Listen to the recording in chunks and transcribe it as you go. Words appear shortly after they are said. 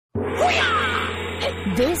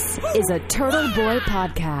This is a Turtle Boy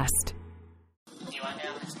podcast. You are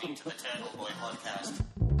now listening to the Turtle Boy podcast.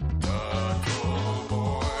 Turtle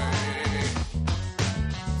Boy.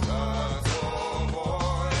 Turtle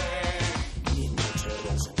Boy. Ninja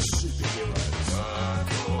Turtles and superheroes.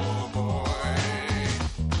 Turtle Boy.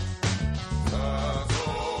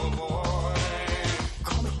 Turtle Boy.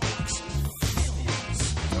 Comic books and films.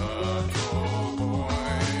 Turtle Boy.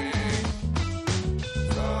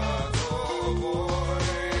 Turtle Boy.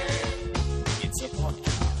 It's a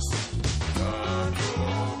podcast.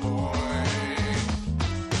 Turtle Boy.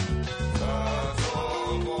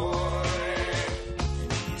 Turtle Boy.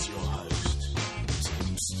 And he's your host,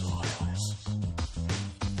 Tim Styles.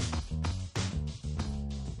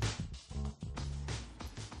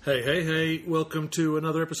 Hey, welcome to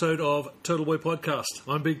another episode of Turtle Boy Podcast.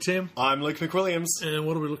 I'm Big Tim, I'm Luke McWilliams. and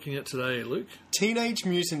what are we looking at today, Luke? Teenage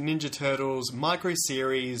Mutant Ninja Turtles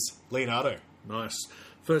micro-series Leonardo. Nice.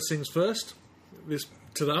 First things first,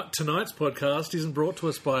 tonight's podcast isn't brought to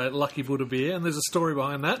us by Lucky Buddha Beer, and there's a story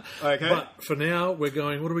behind that. Okay. But for now, we're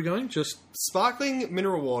going, what are we going? Just, Sparkling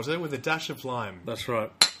mineral water with a dash of lime. that's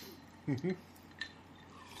right.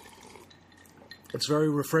 It's very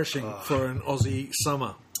refreshing for an Aussie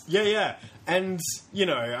summer. Yeah. And, you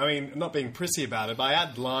know, I mean, not being prissy about it, but I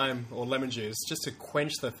add lime or lemon juice just to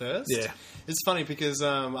quench the thirst. Yeah. It's funny because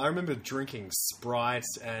I remember drinking Sprite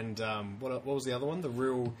and, what was the other one? The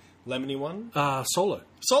real lemony one? Solo.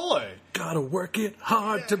 Solo! Gotta work it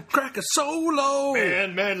hard to crack a solo.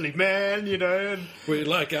 Man, manly man, you know. And We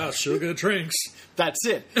like our sugar drinks. that's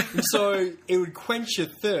it. And so it would quench your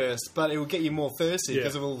thirst, but it would get you more thirsty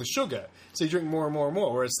because of all the sugar. So you drink more and more and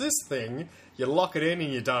more. Whereas this thing, you lock it in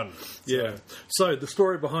and you're done. Yeah. So the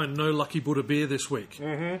story behind no Lucky Buddha Beer this week.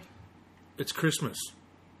 Mm-hmm. It's Christmas,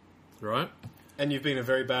 right? And you've been a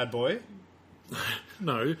very bad boy.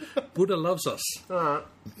 No, Buddha loves us. Alright.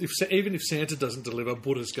 Even if Santa doesn't deliver,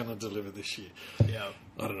 Buddha's going to deliver this year. Yeah.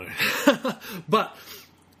 I don't know. But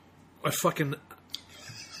I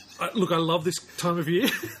love this time of year.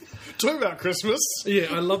 Talk about Christmas. Yeah,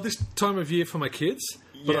 I love this time of year for my kids,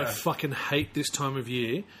 but I Yeah. fucking hate this time of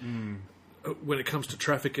year when it comes to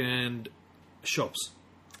traffic and shops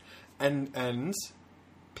And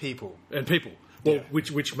people. and people. Well, Yeah.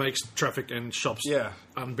 which makes traffic and shops Yeah.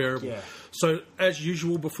 unbearable. Yeah. So, as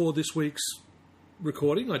usual, before this week's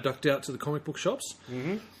recording, I ducked out to the comic book shops,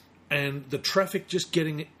 and the traffic just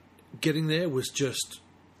getting there was just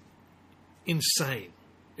insane.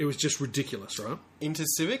 It was just ridiculous, right? Into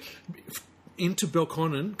Civic? Into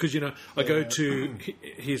Belconnen, because, you know, I go to...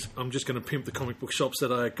 I'm just going to pimp the comic book shops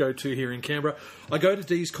that I go to here in Canberra. I go to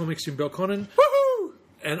D's Comics in Belconnen. Woohoo!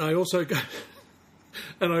 And I also go...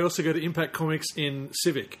 And I also go to Impact Comics in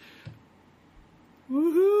Civic.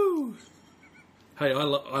 Woohoo! Hey, I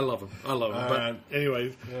love them. I love them. But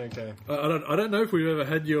anyway, Okay. I don't know if we've ever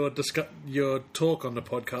had your talk on the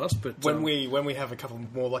podcast, but When we have a couple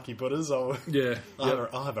more Lucky Buddhas, I'll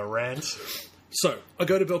have a rant. So I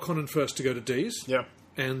go to Belconnen first to go to D's, Yep.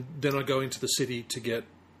 and then I go into the city to get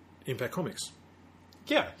Impact Comics,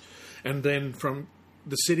 Yeah. and then from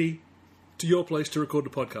the city to your place to record the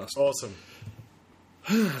podcast. Awesome.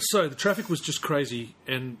 So the traffic was just crazy,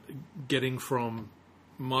 and getting from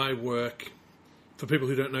my work, for people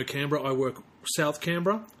who don't know Canberra, I work South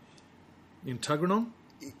Canberra in Tuggeranong.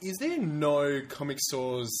 Is there no comic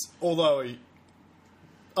stores, although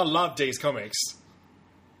I love D's Comics,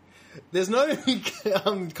 there's no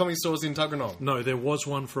comic stores in Tuggeranong? No, there was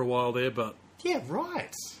one for a while there, but Yeah,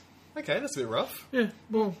 right. Okay, that's a bit rough. yeah,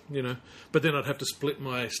 well, you know. But then I'd have to split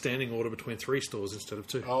my standing order between 3 stores instead of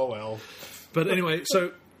 2. Oh, well. But anyway,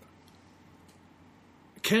 so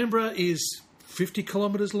Canberra is 50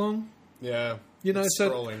 kilometres long. Yeah. You know, it's so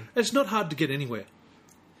sprawling. it's not hard to get anywhere.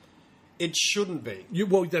 It shouldn't be.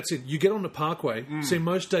 Well, that's it. You get on the Parkway. See,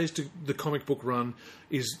 most days the comic book run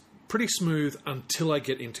is pretty smooth until I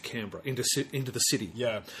get into Canberra, into the city.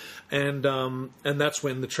 Yeah. And that's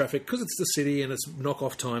when the traffic, because it's the city and it's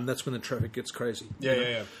knock-off time, that's when the traffic gets crazy. Yeah, you know?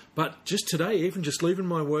 yeah. But just today, even just leaving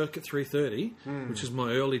my work at 3:30, which is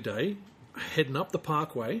my early day, heading up the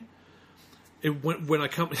Parkway, when I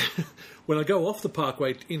go off the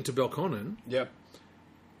Parkway into Belconnen, Yep.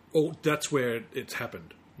 that's where it's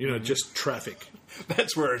happened. You know, just traffic.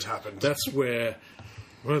 That's where it happened. That's where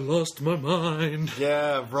I lost my mind.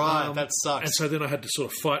 Yeah, right. That sucks. And so then I had to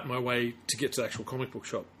sort of fight my way to get to the actual comic book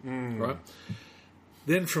shop, right?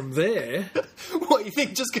 Then from there... What, you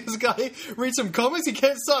think just because a guy reads some comics, he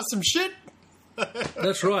can't start some shit?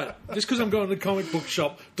 That's right. Just because I'm going to the comic book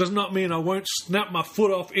shop does not mean I won't snap my foot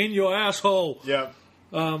off in your asshole. Yeah.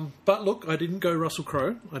 But look, I didn't go Russell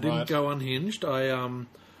Crowe. I didn't Right. go unhinged. I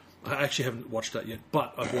I actually haven't watched that yet,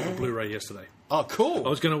 but I bought the Blu-ray yesterday. Oh, cool. I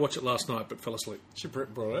was going to watch it last night, but fell asleep. Should brought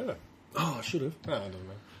it over. Oh, I should have. No,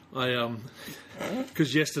 I don't know.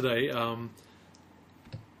 Because yesterday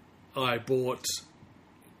I bought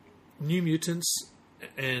New Mutants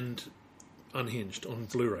and Unhinged on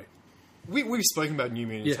Blu-ray. We've spoken about New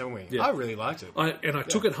Mutants, Yeah, haven't we? yeah. I really liked it. I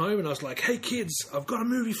took it home and I was like, "Hey kids, I've got a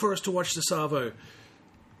movie for us to watch this Arvo."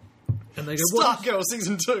 And they go, "What?" Stargirl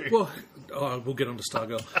Season 2. Well, we'll get on to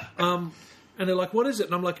Stargirl. And they're like, "What is it?"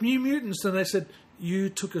 And I'm like, "New Mutants." And they said, "You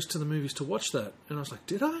took us to the movies to watch that." And I was like,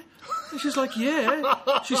 "Did I?" And she's like,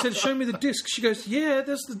 "Yeah." She said, "Show me the disc." She goes, "Yeah,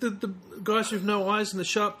 there's the guys with no eyes and the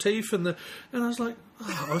sharp teeth and I was like,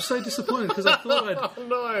 I was so disappointed because I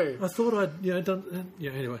thought I'd done.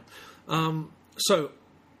 Yeah, anyway. So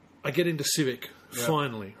I get into Civic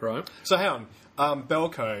finally, right? So hang on.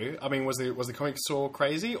 Belco, I mean, was the comic store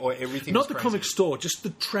crazy or everything Not was the crazy? comic store, just the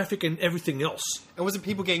traffic and everything else. And was it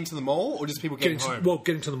people getting to the mall or just people getting home?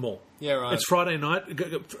 Getting to the mall. Yeah, right. It's Friday night.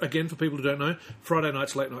 Again, for people who don't know, Friday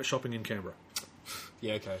night's late night shopping in Canberra.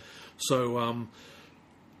 Yeah, okay. So, I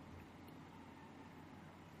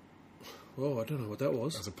don't know what that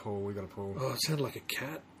was. There's a pool, we got a pool. Oh, it sounded like a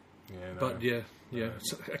cat. Yeah, no. But yeah.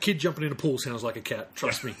 So a kid jumping in a pool sounds like a cat.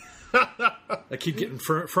 Trust me. A kid getting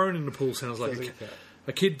thrown in the pool sounds like a cat.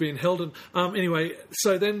 A kid being held in. Anyway,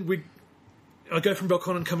 so then I go from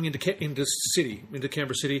Belconnen coming into Canberra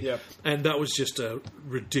City, Yep. and that was just a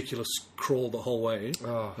ridiculous crawl the whole way.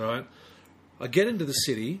 Oh. Right. I get into the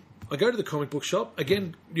city. I go to the comic book shop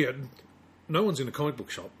again. Yeah, no one's in a comic book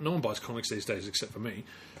shop. No one buys comics these days except for me.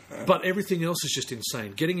 But everything else is just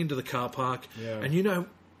insane. Getting into the car park, and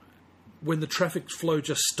when the traffic flow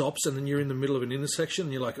just stops and then you're in the middle of an intersection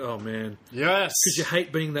and you're like, oh man. Yes. Because you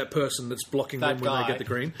hate being that person that's blocking That them when guy. they get the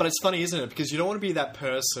green. But it's funny, isn't it? Because you don't want to be that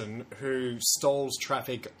person who stalls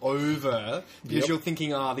traffic over because you're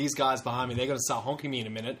thinking, these guys behind me, they're going to start honking me in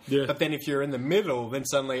a minute. Yeah. But then if you're in the middle, then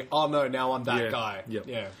suddenly, oh no, now I'm that guy. Yep.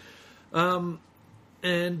 Yeah. So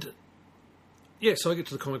I get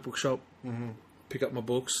to the comic book shop, pick up my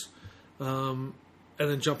books, and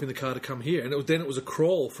then jump in the car to come here. And it was a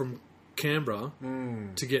crawl from Canberra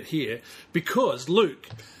to get here because, Luke,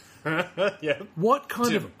 what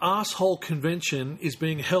kind of asshole convention is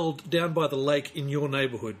being held down by the lake in your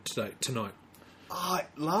neighbourhood tonight?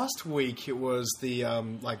 Last week it was the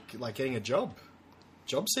like getting a job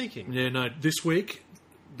seeking. Yeah, no. This week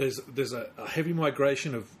there's a heavy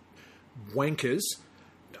migration of wankers,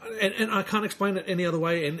 and I can't explain it any other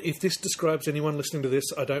way. And if this describes anyone listening to this,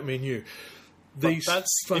 I don't mean you.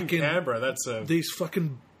 That's in Canberra. These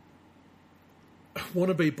fucking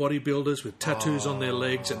wannabe bodybuilders with tattoos on their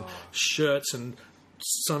legs and shirts and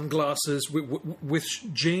sunglasses with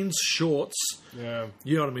jeans, shorts. Yeah,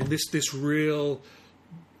 you know what I mean. This real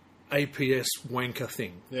APS wanker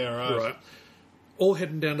thing. Yeah, right. All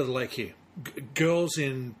heading down to the lake here. Girls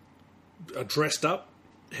are dressed up,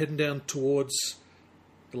 heading down towards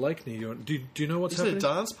the lake near you. Do you know what's happening? Is it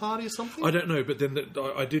a dance party or something? I don't know, but then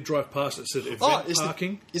I did drive past it. It said event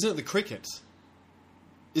parking. Isn't it the cricket?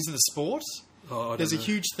 Is it the sport? There's a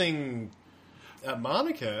huge thing at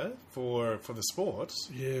Monica for the sport.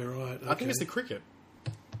 Yeah, right. Okay. I think it's the cricket.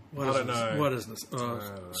 I don't know. Why doesn't this?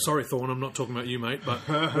 Sorry, Thorne, I'm not talking about you, mate, but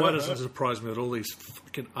why doesn't it surprise me that all these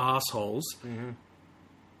fucking assholes,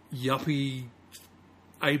 yuppie,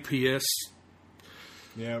 APS,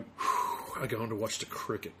 are going to watch the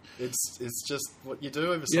cricket? It's just what you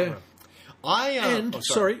do over summer. Yeah.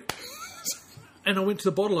 Sorry. And I went to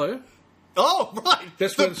the Bottle-O. Oh, right.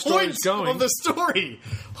 That's where the story's going. Of the story.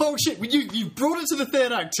 Oh, shit. You brought it to the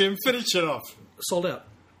third act, Tim. Finish it off. Sold out.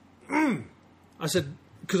 I said,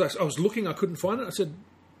 because I was looking, I couldn't find it. I said,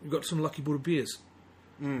 "You've got some Lucky Buddha beers."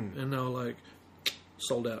 And they were like,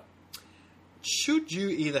 sold out. Should you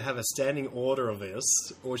either have a standing order of this,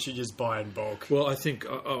 or should you just buy in bulk? Well, I think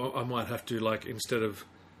I might have to, instead of...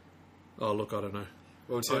 Oh, look, I don't know.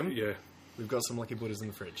 Well, Tim, yeah. we've got some Lucky Buddhas in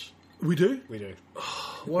the fridge. We do? We do.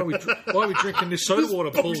 Why are we drinking this soda water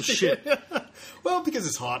bullshit? Well, because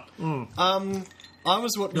it's hot. I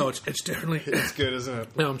was what? No, it's definitely... It's good, isn't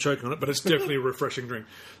it? Now I'm choking on it, but it's definitely a refreshing drink.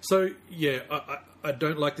 So, yeah, I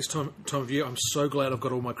don't like this time of year. I'm so glad I've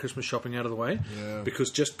got all my Christmas shopping out of the way. Yeah. Because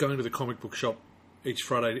just going to the comic book shop each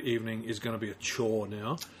Friday evening is going to be a chore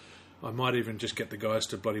now. I might even just get the guys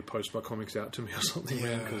to bloody post my comics out to me or something,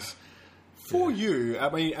 man, because... For you, I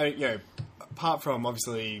mean, apart from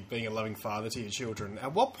obviously being a loving father to your children,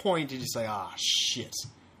 at what point did you say, shit,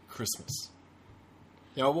 Christmas?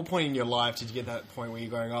 At what point in your life did you get that point where you're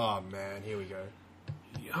going, oh, man, here we go?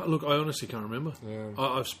 Yeah, look, I honestly can't remember. Yeah.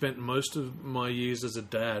 I've spent most of my years as a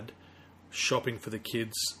dad shopping for the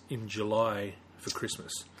kids in July for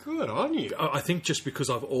Christmas. Good on you. I think just because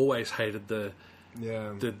I've always hated the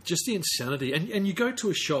insanity. And you go to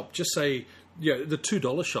a shop, just say, the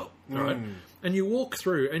 $2 shop, right? And you walk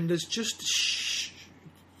through, and there's just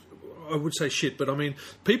I would say shit, but I mean,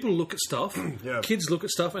 people look at stuff, kids look at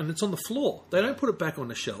stuff, and it's on the floor. They don't put it back on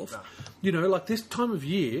the shelf. No. Like this time of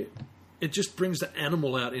year, it just brings the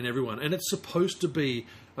animal out in everyone. And it's supposed to be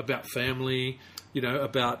about family,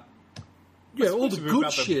 about all the good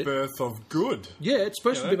about shit. The birth of good. Yeah, it's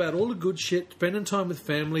supposed to be about all the good shit, spending time with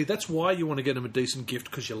family. That's why you want to get them a decent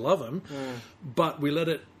gift, because you love them. But we let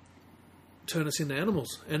it turn us into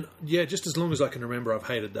animals. And just as long as I can remember, I've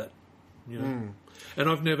hated that. And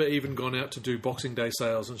I've never even gone out to do Boxing Day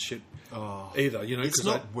sales and shit either. It's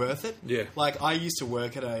not worth it. Yeah. Like, I used to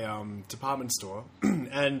work at a department store,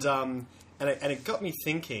 and it got me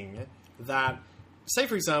thinking that, say,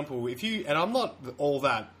 for example, if you... And I'm not all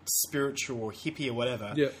that spiritual or hippie or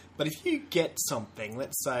whatever, but if you get something,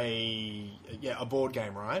 let's say, a board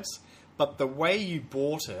game, right? But the way you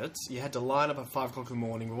bought it, you had to line up at 5 o'clock in the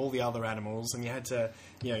morning with all the other animals, and you had to,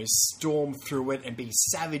 storm through it and be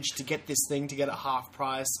savage to get this thing, to get it half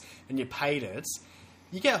price, and you paid it.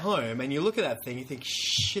 You get home and you look at that thing, you think,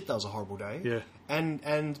 shit, that was a horrible day. Yeah.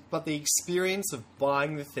 But the experience of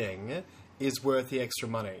buying the thing is worth the extra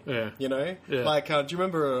money. Yeah. Yeah. Like, do you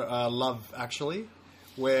remember Love Actually?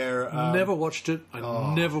 Where never watched it.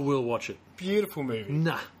 I never will watch it. Beautiful movie.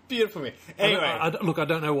 Nah. Beautiful movie. Anyway. I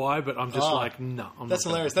don't know why, but I'm just like, no. That's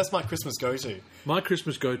hilarious. That's my Christmas go-to. My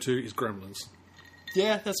Christmas go-to is Gremlins.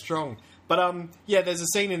 Yeah, that's strong. But, there's a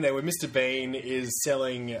scene in there where Mr. Bean is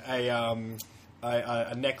selling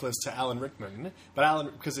a necklace to Alan Rickman. But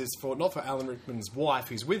because it's not for Alan Rickman's wife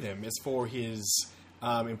who's with him, it's for his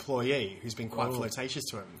employee who's been quite flirtatious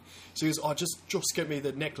to him. So he goes, just get me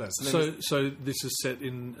the necklace. And then so this is set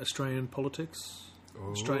in Australian politics?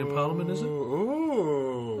 Australian Parliament, is it?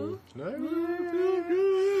 Ooh.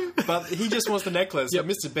 No. But he just wants the necklace. But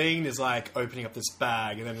Mr. Bean is like opening up this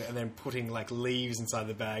bag and then putting like leaves inside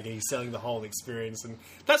the bag, and he's selling the whole experience. And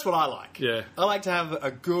that's what I like. Yeah. I like to have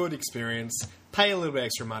a good experience, pay a little bit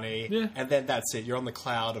extra money, and then that's it. You're on the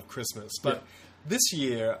cloud of Christmas. But this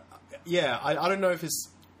year, I don't know if it's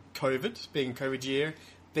being COVID year,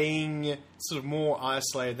 being sort of more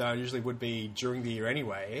isolated than I usually would be during the year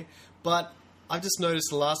anyway. But I've just noticed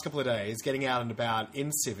the last couple of days getting out and about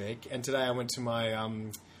in Civic, and today I went to my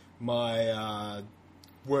my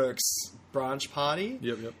works branch party.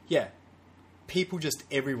 Yep. Yeah, people just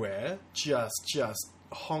everywhere, just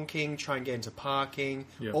honking, trying to get into parking,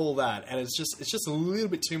 all that, and it's just a little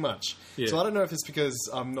bit too much. Yeah. So I don't know if it's because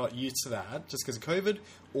I'm not used to that, just because of COVID,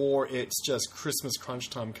 or it's just Christmas crunch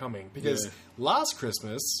time coming. Because last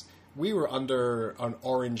Christmas we were under an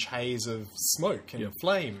orange haze of smoke and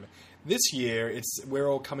flame. This year we're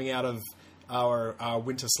all coming out of our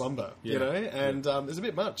winter slumber, and there's a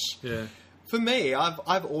bit much. Yeah. For me,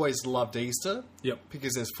 I've always loved Easter. Yep.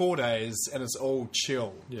 Because there's 4 days and it's all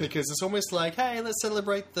chill. Yeah. Because it's almost like, hey, let's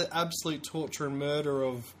celebrate the absolute torture and murder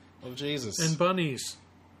of Jesus. And bunnies.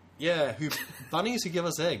 Yeah, bunnies who give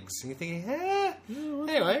us eggs. And you're thinking,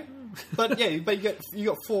 anyway. But you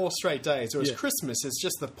got 4 straight days. Whereas Christmas is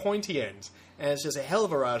just the pointy end. And it's just a hell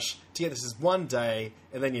of a rush to get this is one day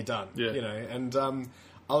and then you're done. Yeah. And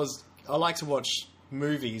I like to watch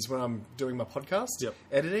movies when I'm doing my podcast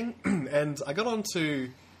editing, and I got on to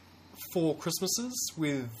 4 Christmases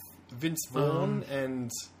with Vince Vaughn and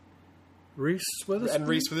Reese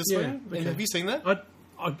Witherspoon. Yeah, okay. And have you seen that?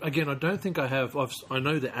 I don't think I have. I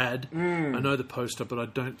know the ad, I know the poster, but I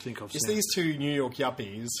don't think I've seen it. It's these 2 New York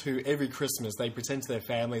yuppies who every Christmas they pretend to their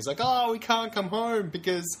families like, oh, we can't come home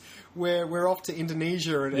because we're off to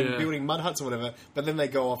Indonesia and building mud huts or whatever, but then they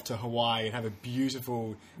go off to Hawaii and have a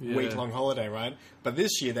beautiful week-long holiday, right? But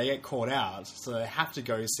this year they get caught out, so they have to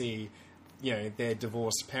go see their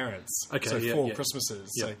divorced parents. Okay, so 4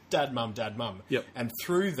 Christmases. Yep. So dad, mum. Yep. And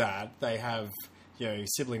through that they have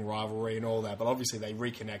sibling rivalry and all that, but obviously they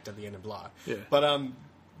reconnect at the end of blah. Yeah. But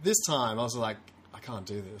this time I was like, I can't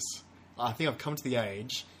do this. I think I've come to the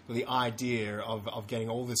age where the idea of getting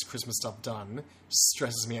all this Christmas stuff done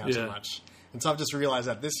stresses me out too much. And so I've just realised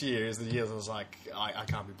that this year is the year that I was like, I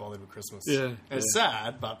can't be bothered with Christmas. Yeah. And it's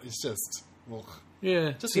sad, but it's just,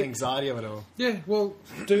 just the anxiety of it all. Yeah, well,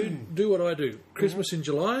 do what I do. Christmas in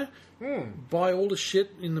July, buy all the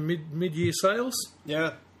shit in the mid-year sales.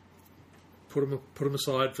 Yeah. Put them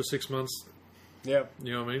aside for 6 months. Yeah.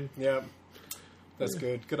 You know what I mean? Yeah. That's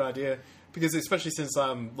good. Good idea. Because especially since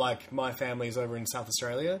my family's over in South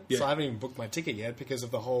Australia, so I haven't even booked my ticket yet because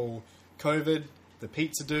of the whole COVID, the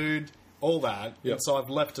pizza dude, all that. Yep. And so I've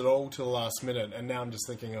left it all to the last minute, and now I'm just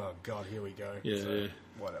thinking, oh, God, here we go. Yeah, So, yeah.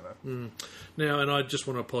 Whatever. Now, and I just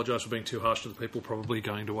want to apologise for being too harsh to the people probably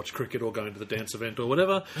going to watch cricket or going to the dance event or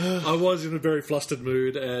whatever. I was in a very flustered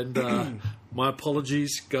mood, and my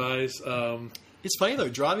apologies, guys. It's funny, though,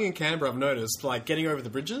 driving in Canberra, I've noticed, like, getting over the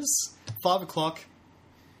bridges, 5 o'clock,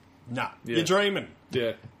 nah, Yeah. you're dreaming.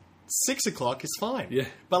 Yeah. 6 o'clock is fine. Yeah.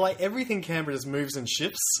 But, like, everything Canberra just moves and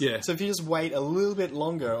shifts. Yeah. So if you just wait a little bit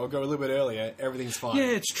longer or go a little bit earlier, everything's fine. Yeah,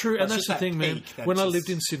 it's true, and that's just the that thing, man. peak that When I just- lived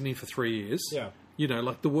in Sydney for 3 years, Yeah. you know,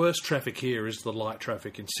 like the worst traffic here is the light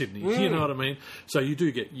traffic in Sydney. You know what I mean? So you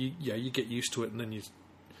do get you get used to it, and then you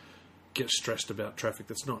get stressed about traffic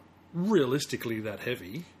that's not realistically that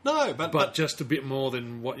heavy, No, but just a bit more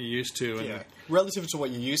than what you're used to. And yeah, relative to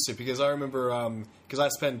what you're used to, because I remember because I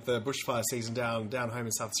spent the bushfire season down home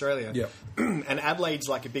in South Australia, Yeah. and Adelaide's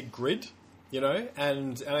like a big grid, you know,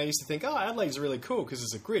 and I used to think, oh, Adelaide's really cool because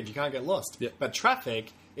it's a grid, you can't get lost. Yeah. But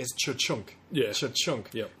traffic is cha-chunk, Yeah.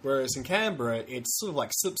 cha-chunk. Yeah. Whereas in Canberra, it's sort of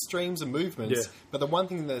like slipstreams and movements. Yeah. But the one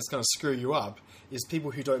thing that's going to screw you up is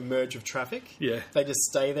people who don't merge with traffic. Yeah. They just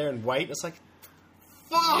stay there and wait. It's like,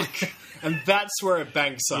 fuck, and that's where it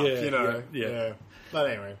banks up, Yeah, you know. yeah. But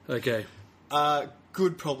anyway. Okay.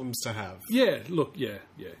 Good problems to have. Yeah, look, you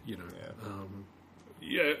know.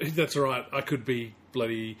 Yeah, that's right. I could be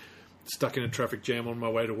bloody stuck in a traffic jam on my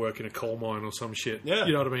way to work in a coal mine or some shit. Yeah.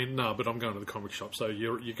 You know what I mean? No, but I'm going to the comic shop, so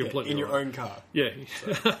you're completely In your right. own car. Yeah,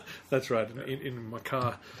 that's right. In my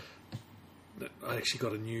car, I actually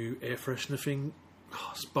got a new air freshener thing.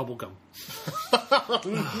 Oh, it's bubble gum.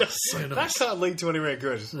 Oh, so That nice. can't lead to anywhere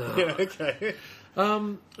good. Yeah, okay.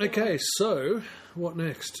 Okay, so what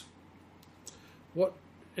next? What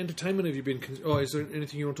entertainment have you been... is there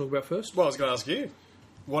anything you want to talk about first? Well, I was going to ask you,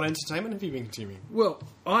 what entertainment have you been consuming? Well,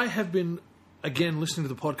 I have been, again, listening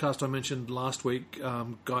to the podcast I mentioned last week,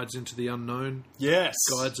 Guides into the Unknown. Yes.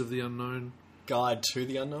 Guides of the Unknown. Guide to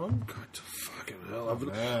the Unknown? God, fucking hell.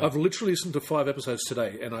 man. I've literally listened to 5 episodes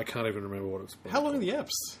today, and I can't even remember what it's about. How long are the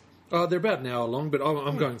apps? They're about an hour long, but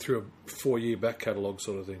I'm going through a 4-year back catalogue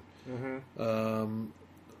sort of thing.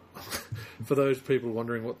 For those people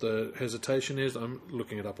wondering what the hesitation is, I'm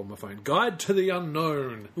looking it up on my phone. Guide to the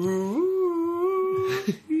Unknown.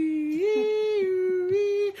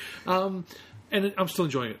 And I'm still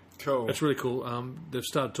enjoying it. Cool. It's really cool. They've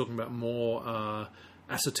started talking about more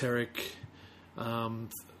esoteric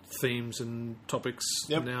themes and topics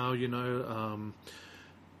Yep. now, you know.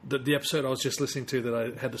 The episode I was just listening to that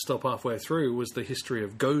I had to stop halfway through was the history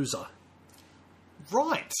of Gozer,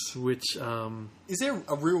 Right. which Is there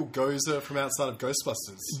a real Gozer from outside of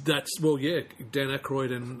Ghostbusters? that's, well, yeah, Dan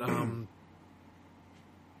Aykroyd and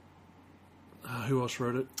who else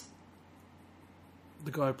wrote it?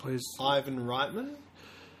 The guy who plays... Ivan Reitman?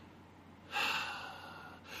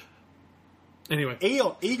 Anyway.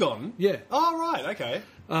 Egon? Yeah. Oh, right, okay.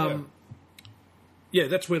 Yeah,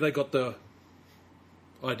 that's where they got the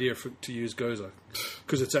idea to use Gozer,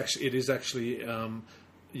 because it is actually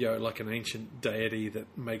you know, like an ancient deity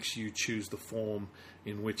that makes you choose the form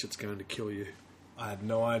in which it's going to kill you. I had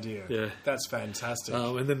no idea. Yeah. That's fantastic.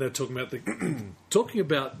 And then they're talking about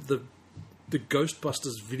the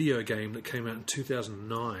Ghostbusters video game that came out in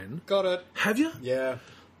 2009. Got it. Have you? Yeah.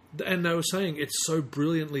 And they were saying it so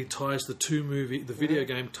brilliantly ties the video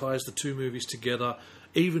game ties the two movies together,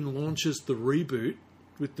 even launches the reboot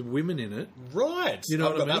with the women in it. Right. You know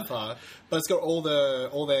I've what I got mean? that far. But it's got all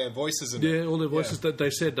their voices in it. Yeah, all their voices. That they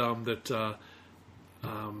said that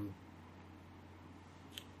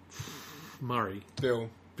Murray, Bill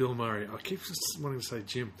Murray. I keep just wanting to say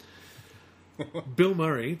Jim. Bill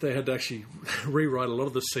Murray, they had to actually rewrite a lot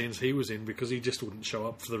of the scenes he was in because he just wouldn't show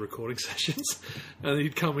up for the recording sessions. And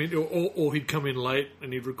he'd come in, or he'd come in late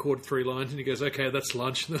and he'd record 3 lines and he goes, okay, that's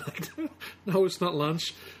lunch. And they're like, no, it's not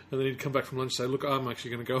lunch. And then he'd come back from lunch and say, look, I'm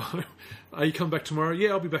actually going to go home. Are you come back tomorrow? Yeah,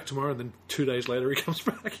 I'll be back tomorrow. And then 2 days later he comes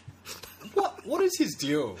back. What is his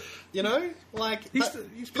deal? You know? Like,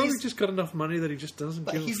 He's probably just got enough money that he just doesn't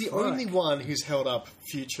But give he's a the fuck. only one who's held up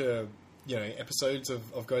future, you know, episodes of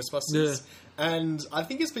Ghostbusters. Yeah. And I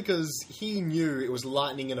think it's because he knew it was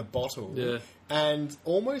lightning in a bottle. Yeah. And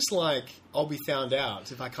almost like, I'll be found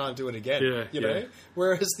out if I can't do it again. Yeah, you yeah. know?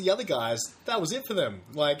 Whereas the other guys, that was it for them.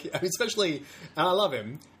 Like, especially, and I love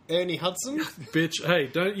him, Ernie Hudson. Bitch, hey,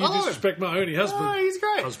 don't you disrespect my only husband. Oh, he's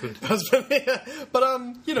great. Husband. Yeah.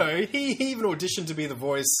 But, you know, he even auditioned to be the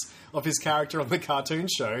voice of his character on the cartoon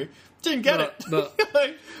show. Didn't get it. No.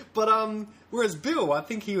 But, whereas Bill, I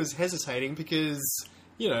think he was hesitating because,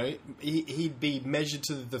 you know, he'd be measured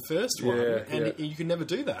to the first one. Yeah, and yeah. you could never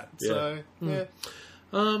do that. So, yeah.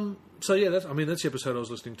 So yeah, that's the episode I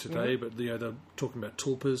was listening to today. But they're talking about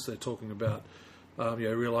tulpas. They're talking about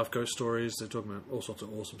real life ghost stories. They're talking about all sorts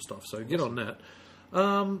of awesome stuff. So get on that.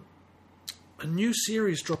 A new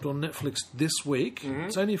series dropped on Netflix this week.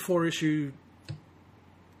 It's only a 4-issue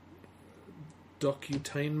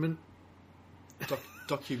docutainment.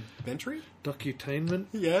 Documentary? Docutainment.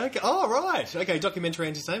 Yeah. Okay. Oh, right. Okay, documentary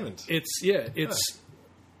entertainment. It's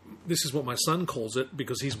this is what my son calls it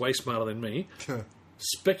because he's way smarter than me.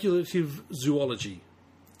 Speculative zoology.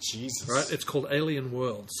 Jesus. Right? It's called Alien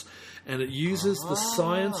Worlds. And it uses the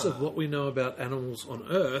science of what we know about animals on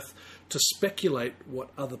Earth to speculate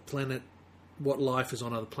what life is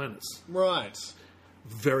on other planets. Right.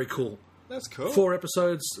 Very cool. That's cool. 4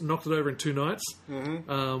 episodes, knocked it over in 2 nights.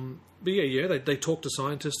 But they talk to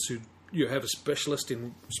scientists who have a specialist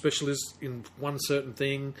in one certain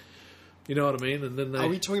thing. You know what I mean? And then are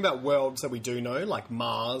we talking about worlds that we do know, like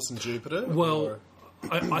Mars and Jupiter? Well,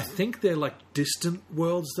 I think they're like distant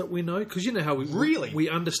worlds that we know, because you know how we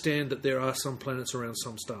understand that there are some planets around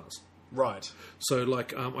some stars. Right. So,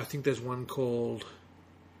 like, I think there's one called.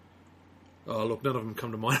 Oh, look, none of them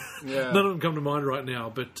come to mind. Yeah. None of them come to mind right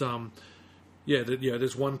now. But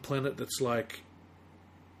there's one planet that's like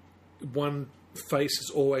one face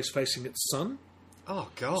is always facing its sun. Oh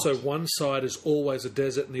God! So one side is always a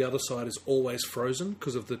desert, and the other side is always frozen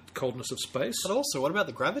because of the coldness of space. But also, what about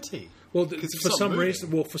the gravity? Well, for some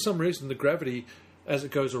reason, the gravity, as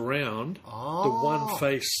it goes around, the one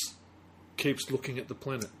face keeps looking at the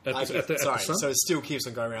planet at the sun. So it still keeps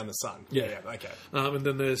on going around the sun. Yeah. Okay. And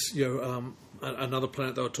then there's another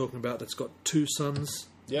planet they were talking about that's got 2 suns.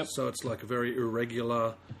 Yep. So it's like a very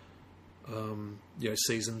irregular,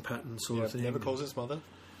 season pattern sort of thing. Never calls its mother.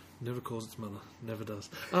 Never calls its mother. Never does.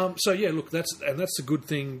 So yeah, look, that's a good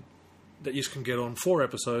thing that you can get on 4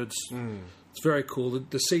 episodes. It's very cool.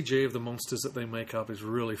 The CG of the monsters that they make up is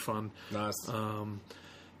really fun. Nice.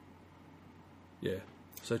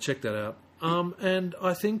 So check that out. And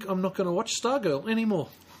I think I'm not going to watch Stargirl anymore.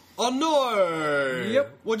 Oh no!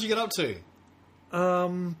 Yep. What'd you get up to?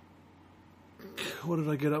 What did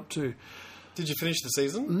I get up to? Did you finish the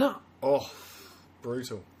season? No. Oh,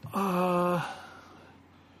 brutal.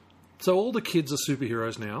 So all the kids are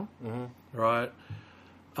superheroes now, right?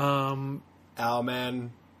 Our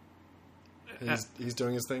man, he's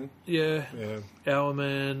doing his thing. Yeah. Our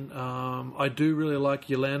man. I do really like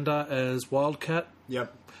Yolanda as Wildcat.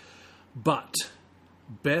 Yep. But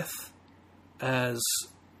Beth as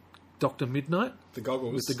Dr. Midnight. The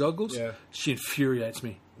goggles. With the goggles. Yeah. She infuriates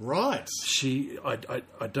me. Right.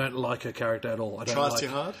 I don't like her character at all. I don't Tries too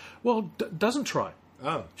hard? Well, doesn't try.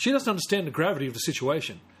 Oh. She doesn't understand the gravity of the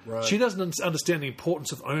situation. Right. She doesn't understand the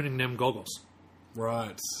importance of owning them goggles.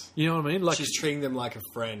 Right. You know what I mean? Like she's treating them like a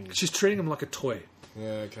friend. She's treating them like a toy.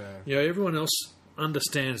 Yeah, okay. Everyone else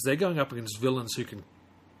understands they're going up against villains who can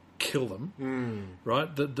kill them.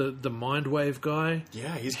 Right? The Mind Wave guy.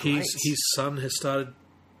 Yeah, he's great. His son has started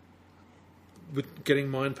with getting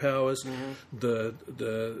mind powers. The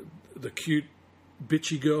cute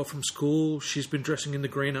bitchy girl from school, she's been dressing in the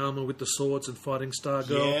green armor with the swords and fighting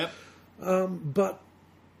Stargirl. Yep. But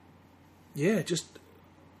yeah, just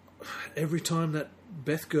every time that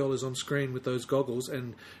Beth girl is on screen with those goggles,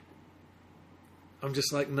 and I'm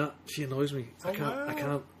just like, nah, she annoys me. I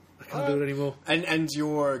can't do it anymore. And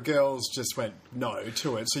your girls just went no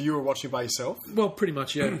to it, so you were watching by yourself? Well, pretty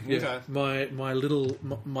much, yeah. Okay. My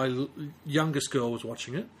youngest girl was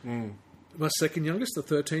watching it. My second youngest, the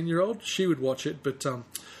 13-year-old, she would watch it, but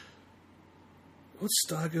what's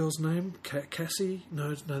Stargirl's name? Cassie?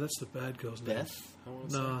 No, that's the bad girl's name. Beth?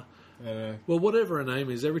 Nah. I don't know. Well, whatever her name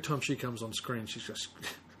is, every time she comes on screen, she's just...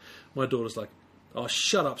 My daughter's like, oh,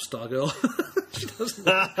 shut up, Stargirl. She doesn't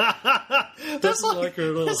like her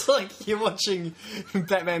at all. It's like you're watching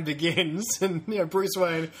Batman Begins and Bruce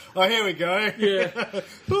Wayne. Oh, here we go. Yeah.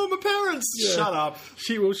 Oh, my parents. Yeah. Shut up.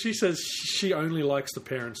 She says she only likes the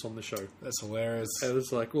parents on the show. That's hilarious. And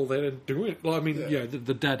it's like, well, they don't do it. Well, I mean,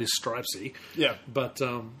 the dad is Stripesy. Yeah. But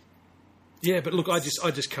but look, I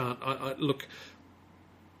just can't. I look,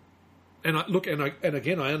 and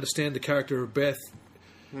again, I understand the character of Beth.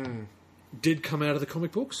 Did come out of the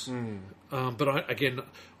comic books, but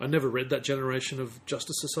I never read that generation of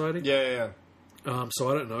Justice Society. Yeah. So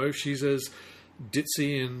I don't know if she's as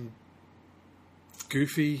ditzy and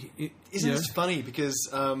goofy. Isn't this funny? Because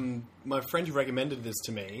my friend who recommended this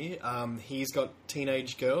to me, he's got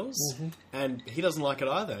teenage girls, and he doesn't like it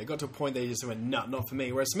either. It got to a point that he just went, no, not for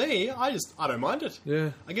me. Whereas me, I don't mind it.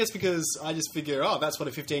 Yeah. I guess because I just figure, that's what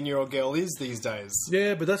a 15-year-old girl is these days.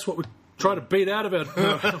 Yeah, but that's what try to beat out of it.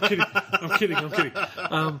 No, I'm kidding.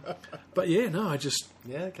 But yeah, no, I just...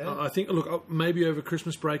 Yeah, okay. I think, look, maybe over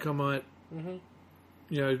Christmas break I might,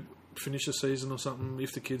 finish the season or something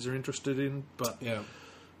if the kids are interested in, but... Yeah.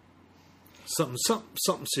 Something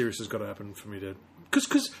serious has got to happen for me to...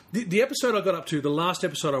 Because the episode I got up to, the last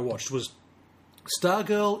episode I watched was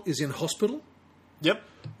Stargirl is in hospital, Yep.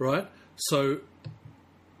 right? So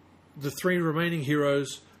the three remaining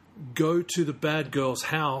heroes go to the bad girl's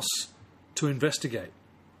house to investigate,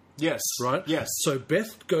 Yes. right? Yes. So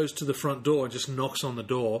Beth goes to the front door and just knocks on the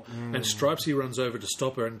door, and Stripesy runs over to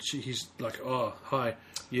stop her, and he's like, "Oh, hi,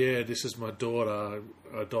 yeah, this is my daughter.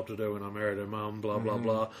 I adopted her when I married her mum, blah, blah,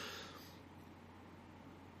 blah."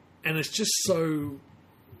 And it's just so,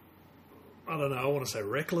 I don't know, I want to say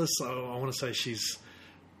reckless, I want to say she's...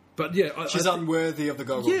 But yeah, She's unworthy of the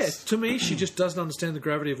goggles. yeah, to me, she just doesn't understand the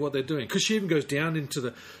gravity of what they're doing. Because she even goes down into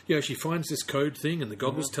the... she finds this code thing, and the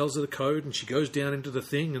goggles tells her the code, and she goes down into the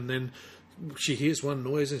thing, and then she hears one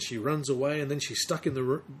noise, and she runs away, and then she's stuck in the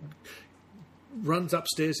room, runs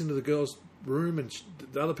upstairs into the girl's room, and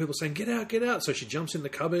the other people saying, get out, get out. So she jumps in the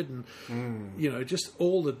cupboard, and, just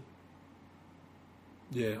all the...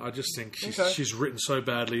 Yeah, I just think she's written so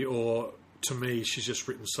badly, or... To me, she's just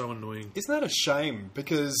written so annoying. Isn't that a shame?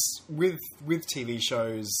 Because with TV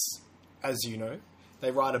shows, as you know, they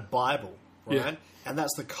write a Bible, right? Yeah. And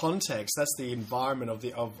that's the context, that's the environment of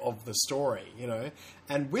the story,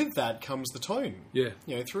 And with that comes the tone. Yeah.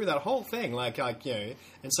 Through that whole thing, and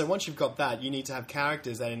so once you've got that, you need to have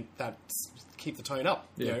characters that keep the tone up,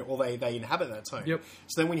 or they inhabit that tone. Yep.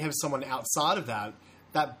 So then when you have someone outside of that,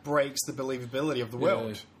 that breaks the believability of the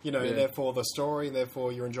world. Therefore the story,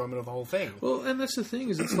 therefore your enjoyment of the whole thing. Well, and that's the thing,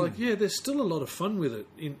 is it's like, there's still a lot of fun with it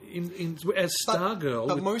as Stargirl.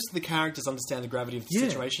 But most of the characters understand the gravity of the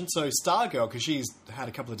situation. So Stargirl, because she's had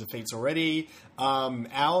a couple of defeats already,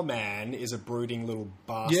 Our Man is a brooding little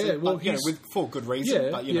bastard. Yeah, well, for good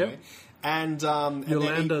reason, know. And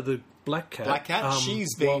Yolanda, the Black Cat.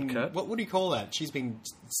 She's been... Wildcat. What do you call that? She's been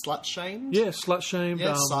slut-shamed? Yeah, slut-shamed.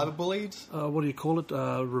 Yeah, cyberbullied. What do you call it?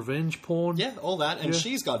 Revenge porn. Yeah, all that. And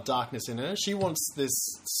she's got darkness in her. She wants this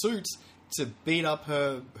suit to beat up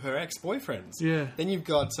her ex-boyfriends. Yeah. Then you've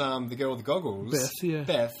got the girl with the goggles. Beth, yeah.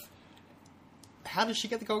 Beth. How did she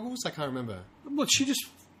get the goggles? I can't remember. Well, she just...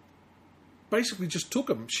 Basically just took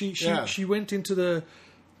them. She went into the...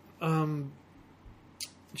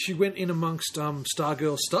 She went in amongst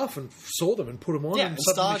Stargirl's stuff and saw them and put them on. Yeah, and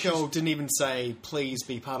Stargirl didn't even say, please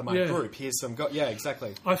be part of my group. Here's some... Yeah,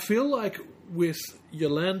 exactly. I feel like with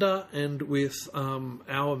Yolanda and with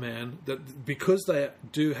Our Man, that because they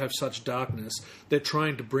do have such darkness, they're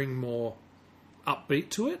trying to bring more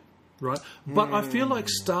upbeat to it, right? But I feel like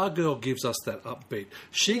Stargirl gives us that upbeat.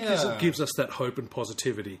 She gives us that hope and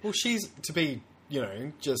positivity. Well, she's, to be,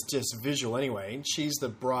 just visual anyway, she's the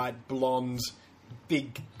bright, blonde...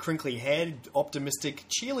 big, crinkly head, optimistic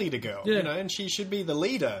cheerleader girl, and she should be the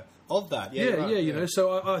leader of that.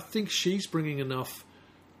 So I think she's bringing enough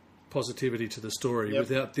positivity to the story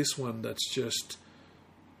without this one that's just,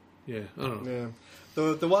 I don't know.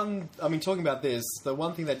 Yeah. The one, talking about this, the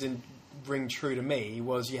one thing that didn't ring true to me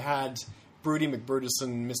was you had Broody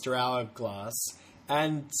McBruderson, Mr. Hourglass,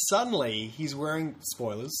 and suddenly he's wearing,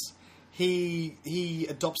 spoilers, he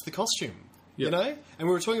adopts the costume. Yep. And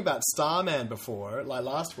we were talking about Starman before, like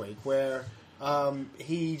last week, where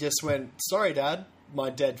he just went, sorry, Dad,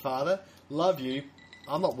 my dead father, love you,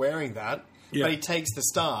 I'm not wearing that. Yep. But he takes the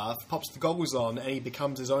staff, pops the goggles on, and he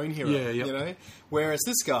becomes his own hero, Whereas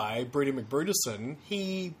this guy, Broody McBruderson,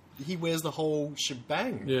 he wears the whole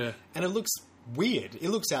shebang. Yeah. And it looks weird. It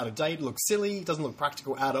looks out of date, it looks silly, it doesn't look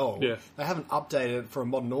practical at all. Yeah. They haven't updated it for a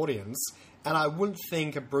modern audience. And I wouldn't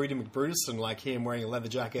think a Broody McBruderson like him wearing a leather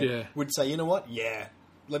jacket would say, you know what? Yeah,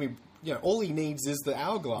 let me... all he needs is the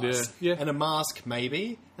hourglass and a mask,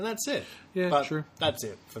 maybe, and that's it. Yeah, but true. That's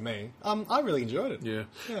it for me. I really enjoyed it.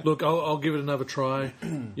 Yeah. Look, I'll give it another try,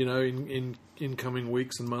 in coming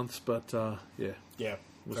weeks and months, but, Yeah,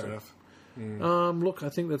 we'll fair see. enough. Look, I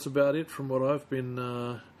think that's about it from what I've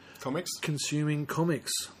been... Comics? Consuming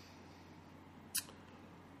comics.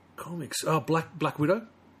 Oh, Black Widow.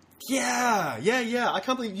 Yeah. I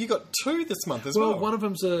can't believe you got 2 this month as well. Well, one of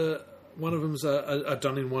them's a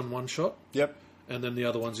done in one shot. Yep. And then the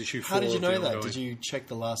other one's issue 4. How did you know that? ongoing. Did you check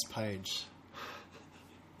the last page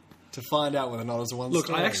to find out whether or not it was a one Look,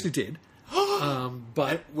 story? I actually did.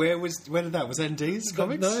 But where did that? Was that in D's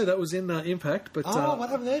Comics? No, that was in Impact. But what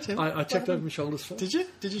happened there, Tim? I checked over my shoulders first. Did you?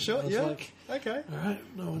 Did you show it? Yeah. Like, okay. All right,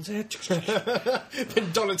 no one's there.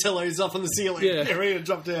 Then Donatello's up on the ceiling. Yeah. Ready to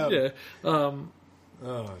drop down. Yeah.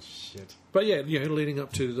 Oh shit. But yeah, leading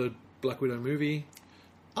up to the Black Widow movie,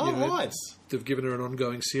 Oh, You know, right. They've given her an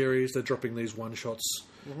ongoing series. They're dropping these one-shots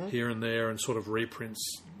here and there and sort of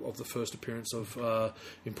reprints of the first appearance of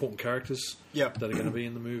important characters Yep. that are going to be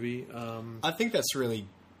in the movie. I think that's really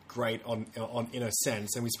great on in a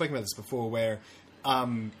sense, and we've spoken about this before, where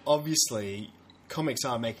obviously comics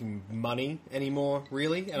aren't making money anymore,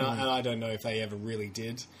 really, and I don't know if they ever really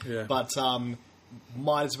did. Yeah. But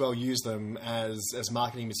might as well use them as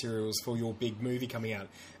marketing materials for your big movie coming out.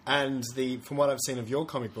 And from what I've seen of your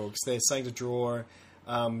comic books, they're saying to draw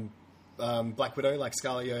Black Widow, like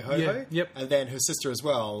Scarlett Johansson, Yeah, yep. and then her sister as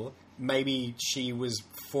well. Maybe she was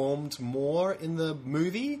formed more in the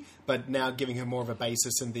movie, but now giving her more of a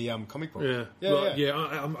basis in the comic book. I've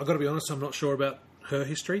got to be honest, I'm not sure about her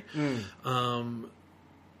history.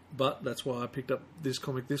 But that's why I picked up this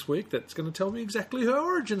comic this week. That's going to tell me exactly her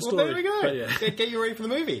origin story. Well, there we go. But, yeah. Get you ready for the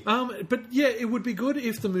movie. But yeah, it would be good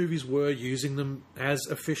if the movies were using them as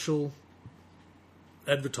official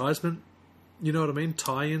advertisement. You know what I mean?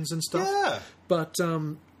 Tie-ins and stuff. Yeah. But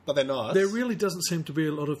they're not. there really doesn't seem to be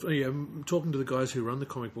a lot of... talking to the guys who run the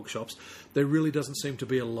comic book shops, there really doesn't seem to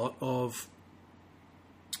be a lot of...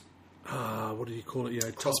 what do you call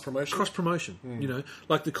it? Cross-promotion? Cross-promotion. You know,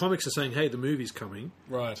 like the comics are saying, hey, the movie's coming.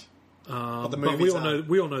 Right. But the we movies all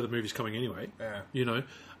know the movie's coming anyway. Yeah. You know,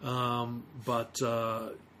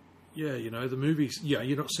 the movies. Yeah,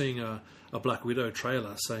 you're not seeing a Black Widow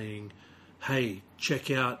trailer saying, "Hey,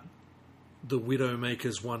 check out the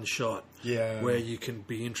Widowmakers one shot." Yeah. Where you can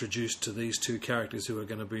be introduced to these two characters who are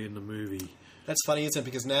going to be in the movie. That's funny, isn't it?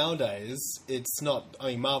 Because nowadays, it's not... I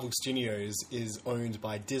mean, Marvel Studios is owned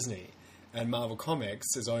by Disney, and Marvel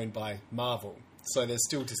Comics is owned by Marvel. So they're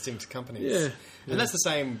still distinct companies. Yeah. And that's the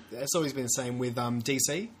same... That's always been the same with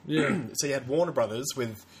DC. Yeah. So you had Warner Brothers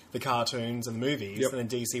with the cartoons and the movies, Yep. and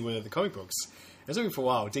then DC with the comic books. It was looking for a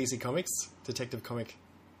while. DC Comics, Detective Comics.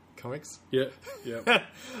 Yeah.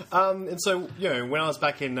 And so, when I was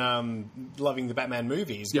back in loving the Batman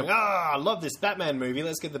movies, going, I love this Batman movie,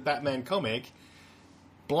 let's get the Batman comic.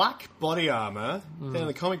 Black body armour, then in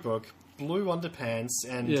the comic book, blue underpants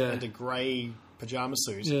and a grey pyjama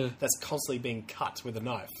suit that's constantly being cut with a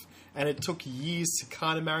knife. And it took years to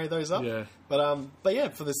kind of marry those up. Yeah. But yeah,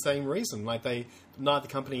 for the same reason. Like neither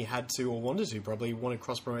company had to or wanted to probably want to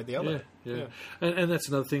cross-promote the other. Yeah. And that's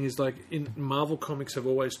another thing is like in Marvel comics have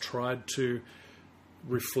always tried to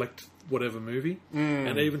reflect whatever movie,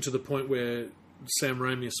 and even to the point where Sam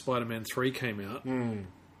Raimi's Spider-Man 3 came out,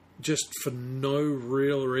 just for no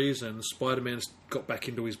real reason, Spider-Man's got back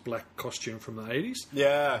into his black costume from the 80s.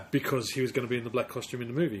 Yeah. Because he was going to be in the black costume in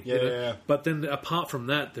the movie. Yeah, yeah. But then apart from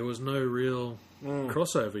that, there was no real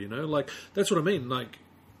crossover, you know? Like, that's what I mean. Like,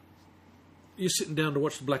 you're sitting down to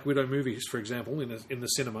watch the Black Widow movies, for example, in the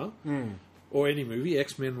cinema, or any movie,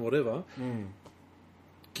 X-Men, whatever.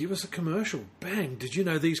 Give us a commercial. Bang. Did you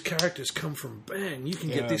know these characters come from Bang? You can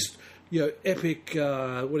get this... epic,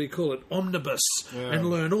 what do you call it, omnibus, and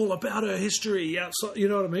learn all about her history outside, you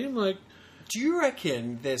know what I mean? Like, do you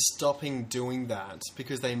reckon they're stopping doing that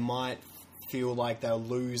because they might feel like they'll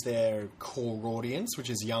lose their core audience, which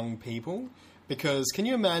is young people? Because can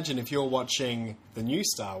you imagine if you're watching the new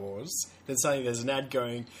Star Wars, then suddenly there's an ad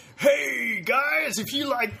going, "Hey guys, if you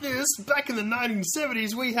like this, back in the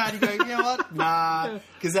 1970s we had," you go, "You know what? Nah,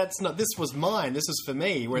 because this was mine, this was for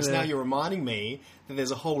me." Whereas now you're reminding me that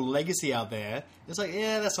there's a whole legacy out there. It's like,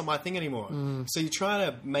 yeah, that's not my thing anymore. So you're trying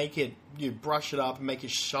to make it, you brush it up and make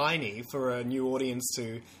it shiny for a new audience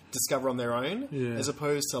to discover on their own, as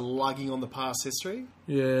opposed to lugging on the past history.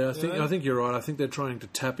 Yeah, I think you're right. I think they're trying to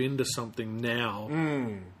tap into something now.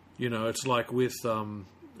 You know, it's like with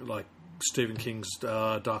like Stephen King's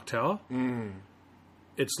Dark Tower.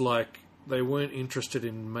 It's like they weren't interested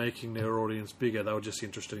in making their audience bigger. They were just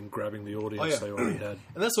interested in grabbing the audience they already had.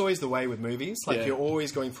 And that's always the way with movies. Like, you're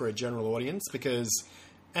always going for a general audience because...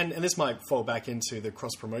 And this might fall back into the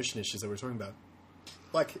cross-promotion issues that we're talking about.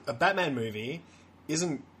 Like, a Batman movie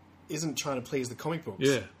isn't trying to please the comic books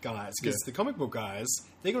guys. Because the comic book guys,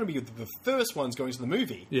 they're going to be the first ones going to the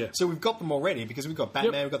movie. Yeah. So we've got them already because we've got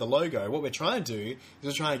Batman, we've got the logo. What we're trying to do is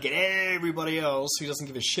we're trying to get everybody else who doesn't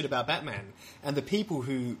give a shit about Batman. And the people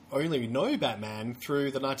who only know Batman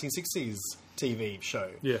through the 1960s TV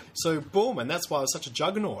show. Yeah. So, boom, and that's why it was such a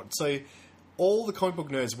juggernaut. So all the comic book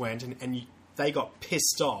nerds went and they got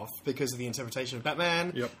pissed off because of the interpretation of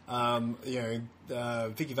Batman.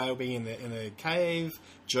 Vicky Vale being in the cave,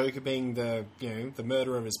 Joker being the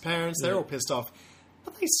murderer of his parents. They're all pissed off,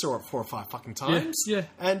 but they saw it 4 or 5 fucking times.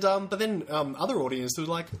 And but then other audiences were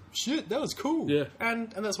like, "Shit, that was cool."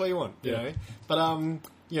 And that's what you want, you know. But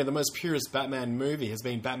the most purest Batman movie has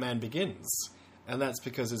been Batman Begins. and that's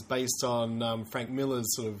because it's based on Frank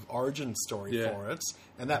Miller's sort of origin story Yeah. for it,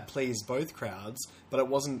 and that pleased both crowds, but it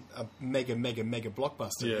wasn't a mega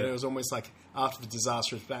blockbuster. Yeah. You know, it was almost like after the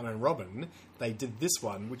disastrous Batman and Robin, they did this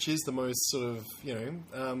one, which is the most sort of,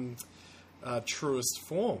 truest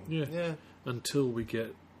form. Yeah. Until we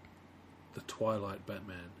get the Twilight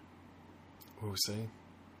Batman. We'll see.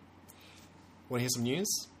 Want to hear some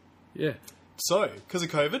news? Yeah. So, because of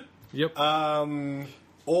COVID, Yep.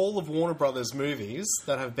 all of Warner Brothers movies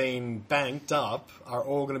that have been banked up are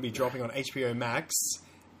all going to be dropping on HBO Max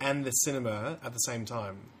and the cinema at the same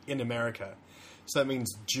time in America. So that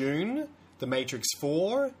means June, The Matrix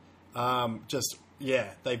 4,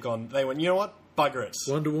 they went, you know what? Bugger it.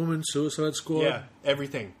 Wonder Woman, Suicide Squad. Yeah,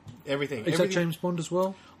 everything. Is that James Bond as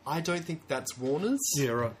well? I don't think that's Warner's.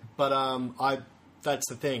 Yeah, right. But that's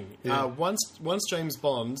the thing. Yeah. Once James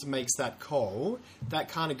Bond makes that call, that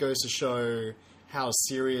kind of goes to show how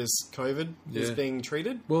serious COVID is Yeah. being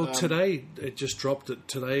treated. Well, today it just dropped it.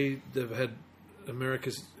 Today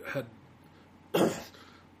America's had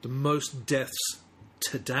the most deaths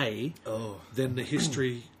today than the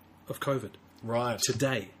history of COVID. Right.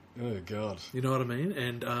 Today. Oh, God. You know what I mean?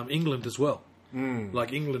 And England as well.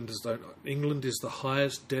 Like England is the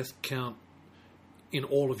highest death count in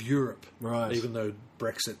all of Europe. Right. Even though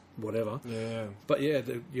Brexit, whatever. Yeah. But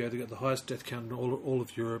they got the highest death count in all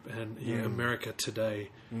of Europe, and America today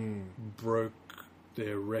broke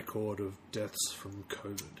their record of deaths from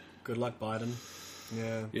COVID. Good luck, Biden.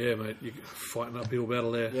 Yeah. Yeah, mate, you're fighting an uphill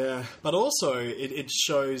battle there. Yeah, but also it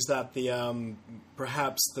shows that the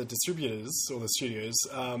perhaps the distributors or the studios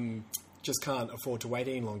just can't afford to wait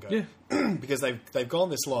any longer. Yeah. Because they've gone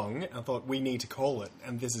this long and thought we need to call it,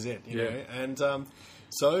 and this is it. You Yeah. know, and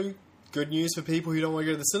so good news for people who don't want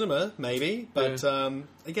to go to the cinema, maybe. But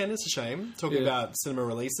again, it's a shame talking about cinema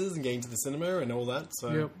releases and getting to the cinema and all that. So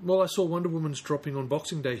Yeah. Well, I saw Wonder Woman's dropping on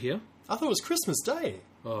Boxing Day here. I thought it was Christmas Day.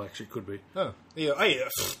 Oh, actually, it could be. Oh, yeah. Oh, yeah.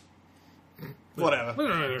 Whatever.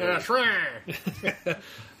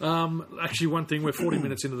 Actually, one thing, we're 40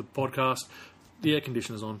 minutes into the podcast. The air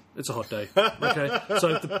conditioner's on. It's a hot day. Okay,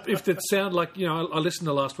 so if it sound like, I listened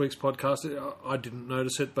to last week's podcast, I didn't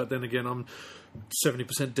notice it, but then again, I'm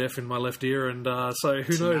 70% deaf in my left ear, and so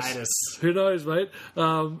who knows? Tinnitus. Who knows, mate?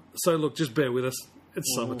 So look, just bear with us.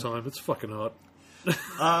 It's summertime. It's fucking hot.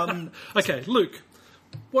 Okay, Luke,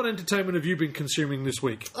 what entertainment have you been consuming this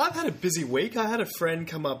week? I've had a busy week. I had a friend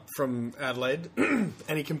come up from Adelaide, and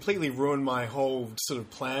he completely ruined my whole sort of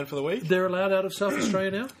plan for the week. They're allowed out of South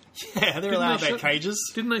Australia now? Yeah, they're allowed their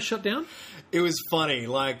cages. Didn't they shut down? It was funny,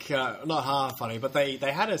 like, not half funny, but they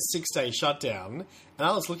had a 6-day shutdown, and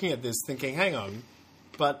I was looking at this thinking, hang on,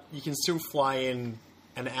 but you can still fly in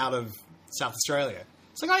and out of South Australia.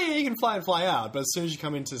 It's like, oh yeah, you can fly and fly out, but as soon as you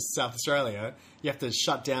come into South Australia, you have to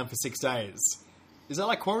shut down for 6 days. Is that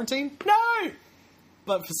like quarantine? No!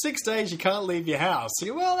 But for 6 days, you can't leave your house.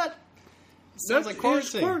 So well, that sounds like quarantine.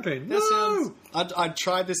 It's quarantine. That No! I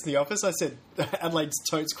tried this in the office. I said, Adelaide's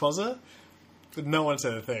totes quasar. But no one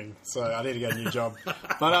said a thing, so I need to get a new job.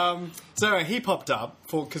 But so anyway, he popped up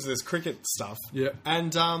because of this cricket stuff. Yeah.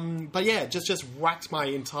 And but yeah, just whacked my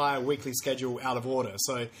entire weekly schedule out of order.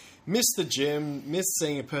 So missed the gym, missed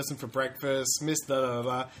seeing a person for breakfast, missed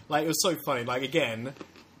da. Like, it was so funny. Like, again,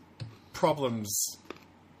 problems.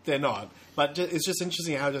 They're not, but it's just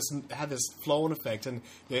interesting how it just had this flow-on effect, and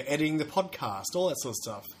editing the podcast, all that sort of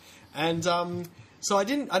stuff. And so I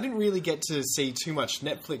didn't really get to see too much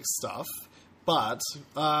Netflix stuff. But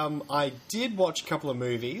I did watch a couple of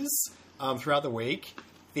movies throughout the week.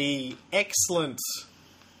 The excellent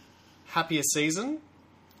Happier Season.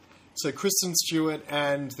 So Kristen Stewart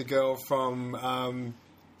and the girl from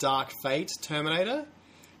Dark Fate, Terminator.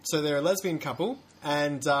 So they're a lesbian couple.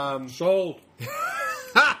 And Sold.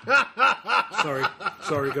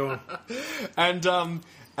 Sorry, go on.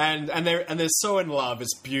 And they're so in love.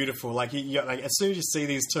 It's beautiful. Like, like as soon as you see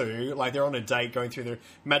these two, like they're on a date going through their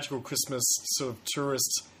magical Christmas sort of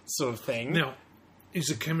tourist sort of thing. Now, is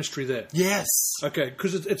the chemistry there? Yes. Okay,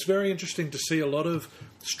 because it's very interesting to see a lot of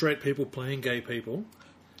straight people playing gay people.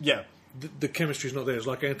 Yeah. The chemistry's not there. It's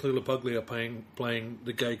like Anthony LaPuglia playing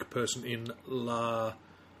the gay person in I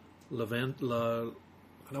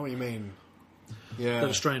know what you mean. Yeah. that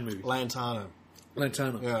Australian movie. Lantana.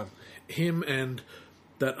 Lantana. Yeah. Him and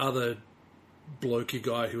that other blokey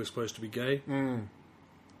guy who was supposed to be gay.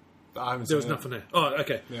 I haven't There was seen it. nothing there. Oh,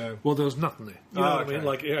 okay. Yeah. Well, there was nothing there. You know what I okay. mean?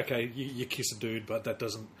 Like, yeah, okay, you kiss a dude, but that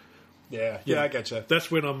doesn't... Yeah, I get you. That's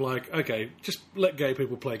when I'm like, okay, just let gay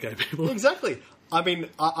people play gay people. Exactly. I mean,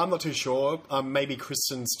 I'm not too sure. Maybe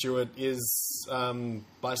Kristen Stewart is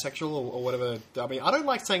bisexual or whatever. I mean, I don't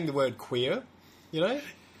like saying the word queer, you know?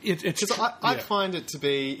 It's Because I find it to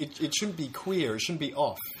be, it shouldn't be queer, it shouldn't be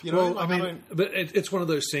off. You know, Well, I mean, but it's one of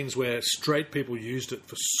those things where straight people used it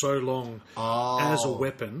for so long as a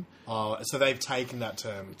weapon. Oh, so they've taken that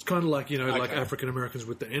term. It's kind of like, like Okay. African Americans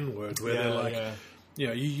with the N word, where they're like,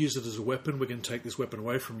 you use it as a weapon, we're going to take this weapon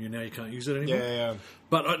away from you, now you can't use it anymore. Yeah.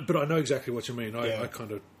 But I know exactly what you mean. Yeah. I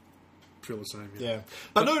kind of feel the same. Yeah,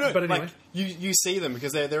 but no. But anyway. Like you see them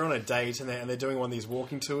because they're on a date and they're doing one of these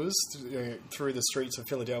walking tours through the streets of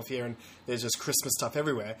Philadelphia, and there's just Christmas stuff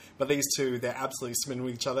everywhere. But these two, they're absolutely smitten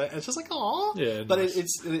with each other, and it's just like, oh, yeah. But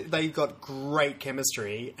Nice. they've got great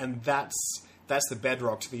chemistry, and that's the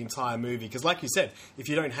bedrock to the entire movie. Because, like you said, if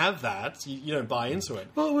you don't have that, you don't buy into it.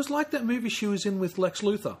 Well, it was like that movie she was in with Lex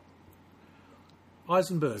Luthor.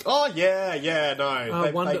 Eisenberg. Oh yeah,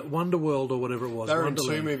 no, Wonderworld or whatever it was. they were in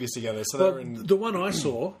Wonderland. 2 movies together, so Well, they were in. the one I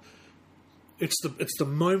saw, it's the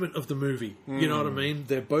moment of the movie. You know what I mean?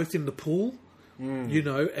 They're both in the pool, and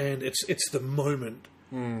it's the moment,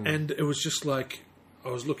 and it was just like I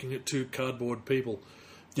was looking at 2 cardboard people.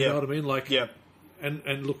 You know what I mean? Like, yeah.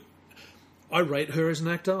 And look, I rate her as an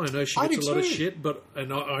actor. I know she I gets do a lot of too. shit, but I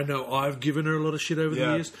know I've given her a lot of shit over the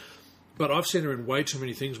Yeah. years. But I've seen her in way too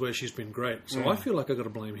many things where she's been great, so I feel like I've got to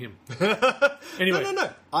blame him. Anyway,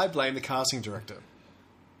 No. I blame the casting director.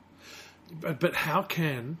 But how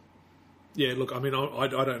can? Yeah, look, I mean, I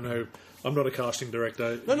don't know. I'm not a casting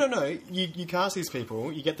director. No. You cast these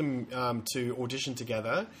people, you get them to audition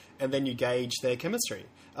together, and then you gauge their chemistry.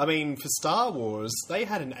 I mean, for Star Wars, they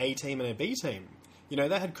had an A team and a B team. You know,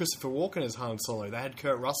 they had Christopher Walken as Han Solo. They had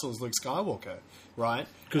Kurt Russell as Luke Skywalker, right?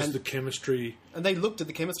 Because the chemistry... And they looked at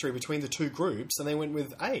the chemistry between the 2 groups, and they went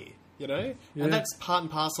with A, you know? Yeah. And that's part and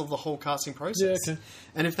parcel of the whole casting process. Yeah, okay.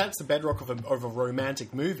 And if that's the bedrock of a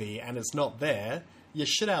romantic movie, and it's not there, you're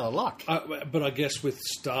shit out of luck. but I guess with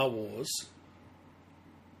Star Wars...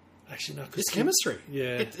 Actually, no. It's chemistry.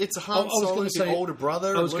 Yeah. It's a Han Solo, the older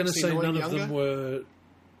brother. I was going to Luke's say the none of younger. them were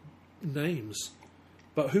names.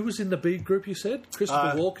 But who was in the B group, you said?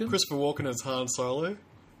 Christopher Walken? Christopher Walken as Han Solo.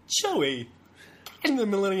 Joey, in the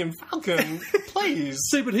Millennium Falcon, please.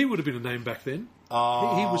 See, but he would have been a name back then. He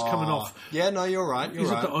was coming off. Yeah, no, you're right. You're Is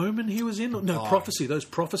right. it The Omen he was in? No, Prophecy. Those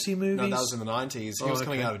Prophecy movies. No, that was in the 90s. He was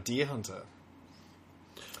coming okay. out of Deer Hunter.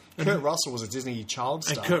 Kurt Russell was a Disney child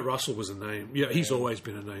star. And Kurt Russell was a name. Yeah, he's always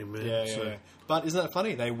been a name, man. Yeah. But isn't that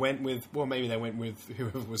funny? They went with, well, maybe they went with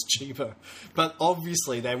whoever was cheaper. But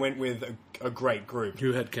obviously they went with a great group.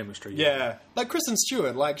 Who had chemistry. Yeah. Like Kristen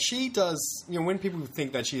Stewart, like she does, when people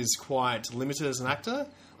think that she is quite limited as an actor,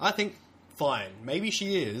 I think, fine, maybe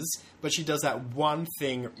she is, but she does that one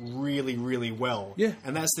thing really, really well. Yeah.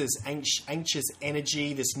 And that's this anxious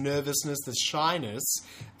energy, this nervousness, this shyness,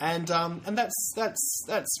 and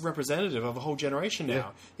that's representative of a whole generation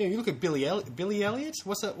now. You look at Billy Elliot.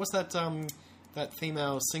 What's that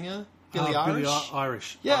female singer? Billie Irish. Billie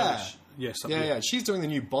Irish. Yeah. Irish. Yes. Yeah. She's doing the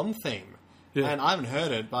new Bond theme. Yeah. And I haven't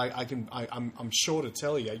heard it, but I'm sure to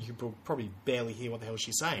tell you, you can probably barely hear what the hell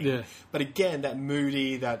she's saying. Yeah. But again, that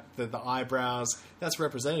moody, the eyebrows, that's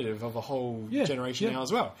representative of a whole generation now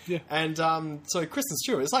as well. Yeah. And so Kristen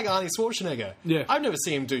Stewart, it's like Arnie Schwarzenegger. Yeah. I've never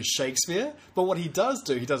seen him do Shakespeare, but what he does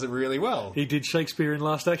do, he does it really well. He did Shakespeare in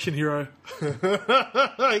Last Action Hero.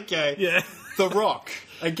 Okay. Yeah. The Rock,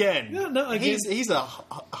 again. No, again. He's the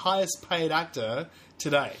highest paid actor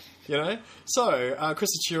today. You know? So,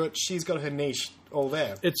 Kristen Stewart, she's got her niche all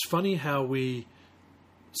there. It's funny how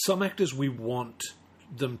some actors we want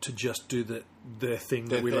them to just do their thing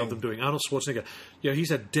that we love them doing. Arnold Schwarzenegger,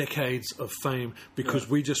 he's had decades of fame because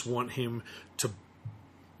we just want him to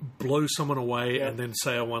blow someone away and then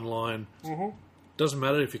say a one line. Mm-hmm. Doesn't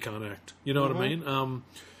matter if you can't act. You know what I mean?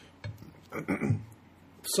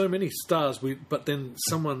 So many stars, but then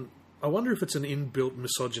someone... I wonder if it's an inbuilt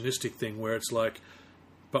misogynistic thing where it's like...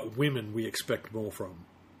 But women, we expect more from.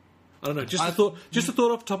 I don't know. Just a thought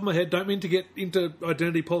off the top of my head. Don't mean to get into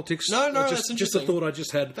identity politics. No, that's just a thought I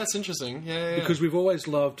just had. That's interesting. Yeah. Because we've always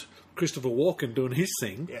loved Christopher Walken doing his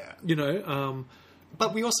thing. Yeah.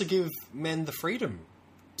 But we also give men the freedom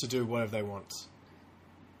to do whatever they want.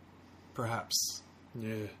 Perhaps.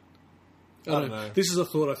 Yeah. I don't know. This is a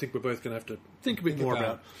thought I think we're both going to have to think a bit more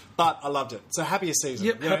about. But I loved it. So happiest season.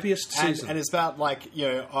 Yep, happiest season. And it's about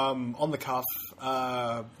on the cuff.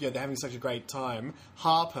 They're having such a great time.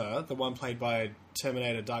 Harper, the one played by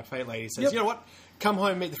Terminator Dark Fate lady, says, "You know what? Come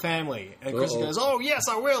home, meet the family." And Kristen goes, "Oh yes,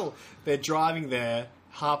 I will." They're driving there.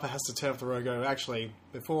 Harper has to turn off the road. And go, actually,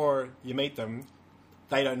 before you meet them,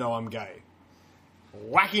 they don't know I'm gay.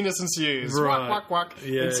 Wackiness ensues. Right. Whack.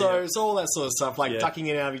 Yeah, and so it's all that sort of stuff, like Yeah. ducking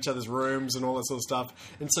in and out of each other's rooms and all that sort of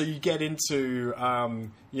stuff. And so you get into,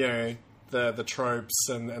 the tropes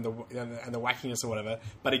and the wackiness or whatever.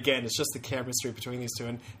 But again, it's just the chemistry between these two.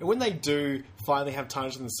 And when they do finally have time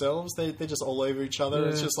to themselves, they're just all over each other.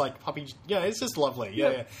 It's just like puppy. Yeah, it's just lovely.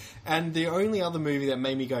 Yeah. And the only other movie that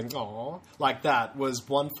made me go, "Aw," like that was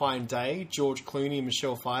One Fine Day, George Clooney and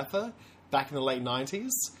Michelle Pfeiffer, back in the late 90s.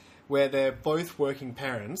 Where they're both working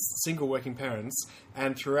parents, single working parents,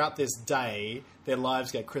 and throughout this day, their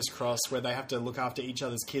lives get crisscrossed where they have to look after each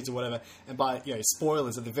other's kids or whatever. And by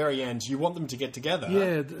spoilers at the very end, you want them to get together.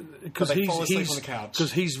 Yeah, because they fall asleep on the couch.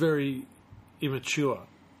 Because he's very immature,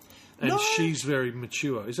 and she's very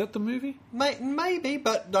mature. Is that the movie? Maybe,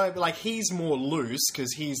 but no. Like he's more loose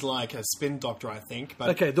because he's like a spin doctor, I think.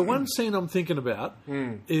 But okay, the one scene I'm thinking about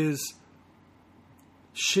is.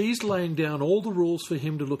 She's laying down all the rules for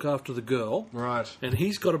him to look after the girl. Right. And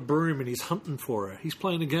he's got a broom and he's hunting for her. He's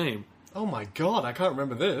playing a game. Oh my God, I can't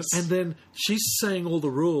remember this. And then she's saying all the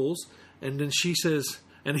rules, and then she says,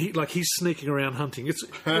 and he's sneaking around hunting. It's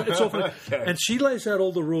awful. Okay. And she lays out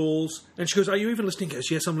all the rules, and she goes, "Are you even listening?" He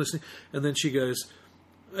goes, "Yes, I'm listening." And then she goes,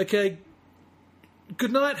 "Okay,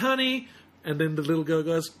 good night, honey." And then the little girl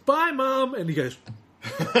goes, "Bye, Mum." And he goes...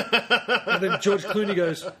 and then George Clooney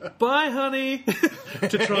goes, "Bye, honey,"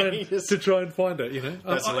 to try and find her.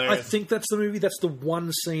 That's I hilarious. think that's the movie. That's the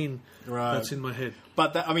one scene Right. that's in my head.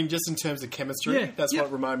 But just in terms of chemistry, that's Yeah.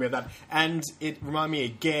 what reminded me of that. And it reminded me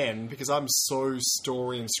again, because I'm so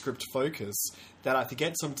story and script focused, that I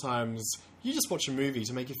forget sometimes you just watch a movie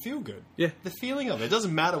to make you feel good. Yeah. The feeling of it. It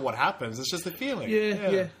doesn't matter what happens, it's just the feeling.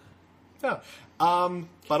 Yeah.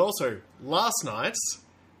 But also, last night,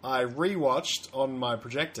 I rewatched on my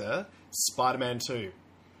projector Spider-Man 2.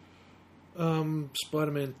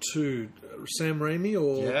 Spider-Man 2, Sam Raimi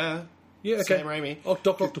or... Yeah, okay. Sam Raimi. Oh,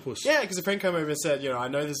 Dr. Octopus. Yeah, because a friend came over and said, I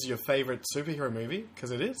know this is your favourite superhero movie, because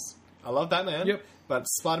it is. I love Batman. Yep. But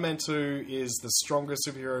Spider-Man 2 is the strongest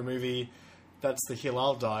superhero movie. That's the hill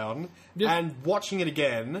I'll die on. Yep. And watching it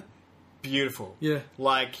again, beautiful. Yeah.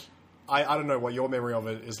 Like, I don't know what your memory of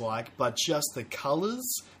it is like, but just the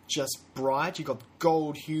colours, just bright. You've got the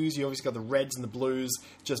gold hues, you obviously got the reds and the blues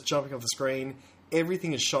just jumping off the screen.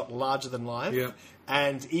 Everything is shot larger than life. Yeah.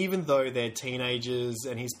 And even though they're teenagers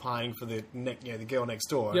and he's pining for the girl next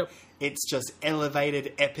door, Yep. it's just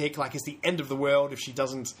elevated, epic. Like it's the end of the world if she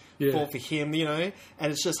doesn't fall for him, And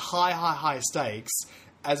it's just high stakes,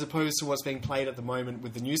 as opposed to what's being played at the moment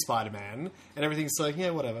with the new Spider-Man, and everything's like,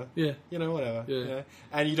 whatever. Yeah. Whatever. Yeah.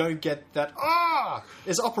 And you don't get that,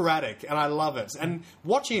 it's operatic, and I love it. And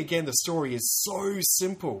watching again, the story is so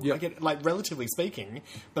simple, Yep. like relatively speaking,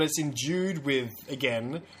 but it's endued with,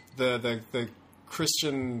 again, the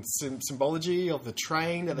Christian symbology of the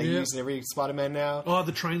train that they use in every Spider-Man now. Oh,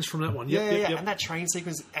 the train's from that one. Yeah, Yep. and that train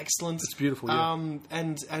sequence is excellent. It's beautiful, yeah.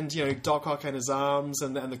 And Doc Ock and his arms,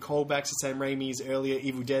 and the callbacks to Sam Raimi's earlier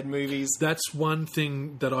Evil Dead movies. That's one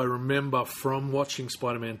thing that I remember from watching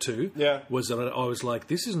Spider-Man 2 was that I was like,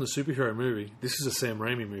 this isn't a superhero movie. This is a Sam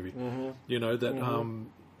Raimi movie. Mm-hmm.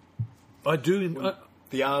 I do...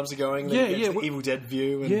 the arms are going, the Evil Dead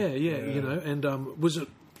view. And, and was it...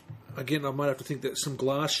 Again, I might have to think that some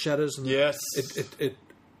glass shatters and yes. it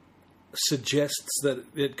suggests that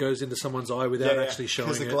it goes into someone's eye without actually showing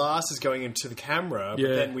it. Because the glass is going into the camera,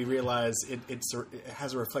 but then we realise it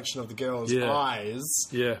has a reflection of the girl's eyes,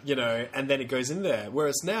 and then it goes in there.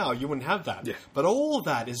 Whereas now, you wouldn't have that. Yeah. But all of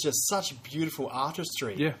that is just such beautiful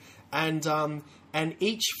artistry. Yeah. And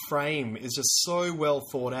each frame is just so well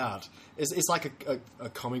thought out. It's like a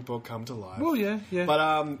comic book come to life. Well, yeah.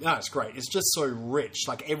 But no, it's great. It's just so rich,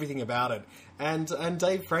 like everything about it. And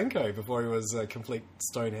Dave Franco before he was a complete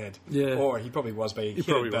stonehead. Yeah. Or he probably was, but he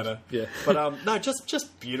probably better. Yeah. But no,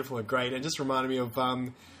 just beautiful and great. It just reminded me of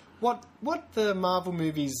what the Marvel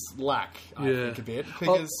movies lack, I think, a bit.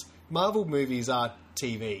 Because Marvel movies are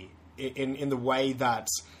TV in the way that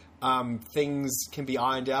things can be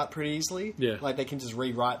ironed out pretty easily. Yeah. Like they can just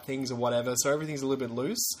rewrite things or whatever. So everything's a little bit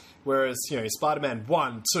loose. Whereas, Spider-Man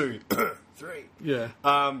 1, 2, 3. Yeah.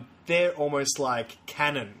 They're almost like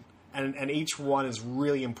canon. And each one is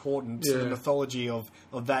really important to the mythology of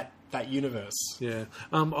that universe. Yeah.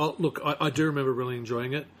 I do remember really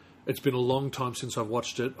enjoying it. It's been a long time since I've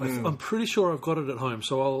watched it. I'm pretty sure I've got it at home,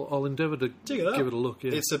 so I'll endeavour to give it a look.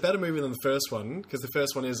 Yeah. It's a better movie than the first one, because the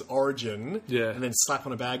first one is origin, and then slap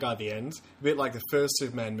on a bad guy at the end. A bit like the first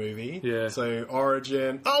Superman movie. Yeah. So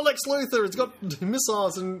origin, Lex Luthor, it's got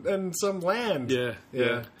missiles and some land.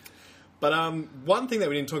 Yeah. But one thing that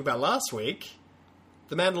we didn't talk about last week,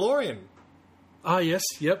 The Mandalorian. Ah, yes,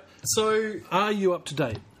 yep. So... Are you up to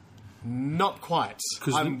date? Not quite.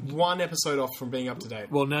 I'm one episode off from being up to date.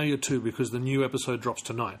 Well, now you're two, because the new episode drops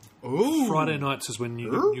tonight. Ooh. Friday nights is when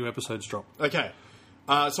new episodes drop. Okay.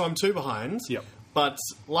 So I'm 2 behind. Yep. But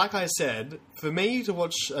like I said, for me to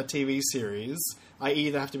watch a TV series, I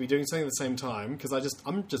either have to be doing something at the same time because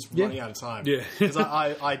I'm just running out of time. Yeah. Because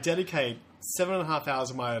I dedicate 7.5 hours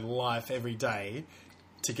of my life every day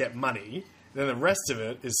to get money. Then the rest of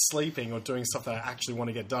it is sleeping or doing stuff that I actually want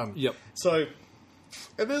to get done. Yep. So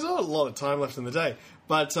there's not a lot of time left in the day.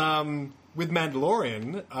 But with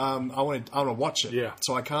Mandalorian, I want to watch it. Yeah.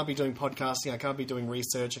 So I can't be doing podcasting. I can't be doing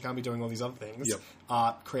research. I can't be doing all these other things. Yep.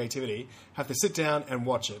 Art, creativity. Have to sit down and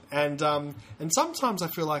watch it. And sometimes I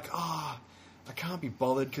feel like, I can't be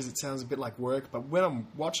bothered because it sounds a bit like work. But when I'm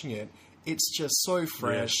watching it, it's just so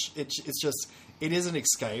fresh. Yeah. It is an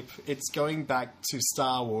escape. It's going back to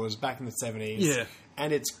Star Wars back in the 70s. Yeah.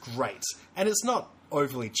 And it's great. And it's not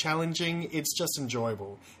overly challenging. It's just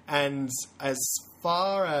enjoyable. And as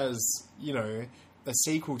far as, a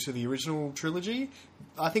sequel to the original trilogy,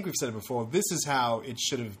 I think we've said it before, this is how it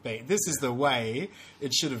should have been. This is the way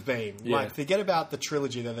it should have been. Yeah. Like, forget about the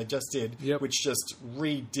trilogy that they just did, Yep. which just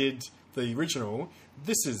redid the original.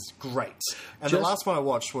 This is great. And the last one I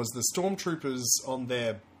watched was the stormtroopers on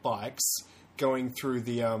their bikes going through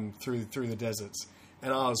the through the desert,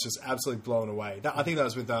 and I was just absolutely blown away. I think that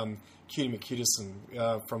was with Cutie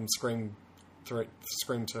McCutison from Scream 2.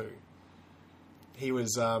 He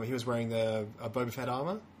was wearing the Boba Fett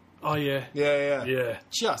armor. Oh, yeah. Yeah.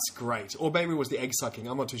 Just great. Or maybe it was the egg sucking.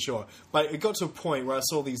 I'm not too sure. But it got to a point where I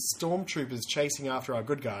saw these stormtroopers chasing after our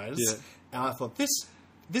good guys, and I thought, this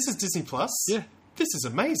is Disney Plus. Yeah. This is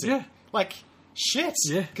amazing. Yeah. Like, shit.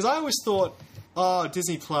 Yeah. Because I always thought,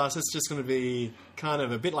 Disney Plus, it's just going to be kind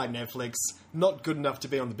of a bit like Netflix, not good enough to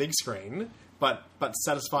be on the big screen, but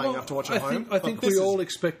satisfying enough to watch at home. I think we all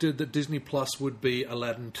expected that Disney Plus would be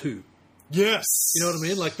Aladdin 2. Yes. You know what I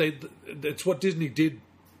mean? Like, it's what Disney did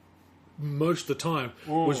most of the time,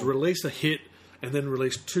 was release a hit and then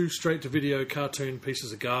release 2 straight-to-video cartoon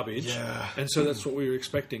pieces of garbage. Yeah. And so that's what we were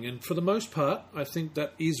expecting. And for the most part, I think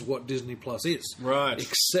that is what Disney Plus is. Right.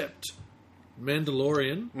 Except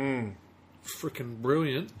Mandalorian, freaking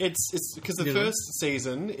brilliant. It's because the first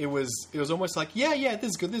season, it was almost like, this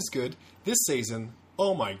is good. This season,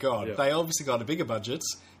 oh my god, Yeah. they obviously got a bigger budget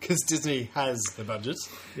because Disney has the budget,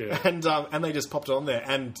 Yeah. and they just popped it on there,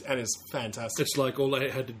 and it's fantastic. It's like all they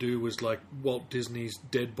had to do was like Walt Disney's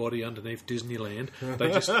dead body underneath Disneyland.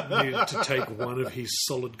 They just needed to take one of his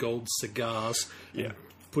solid gold cigars and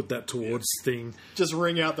put that towards thing. Just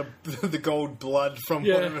wring out the gold blood from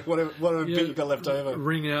whatever bit you got left over.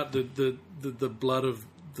 Wring out the blood of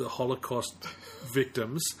the Holocaust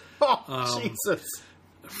victims. Oh, Jesus.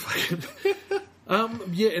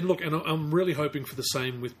 And look, and I'm really hoping for the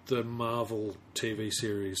same with the Marvel TV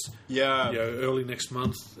series. Yeah. Early next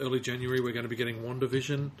month, early January, we're going to be getting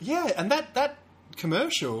WandaVision. Yeah, and that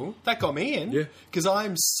commercial, that got me in. Yeah. Because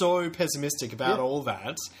I'm so pessimistic about all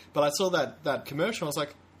that. But I saw that commercial, I was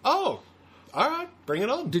like, oh, all right, bring it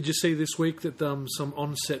on. Did you see this week that some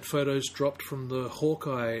on-set photos dropped from the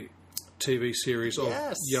Hawkeye TV series of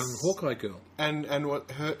young Hawkeye girl? And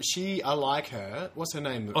what I like her. What's her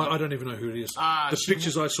name? I don't even know who it is. The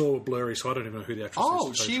pictures I saw were blurry, so I don't even know who the actress is.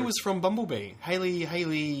 Oh, she was from Bumblebee.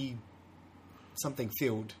 Haley something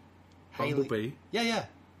Field. Bumblebee? Yeah.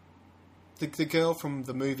 The girl from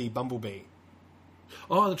the movie Bumblebee.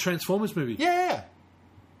 Oh, the Transformers movie. Yeah.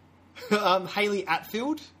 Haley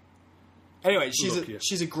Atfield. Anyway,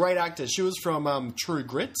 she's a great actor. She was from True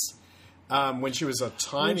Grit. When she was a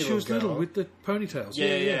tiny When she was little girl. little with the ponytails.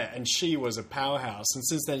 Yeah. And she was a powerhouse. And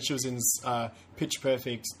since then, she was in Pitch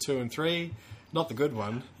Perfect 2 and 3. Not the good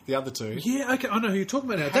one. The other 2. Yeah, okay. I know who you're talking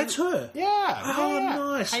about now. That's her. Yeah. Oh, yeah.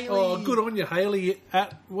 nice. Haley. Oh, good on you, Haley.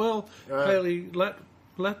 Haley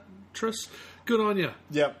Latris. Good on you.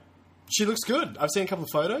 Yep. She looks good. I've seen a couple of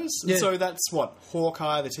photos. Yeah. So that's what?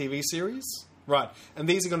 Hawkeye, the TV series? Right. And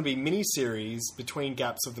these are going to be mini-series between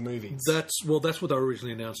gaps of the movies. That's what they were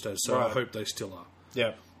originally announced as, so I Right. hope they still are.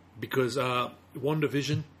 Yeah. Because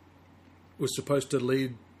WandaVision was supposed to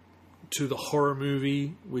lead to the horror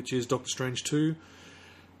movie, which is Doctor Strange 2,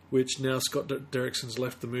 which now Scott Derrickson's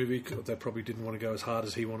left the movie because they probably didn't want to go as hard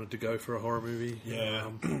as he wanted to go for a horror movie.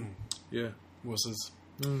 Yeah. Yeah. Wusses.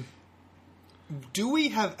 Do we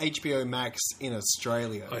have HBO Max in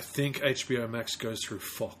Australia? I think HBO Max goes through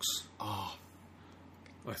Fox. Oh.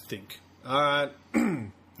 I think. All right.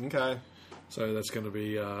 Okay. So that's going to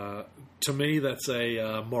be, to me, that's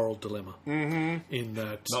a moral dilemma. Mm-hmm. In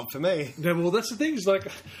that, Not for me. no, well, that's the thing. Is like,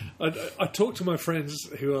 I talk to my friends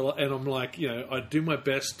and I'm like, I do my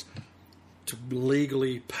best to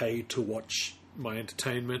legally pay to watch my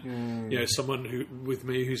entertainment. You know, someone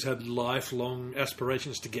who's had lifelong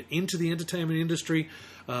aspirations to get into the entertainment industry.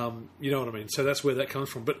 You know what I mean? So that's where that comes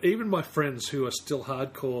from. But even my friends who are still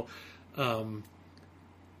hardcore,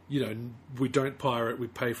 you know, we don't pirate, we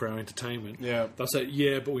pay for our entertainment. Yeah. They'll say,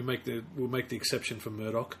 yeah, but we'll make the exception for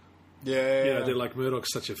Murdoch. Yeah. You know, they're like,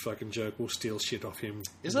 Murdoch's such a fucking joke, we'll steal shit off him.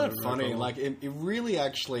 Isn't that funny? Like, it really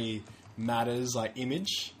actually matters, like,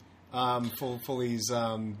 image for these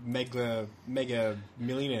mega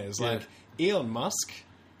millionaires. Yeah. Like, Elon Musk,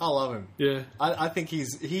 I love him. Yeah. I think he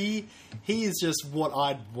is just what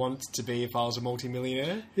I'd want to be if I was a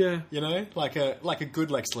multimillionaire. Yeah. You know? Like a good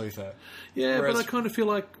Lex Luthor. Yeah, Whereas- but I kind of feel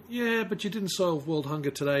like, yeah, but you didn't solve world hunger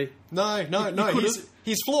today. No. could've.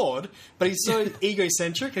 He's flawed, but he's so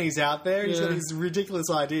egocentric and he's out there. He's got these ridiculous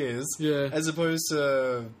ideas. Yeah. As opposed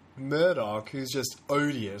to Murdoch, who's just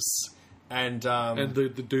odious. And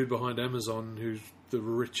The dude behind Amazon, who's the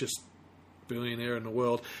richest billionaire in the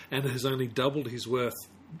world, and has only doubled his worth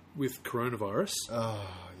with coronavirus. oh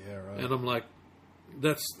yeah, right. And I'm like,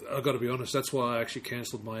 I've got to be honest, that's why I actually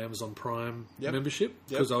cancelled my Amazon Prime membership.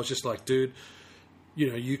 Because I was just like, dude, you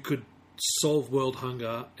know, you could solve world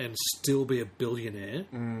hunger and still be a billionaire,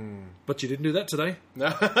 but you didn't do that today. No,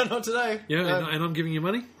 not today. Yeah, No. and I'm giving you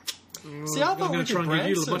money. See, I I'm thought going to Richard try and give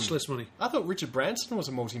you Branson. much less money. I thought Richard Branson was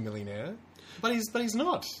a multimillionaire, but he's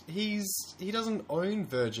not. He doesn't own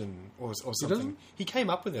Virgin or something. doesn't? He came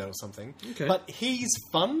up with it or something. Okay. But he's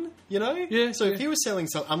fun, you know. Yeah, So yeah. if he was selling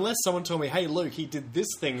something, unless someone told me, "Hey, Luke, he did this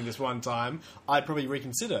thing this one time," I'd probably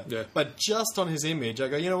reconsider. Yeah. But just on his image, I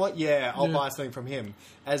go, you know what? Yeah, I'll Yeah. buy something from him.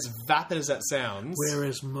 As vapid as that sounds,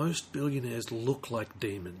 Whereas most billionaires look like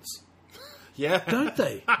demons. yeah, Don't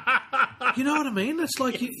they? You know what I mean? It's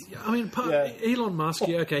like, Yeah. Elon Musk,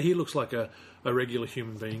 yeah, okay, he looks like a regular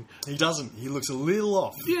human being. he doesn't. He looks a little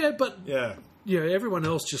off. Yeah, but Yeah. everyone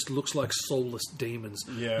else just looks like soulless demons.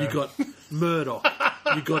 Yeah. You got Murdoch,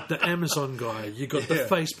 you got the Amazon guy, you got the Yeah.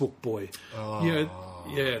 Facebook boy.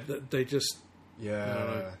 They just...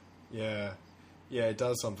 Yeah, yeah, it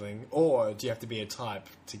does something. Or do you have to be a type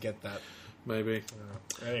to get that? Maybe.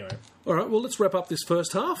 Anyway, All right, well, let's wrap up this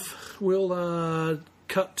first half. We'll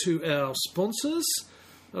cut to our sponsors.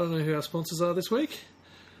 I don't know who our sponsors are this week.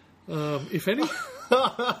 If any.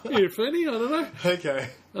 If any, I don't know. okay.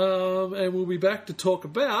 And we'll be back to talk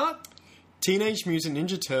about... Teenage Mutant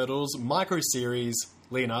Ninja Turtles micro series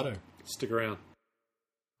Leonardo. Stick around.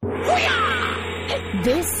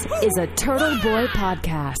 This is a Turtle Boy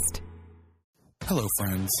podcast. Hello,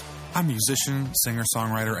 friends. I'm musician,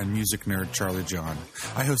 singer-songwriter, and music nerd Charlie John.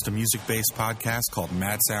 I host a music-based podcast called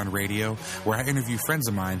Mad Sound Radio, where I interview friends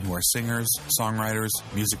of mine who are singers, songwriters,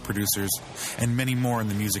 music producers, and many more in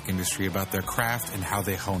the music industry about their craft and how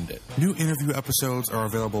they honed it. New interview episodes are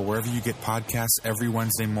available wherever you get podcasts every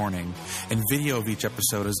Wednesday morning, and video of each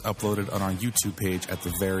episode is uploaded on our YouTube page at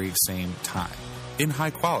the very same time, in high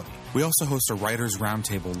quality. We also host a Writers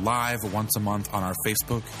Roundtable live once a month on our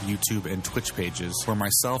Facebook, YouTube, and Twitch pages, where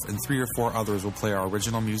myself and 3 or 4 others will play our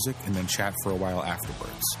original music and then chat for a while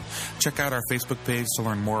afterwards. Check out our Facebook page to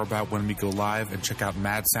learn more about when we go live, and check out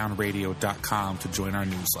madsoundradio.com to join our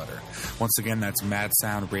newsletter. Once again, that's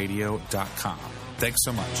madsoundradio.com. Thanks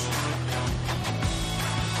so much.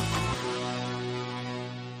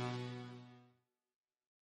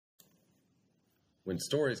 When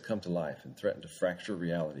stories come to life and threaten to fracture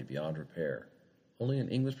reality beyond repair, only an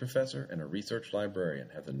English professor and a research librarian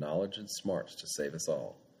have the knowledge and smarts to save us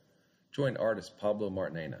all. Join artist Pablo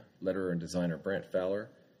Martinena, letterer and designer Brant Fowler,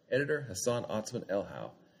 editor Hassan Otzman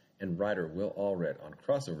Elhau, and writer Will Allred on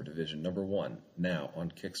Crossover Division number 1, now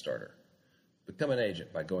on Kickstarter. Become an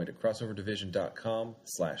agent by going to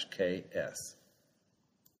crossoverdivision.com/KS.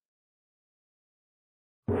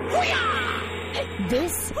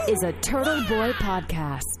 This is a Turtle Boy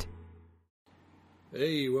podcast.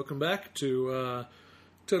 Hey, welcome back to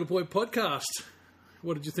Turtle Boy Podcast.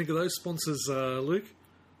 What did you think of those sponsors, Luke?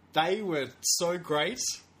 They were so great.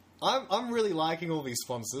 I'm really liking all these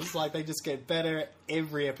sponsors. Like, they just get better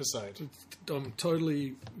every episode. I'm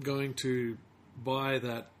totally going to buy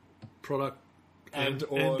that product and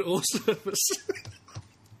or- or service.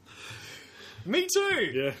 Me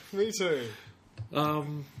too. Yeah. Me too.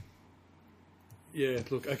 Yeah,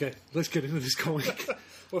 look, okay, let's get into this comic.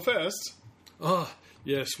 Well, first, Oh,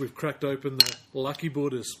 yes, we've cracked open the Lucky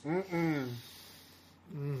Buddhas.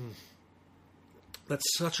 That's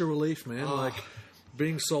such a relief, man. Like,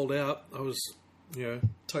 being sold out, I was,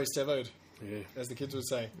 toast evoed, yeah, as the kids would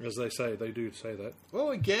say. as they say, they do say that.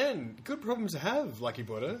 Well, again, good problem to have, Lucky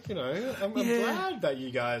Buddha. You know, I'm Yeah. glad that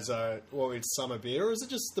you guys are. Well, it's summer beer, or is it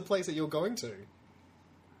just the place that you're going to?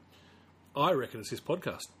 I reckon it's his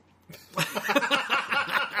podcast.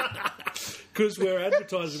 Because we're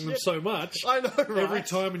advertising them so much. I know, right? Every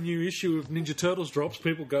time a new issue of Ninja Turtles drops,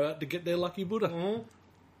 people go out to get their Lucky Buddha. Mm-hmm.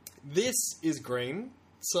 This is green,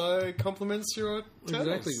 so complements your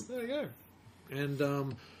turtles. Exactly. There you go.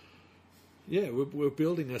 And, we're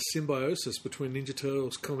building a symbiosis between Ninja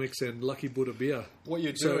Turtles comics and Lucky Buddha beer. What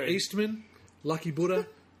you're So doing... Eastman, Lucky Buddha,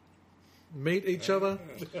 meet each other,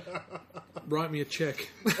 write me a check.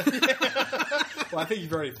 Well, I think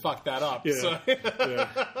you've already fucked that up. Yeah. So. Yeah.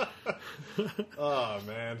 Oh,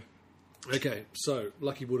 man. Okay, so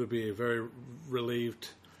Lucky Buddha beer, very relieved.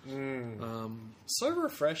 So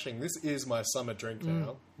refreshing. This is my summer drink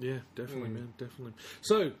now. Yeah, definitely, man, definitely.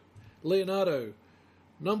 So, Leonardo,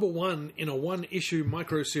 number 1 in a one-issue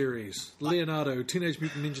micro-series. Leonardo, Teenage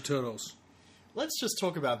Mutant Ninja Turtles. Let's just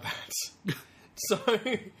talk about that. So,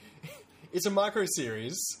 it's a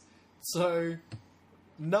micro-series. So,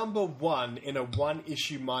 number 1 in a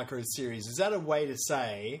one-issue micro-series. Is that a way to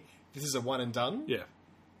say this is a one and done? Yeah.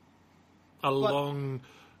 Long...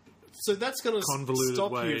 So that's going to convoluted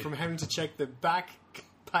stop way. you from having to check the back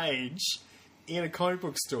page in a comic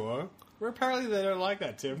book store, where apparently they don't like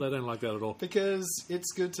that, Tim. They don't like that at all. Because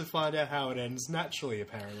it's good to find out how it ends naturally,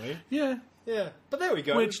 apparently. Yeah. Yeah, but there we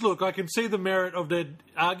go. Which, look, I can see the merit of their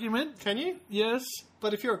argument. Can you? Yes.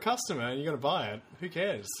 But if you're a customer and you're going to buy it, who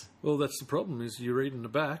cares? Well, that's the problem, is you read in the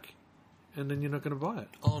back, and then you're not going to buy it.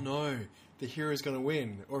 Oh no, the hero's going to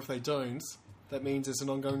win. Or if they don't, that means it's an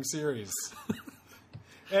ongoing series.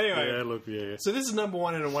 Anyway, Yeah, look, yeah. so this is number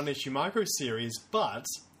 1 in a one-issue micro-series, but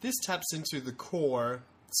this taps into the core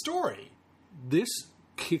story. This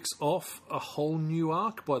kicks off a whole new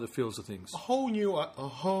arc by the feels of things. A whole new arc. A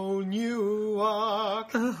whole new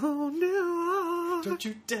arc. A whole new arc. Don't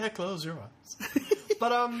you dare close your eyes.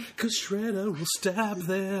 But, Because Shredder will stab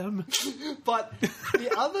them. but the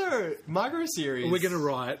other micro-series... We're going to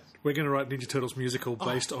write Ninja Turtles musical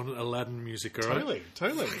based on Aladdin music, all right?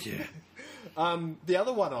 Totally. Yeah. The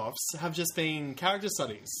other one-offs have just been character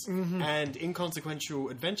studies and inconsequential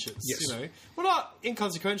adventures. Yes. You know, well, not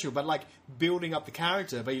inconsequential, but like building up the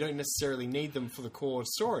character, but you don't necessarily need them for the core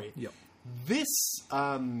story. Yep. This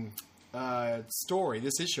story,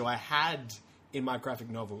 this issue, I had in my graphic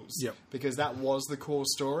novels. Yep. Because that was the core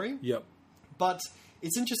story. Yep. But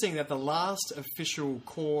it's interesting that the last official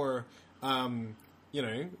core,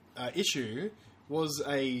 issue was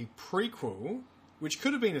a prequel, which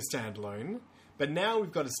could have been a standalone, but now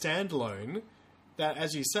we've got a standalone that,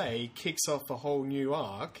 as you say, kicks off a whole new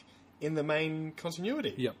arc in the main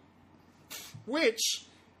continuity. Yep. Which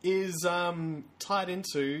is tied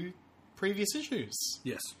into previous issues.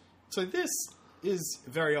 Yes. So this is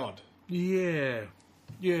very odd. Yeah.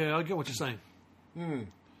 Yeah, I get what you're saying.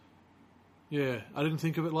 Yeah, I didn't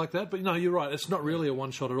think of it like that, but no, you're right. It's not really a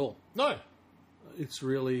one-shot at all. No. It's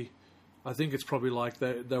really... I think it's probably like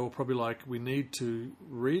they were probably like, we need to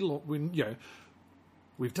relaunch.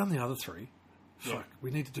 We've done the other 3. Yeah. Fuck,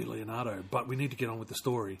 we need to do Leonardo, but we need to get on with the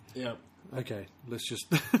story. Yeah. Okay, let's just...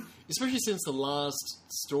 Especially since the last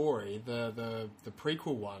story, the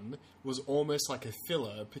prequel one, was almost like a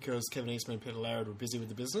filler because Kevin Eastman and Peter Laird were busy with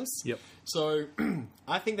the business. Yep. So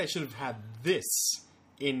I think they should have had this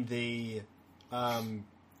in the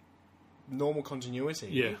normal continuity.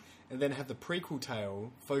 Yeah. And then have the prequel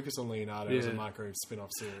tale focus on Leonardo as a Yeah. micro spin-off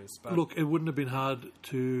series. But Look, it wouldn't have been hard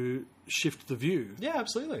to shift the view. yeah,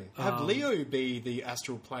 absolutely. Have Leo be the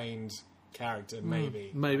astral planed character,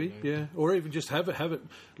 maybe. Maybe, I don't know. yeah. Or even just have it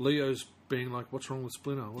Leo's being like, what's wrong with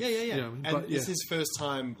Splinter? What's, Yeah. you know, And but, it's his first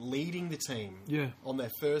time leading the team Yeah. on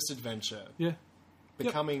their first adventure, Yeah.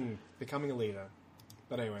 becoming a leader.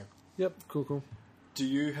 But anyway, Yep, cool. do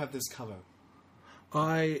you have this cover?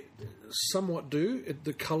 I somewhat do.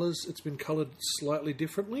 The colours, it's been coloured slightly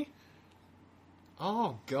differently.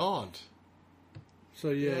 Oh, God. So,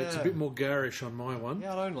 it's a Yeah. bit more garish on my one.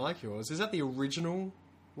 Yeah, I don't like yours. Is that the original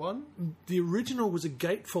one? The original was a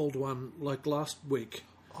gatefold one, like last week.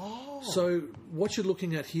 Oh. So, what you're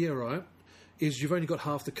looking at here, right, is you've only got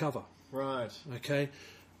half the cover, Right. okay?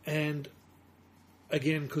 And,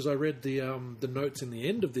 again, because I read the notes in the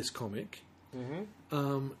end of this comic,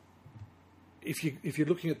 if you're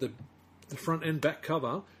looking at the front and back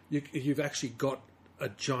cover, you've actually got a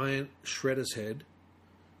giant Shredder's head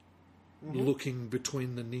looking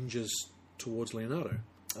between the ninjas towards Leonardo.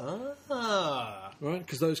 Ah. Right?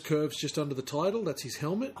 Because those curves just under the title, that's his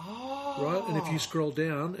helmet. Oh. Right? And if you scroll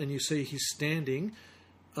down and you see he's standing,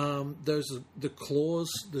 those are the claws,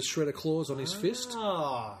 the Shredder claws on his fist.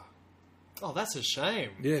 Ah. Oh, that's a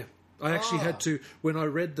shame. Yeah. I actually had to, when I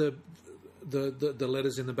read the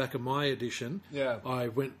letters in the back of my edition, Yeah. I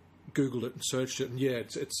Googled it and searched it, and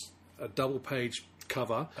it's a double page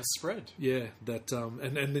cover. A spread. Yeah, that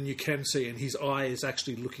and then you can see, and his eye is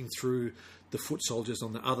actually looking through the foot soldiers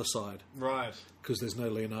on the other side Right. because there's no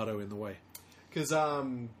Leonardo in the way. Because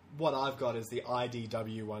what I've got is the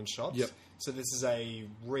IDW one-shots. Yep. So this is a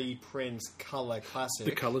reprint colour classic.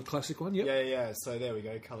 The coloured classic one, yep. Yeah. So there we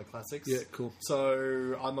go, colour classics. Yeah, cool.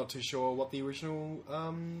 So I'm not too sure what the original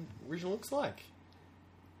looks like.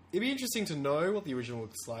 It'd be interesting to know what the original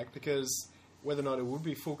looks like, because whether or not it would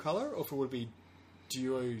be full colour or if it would be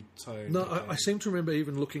duotone. No, I seem to remember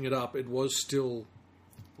even looking it up. It was still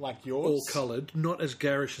like yours. all coloured, not as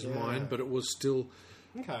garish as Yeah. mine, but it was still.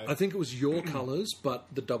 Okay. I think it was your colours, but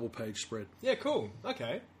the double page spread. Yeah, cool.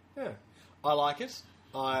 Okay. Yeah. I like it.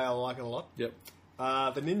 I like it a lot. Yep.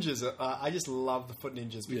 The ninjas, I just love the Foot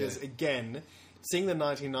Ninjas because, Yeah. again, seeing the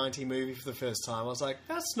 1990 movie for the first time, I was like,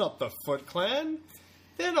 that's not the Foot Clan.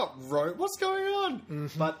 They're not what's going on?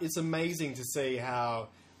 Mm-hmm. But it's amazing to see how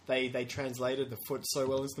they translated the Foot so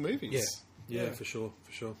well into the movies. Yeah, for sure.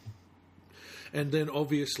 And then,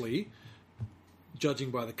 obviously, judging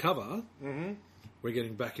by the cover, we're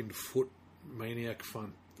getting back into Foot Maniac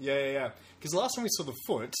fun. Yeah. Because last time we saw the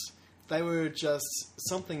Foot, they were just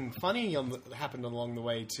something funny happened along the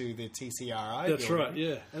way to the TCRI. That's building. right,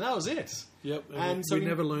 yeah. And that was it. Yep. And so we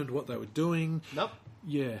never learned what they were doing. Nope.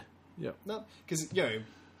 Yeah. Yep. No, because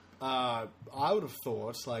I would have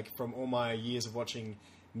thought, like, from all my years of watching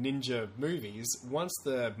ninja movies, once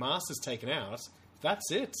the mask is taken out,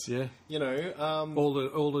 that's it. Yeah. All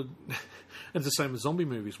All the it's the same as zombie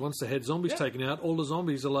movies. Once the head zombie's Yeah. taken out, all the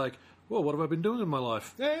zombies are like, well, what have I been doing in my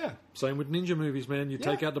life? yeah, Same with ninja movies, man. You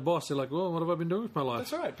take Yeah. out the boss, they're like, well, what have I been doing with my life?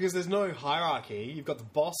 that's right. Because there's no hierarchy. You've got the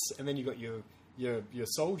boss, and then you've got your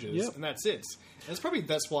soldiers, Yep. and that's it. And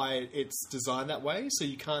that's why it's designed that way, so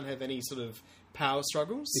you can't have any sort of power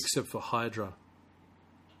struggles. Except for Hydra.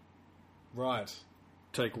 Right.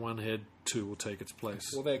 Take one head, two will take its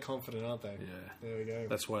place. Well, they're confident, aren't they? Yeah. There we go.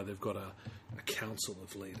 That's why they've got a council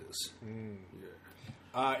of leaders. In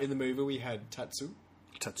the movie, we had Tatsuo.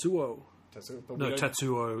 Tatsuo. But we No, don't-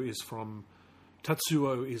 Tatsuo is from...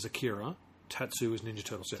 Tatsuo is Akira. Tatsu is Ninja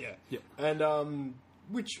Turtles. Yeah. Yep. And,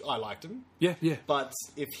 which I liked him. Yeah. But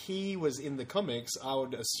if he was in the comics, I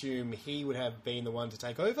would assume he would have been the one to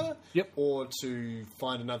take over. Yep. Or to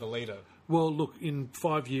find another leader. Well, look, in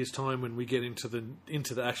 5 years' time, when we get into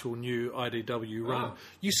the actual new IDW run,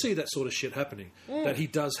 you see that sort of shit happening. That he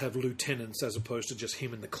does have lieutenants as opposed to just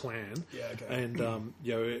him and the clan. Yeah, okay. And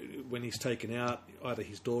when he's taken out, either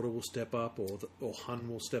his daughter will step up or Hun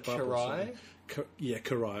will step up. Or Karai? something.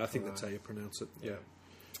 Karai. I think that's how you pronounce it. Yeah.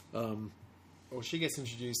 Well, she gets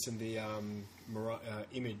introduced in the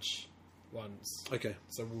Image ones. Okay.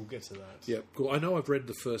 So we'll get to that. Yeah. Cool. I know I've read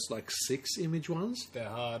the first 6 Image ones. They're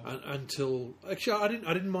hard. Until actually,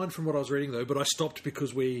 I didn't mind from what I was reading though, but I stopped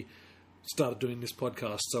because we started doing this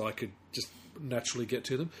podcast, so I could just naturally get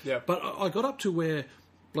to them. Yeah. But I got up to where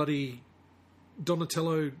bloody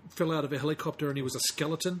Donatello fell out of a helicopter and he was a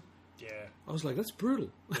skeleton. Yeah. I was like, that's brutal.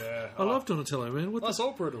 Yeah. I love Donatello, man. What That's the...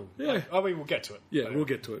 all brutal. Yeah. I mean, we'll get to it. Yeah, we'll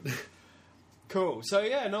get to it. Cool. So,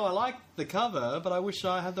 I like the cover, but I wish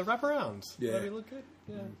I had the wraparound. Yeah. Does it look good?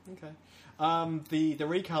 Yeah, okay. The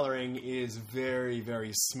recoloring is very,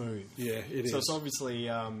 very smooth. Yeah, it So is. it's obviously,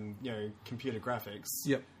 computer graphics.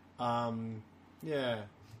 Yep. Yeah.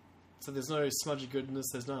 So there's no smudgy goodness.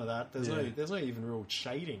 There's none of that. There's no even real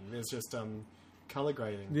shading. There's just color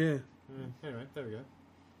grading. Yeah. Anyway, there we go.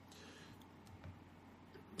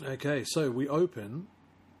 Okay, so we open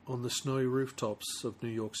on the snowy rooftops of New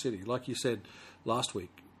York City. Like you said last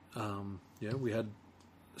week, we had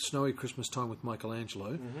snowy Christmas time with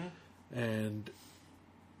Michelangelo. And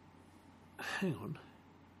hang on.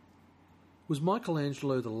 Was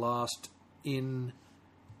Michelangelo the last in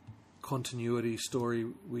continuity story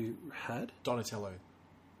we had? Donatello.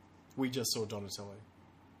 We just saw Donatello.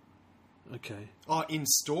 Okay. Oh, in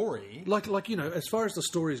story? Like as far as the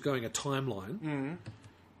story is going, a timeline.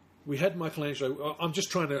 We had Michelangelo. I'm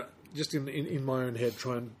just trying to, just in my own head,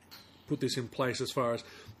 try and put this in place as far as,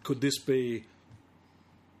 could this be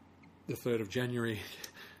the 3rd of January?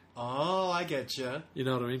 Oh, I get you. You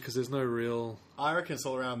know what I mean? Because there's no real... I reckon it's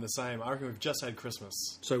all around the same. I reckon we've just had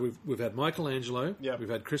Christmas. So we've had Michelangelo. Yep. We've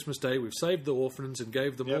had Christmas Day. We've saved the orphans and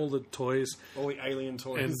gave them all the toys. All the alien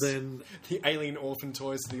toys. And then... the alien orphan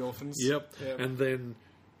toys to the orphans. Yep. And then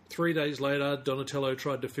 3 days later, Donatello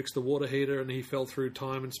tried to fix the water heater and he fell through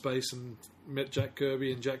time and space and met Jack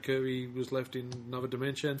Kirby, and Jack Kirby was left in another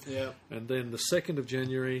dimension. Yep. And then the 2nd of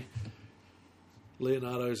January,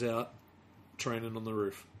 Leonardo's out training on the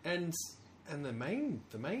roof. And the main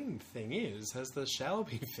thing is, has the shower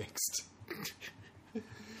been fixed?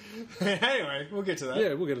 Anyway, we'll get to that.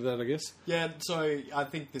 Yeah, we'll get to that, I guess. Yeah, so I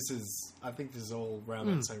think this is all around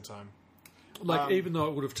at the same time. Like, even though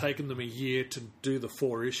it would have taken them a year to do the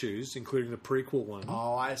 4 issues, including the prequel one,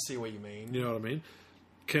 Oh, I see what you mean. you know what I mean?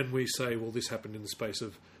 Can we say, well, this happened in the space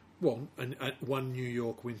of, well, one New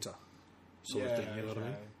York winter sort of thing, you know what I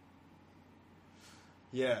mean?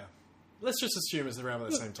 Yeah. Let's just assume it's around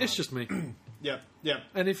at the same time. It's just me. Yep, yep.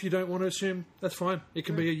 And if you don't want to assume, that's fine. It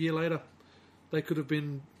can be a year later. They could have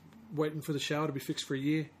been waiting for the shower to be fixed for a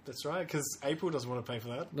year. That's right, because April doesn't want to pay for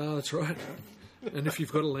that. No, that's right. And if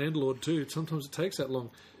you've got a landlord too, sometimes it takes that long.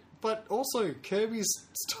 But also, Kirby's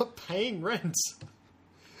stopped paying rent.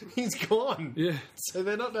 He's gone. Yeah. So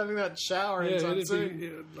they're not having that shower Yeah, anytime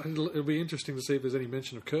soon. it'll be interesting to see if there's any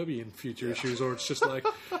mention of Kirby in future issues, or it's just like,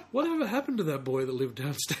 whatever happened to that boy that lived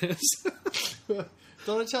downstairs?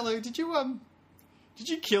 Donatello, did you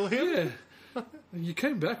kill him? Yeah. You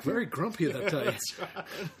came back very grumpy that day. That's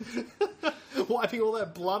right. Wiping all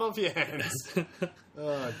that blood off your hands.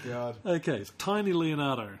 Oh, God. Okay, tiny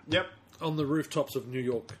Leonardo Yep. on the rooftops of New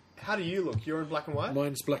York. How do you look? You're in black and white?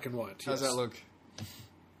 Mine's black and white. How's yes. that look?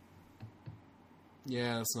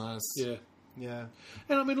 Yeah, that's nice. Yeah. Yeah.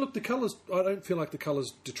 And I mean, look, the colours, I don't feel like the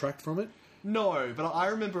colours detract from it. No, but I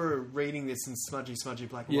remember reading this in smudgy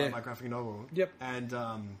black and Yeah. white, my graphic novel. Yep. And,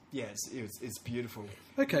 it's beautiful.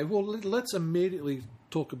 Okay, well, let's immediately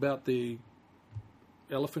talk about the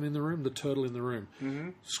elephant in the room, the turtle in the room. Mm-hmm.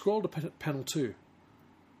 Scroll to panel 2.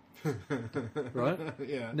 Right?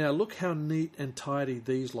 Yeah. Now, look how neat and tidy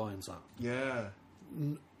these lines are. Yeah.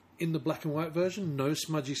 In the black and white version, no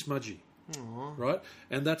smudgy. Aww. Right?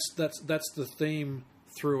 And that's the theme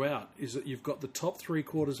throughout, is that you've got the top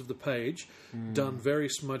 3/4 of the page done very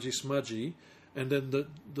smudgy, and then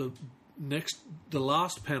the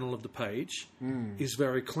last panel of the page is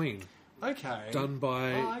very clean, Okay. done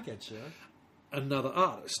by Oh, I get you. another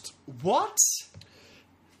artist. What?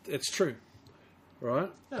 It's true,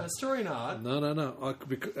 right? No, story and art. No.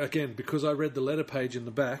 Because I read the letter page in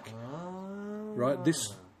the back, right?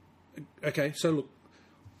 Okay, so look,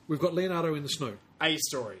 we've got Leonardo in the snow. A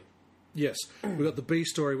story. Yes, we've got the B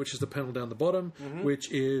story, which is the panel down the bottom,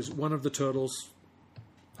 which is one of the turtles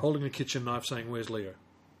holding a kitchen knife saying, "Where's Leo?"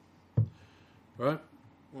 Right?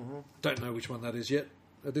 Don't know which one that is yet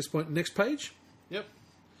at this point. Next page. Yep.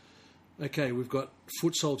 Okay, we've got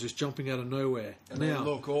foot soldiers jumping out of nowhere. And now, they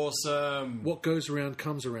look awesome. what goes around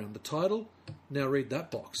comes around. The title, now read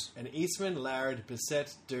that box. An Eastman, Laird,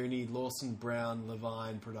 Bissett, Dooney, Lawson, Brown,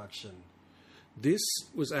 Levine production. This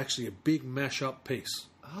was actually a big mash-up piece.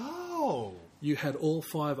 Oh. You had all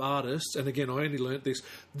 5 artists, and again, I only learnt this.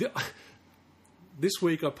 This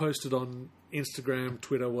week I posted on Instagram,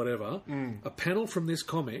 Twitter, whatever, a panel from this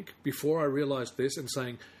comic before I realised this, and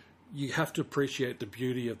saying, you have to appreciate the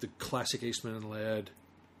beauty of the classic Eastman and Laird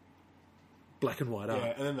black and white art.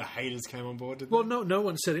 Yeah, and then the haters came on board, didn't Well, they? no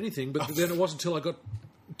one said anything, but then it wasn't until I got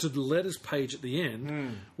to the letters page at the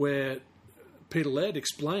end where Peter Laird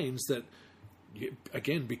explains that,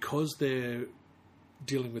 again, because they're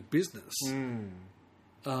dealing with business,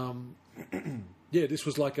 this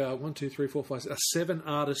was like a 1, 2, 3, 4, 5, a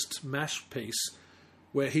 7-artist mash piece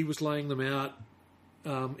where he was laying them out.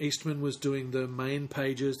 Eastman was doing the main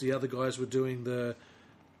pages, the other guys were doing the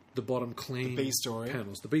bottom clean The B story.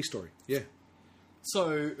 panels. The B story, yeah.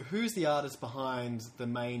 So, who's the artist behind the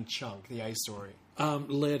main chunk, the A story?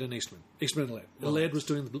 Laird and Eastman. Eastman and Laird. Laird was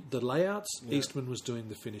doing the layouts, Eastman was doing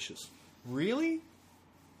the finishes. Really?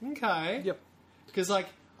 Okay. Yep. Because, like,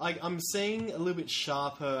 I'm seeing a little bit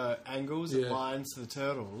sharper angles and Yeah. lines to the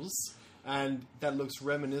turtles, and that looks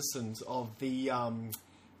reminiscent of the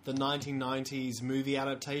 1990s movie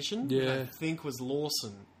adaptation. Which Yeah. I think was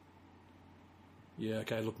Lawson. Yeah,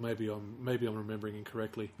 okay, look, maybe I'm remembering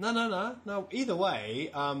incorrectly. No. Either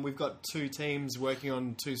way, we've got 2 teams working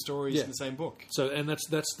on 2 stories Yeah. in the same book. So, and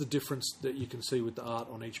that's the difference that you can see with the art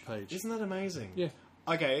on each page. Isn't that amazing? Yeah.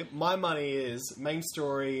 Okay, my money is main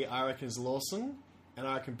story, I reckon, is Lawson, and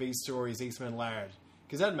I reckon B story is Eastman and Laird.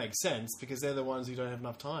 Because that makes sense, because they're the ones who don't have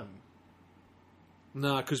enough time.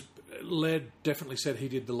 No, because Laird definitely said he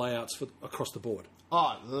did the layouts for across the board.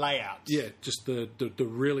 Oh, layout. Yeah, just the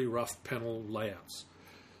really rough panel layouts.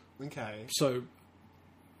 Okay. So,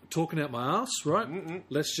 talking out my ass, right?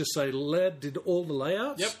 Let's just say Laird did all the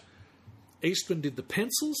layouts. Yep. Eastman did the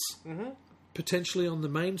pencils, potentially on the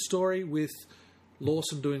main story with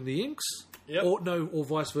Lawson doing the inks. Yep. Or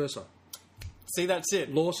vice versa. See, that's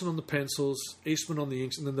it. Lawson on the pencils, Eastman on the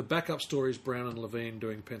inks, and then the backup story is Brown and Levine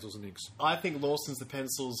doing pencils and inks. I think Lawson's the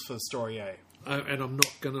pencils for story A. And I'm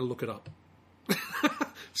not going to look it up.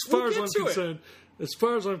 As far as get I'm to it. concerned, As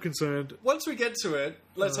far as I'm concerned, Once we get to it,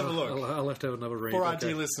 let's have a look. I'll have to have another read. For our okay.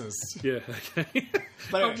 dear listeners. Yeah, okay.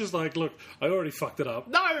 But I'm just like, look, I already fucked it up.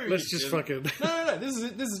 No! Let's just fucking... No. This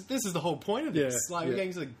is the whole point of this. Yeah, Like, yeah. we're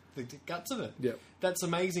getting to the guts of it. Yeah. That's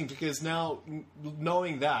amazing because now,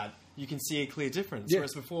 knowing that, you can see a clear difference. Yeah.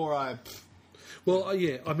 Whereas before, Well,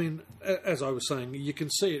 yeah, I mean, as I was saying, you can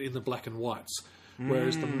see it in the black and whites.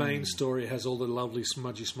 Whereas the main story has all the lovely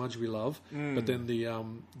smudge we love, but then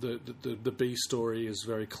the B story is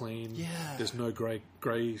very clean. Yeah. There's no grey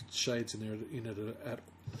shades in it at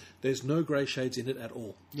there's no grey shades in it at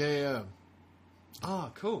all. Yeah.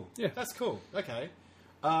 Ah, cool. Yeah. That's cool. Okay.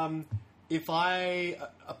 If I,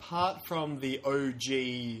 apart from the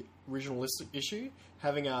OG original issue,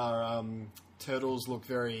 having our turtles look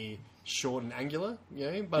very short and angular,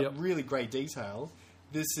 but Yep. really great detail,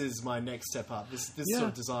 this is my next step up. This Yeah. sort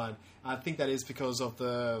of design. I think that is because of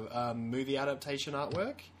the movie adaptation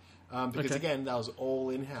artwork. Because Okay. again, that was all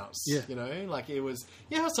in-house. Yeah. Like it was.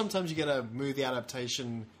 How sometimes you get a movie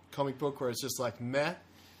adaptation comic book where it's just like meh,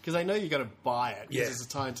 because I know you got to buy it because Yeah. it's a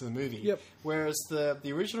tie into the movie. Yep. Whereas the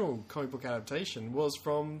original comic book adaptation was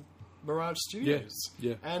from Mirage Studios.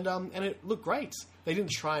 Yeah. And it looked great. They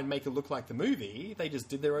didn't try and make it look like the movie. They just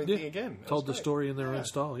did their own thing again. It Told the was great. story in their own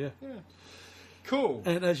style, yeah. Yeah. Cool.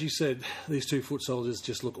 And as you said, these 2 foot soldiers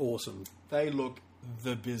just look awesome. They look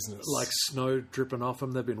the business. Like snow dripping off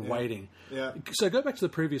them. They've been waiting. Yeah. So go back to the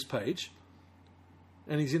previous page,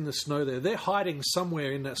 and he's in the snow there. They're hiding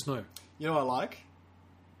somewhere in that snow. You know what I like?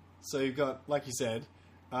 So you've got, like you said,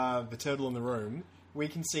 the turtle in the room. We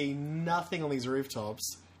can see nothing on these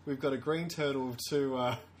rooftops. We've got a green turtle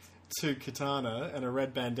to katana and a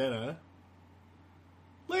red bandana.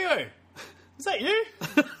 Leo, is that you?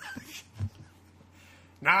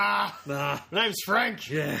 Nah, Nah. my name's Frank.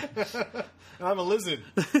 Yeah. I'm a lizard.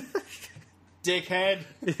 Dickhead.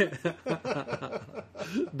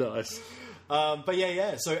 Nice. But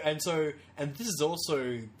yeah. So this is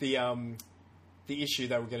also the issue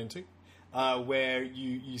that we're getting to, where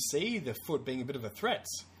you see the Foot being a bit of a threat.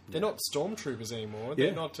 They're not stormtroopers anymore. Yeah.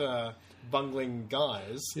 They're not bungling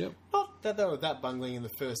guys. Yep. Not that they were that bungling in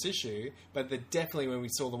the first issue, but they're definitely, when we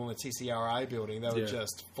saw them on the TCRI building, they were Yeah.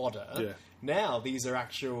 just fodder. Yeah. Now these are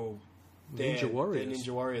actual Ninja warriors. They're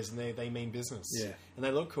ninja warriors, and they mean business. Yeah. And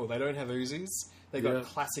they look cool. They don't have Uzis. They've got Yeah.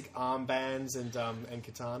 classic armbands and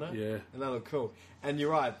katana. Yeah. And they look cool. And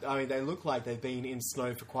you're right. I mean, they look like they've been in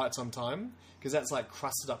snow for quite some time, because that's like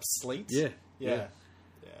crusted up sleet. Yeah. Yeah.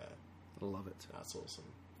 I love it. That's awesome.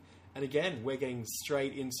 And again, we're getting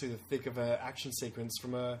straight into the thick of an action sequence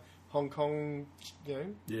from a Hong Kong,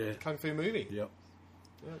 Yeah. kung fu movie. Yep.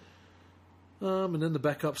 Yep. And then the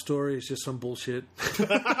backup story is just some bullshit.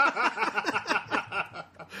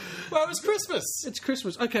 Well, it was Christmas. It's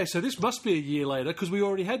Christmas. Okay, so this must be a year later because we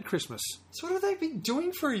already had Christmas. So what have they been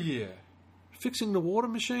doing for a year? Fixing the water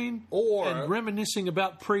machine Or- and reminiscing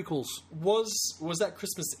about prequels. Was that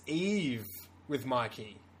Christmas Eve with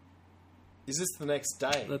Mikey? Is this the next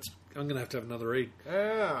day? I'm going to have another read.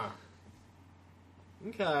 Ah.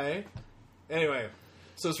 Okay. Anyway,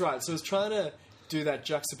 so it's right. So it's trying to do that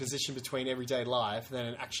juxtaposition between everyday life and then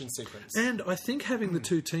an action sequence. And I think having the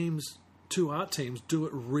two art teams, do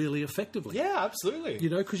it really effectively. Yeah, absolutely.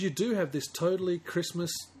 Because you do have this totally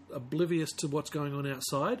Christmas, oblivious to what's going on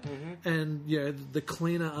outside, and the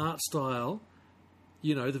cleaner art style.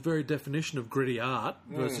 The very definition of gritty art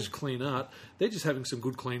versus clean art. They're just having some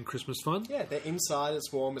good, clean Christmas fun. Yeah, they're inside.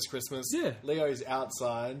 It's warm. It's Christmas. Yeah. Leo's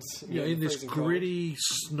outside. In this freezing cold. gritty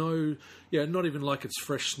snow. Yeah, not even like it's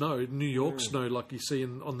fresh snow. New York snow, like you see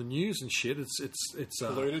on the news and shit. It's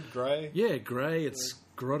polluted, grey. Yeah, grey. It's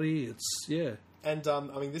grotty. It's And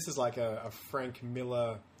this is like a Frank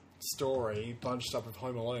Miller story bunched up with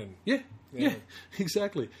Home Alone. Yeah,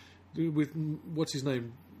 exactly. With what's his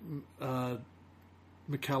name,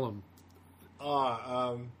 McCallum.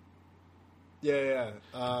 Yeah.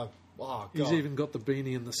 Oh God. He's even got the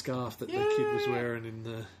beanie and the scarf that the kid was wearing in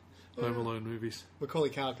the Home Alone movies. Macaulay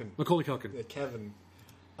Culkin. Macaulay Culkin. Yeah, Kevin.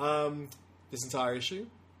 This entire issue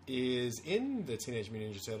is in the Teenage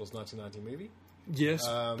Mutant Ninja Turtles 1990 movie. Yes,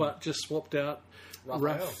 but just swapped out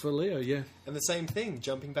Raphael. Raph for Leo, yeah. And the same thing,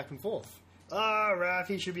 jumping back and forth. Raph,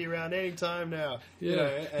 he should be around any time now.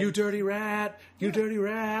 Yeah. And You dirty rat! You dirty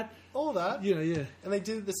rat! all that. Yeah. And they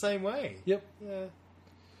did it the same way. Yep. Yeah.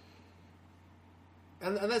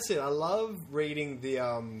 And that's it. I love reading the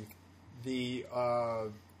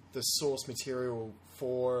source material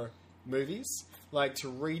for movies. like to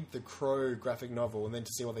read the Crow graphic novel and then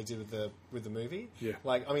to see what they did with the movie. Yeah.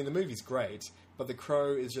 Like, I mean, the movie's great, but the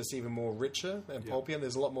Crow is just even more richer and pulpier. And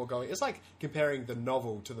there's a lot more going. It's like comparing the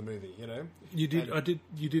novel to the movie. You know. You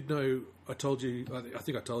did know. I told you. I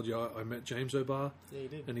think I told you. I met James O'Barr. Yeah, you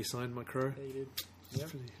did. And he signed my Crow. Yeah, you did. It's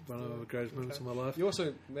pretty one of the greatest moments of my life. You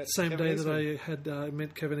also met Same Kevin day Eastman. that I had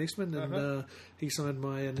met Kevin Eastman, and he signed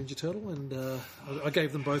my Ninja Turtle, and I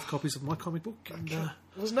gave them both copies of my comic book. And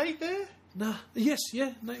Was Nate there?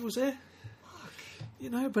 Nate was there. You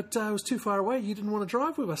know, but it was too far away. You didn't want to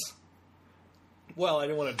drive with us. Well, I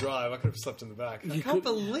didn't want to drive. I could have slept in the back. I You can't could-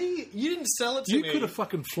 believe you didn't sell it to me. You could have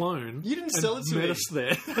fucking flown. You didn't and sell it to met me. us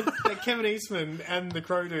there. That Kevin Eastman and the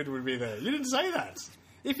Crow dude would be there. You didn't say that.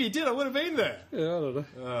 If you did, I would have been there. Yeah, I don't know.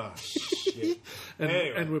 Oh, shit. And,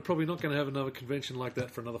 Anyway. and we're probably not going to have another convention like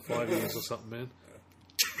that for another 5 years or something, man.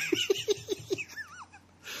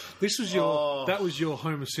 This was that was your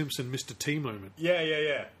Homer Simpson Mr. T moment.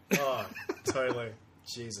 Yeah. Oh, totally.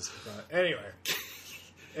 Jesus Christ.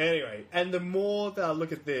 Anyway, and the more that I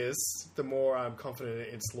look at this, the more I'm confident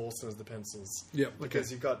it's Lawson as the pencils. Yep, okay.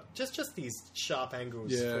 Because you've got just these sharp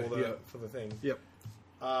angles Yeah, for the thing. Yep.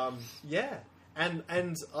 Yeah. And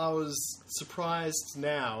I was surprised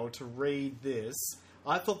now to read this.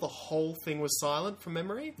 I thought the whole thing was silent from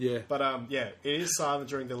memory. Yeah. But it is silent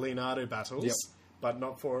during the Leonardo battles, Yep. but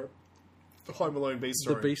not for the Home Alone B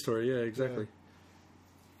story. The B story, yeah, exactly.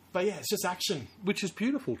 But yeah, it's just action. Which is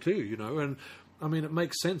beautiful too, you know. And I mean, it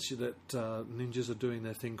makes sense that ninjas are doing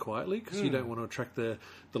their thing quietly because you don't want to attract the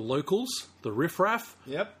locals, the riffraff.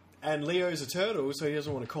 Yep. And Leo's a turtle, so he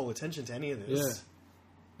doesn't want to call attention to any of this.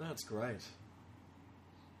 Yeah. That's great.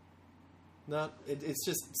 No, it's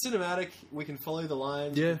just cinematic. We can follow the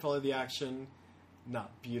lines. We Yeah. can follow the action. No,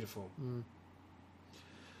 beautiful.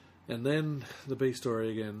 And then the B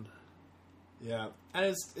story again. Yeah, and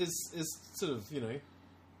it's sort of, you know,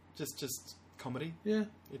 just comedy. Yeah.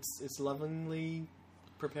 It's lovingly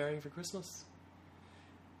preparing for Christmas.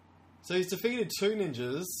 So he's defeated 2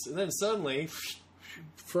 ninjas, and then suddenly,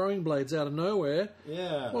 Throwing blades out of nowhere.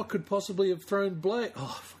 yeah, What could possibly have thrown blade?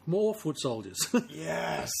 Oh, more foot soldiers.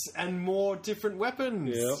 yes, and more different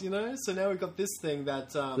weapons. Yeah. You know, so now we've got this thing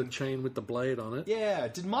that the chain with the blade on it. yeah.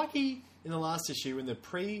 Did Mikey in the last issue in the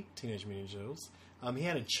pre-Teenage Mutant Ninja Turtles? He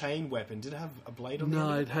had a chain weapon. Did it have a blade on the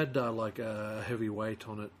No, end? it had like a heavy weight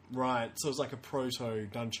on it. Right, so it was like a proto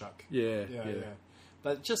nunchuck. Yeah.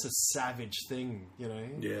 But just a savage thing, you know?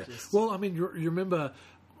 Yeah. Just- Well, I mean, you remember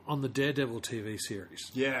on the Daredevil TV series?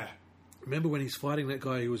 yeah. Remember when he's fighting that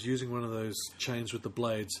guy who was using one of those chains with the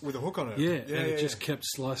blades? With a hook on it. Yeah, and it just kept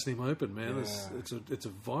slicing him open, man. Yeah. It's a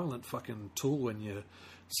violent fucking tool when you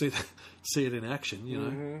see it in action, you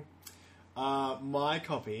know. My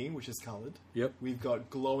copy, which is coloured, Yep. we've got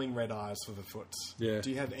glowing red eyes for the foot. Yeah. Do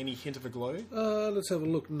you have any hint of a glow? Let's have a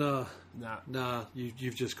look. Nah, Nah.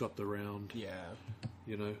 you've just got the round, Yeah.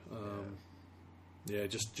 you know. Yeah,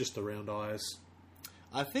 just the round eyes.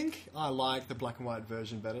 I think I like the black and white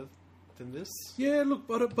version better than this. Yeah, look,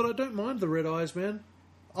 but I don't mind the red eyes, man.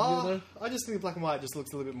 Oh, You know? I just think the black and white just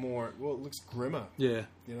looks a little bit more, well, it looks grimmer, Yeah,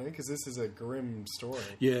 you know, because this is a grim story.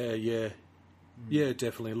 yeah. Yeah,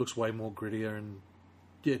 definitely. It looks way more grittier and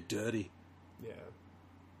dirty. Yeah.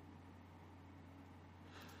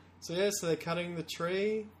 So they're cutting the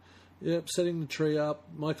tree, Yep, setting the tree up.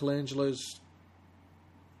 Michelangelo's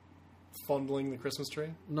fondling the Christmas tree.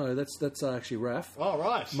 no, that's actually Raph. Oh,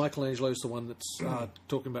 right. Michelangelo's the one that's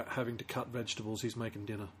talking about having to cut vegetables. He's making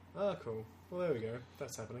dinner. Oh, cool. Well, there we go.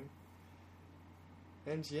 That's happening.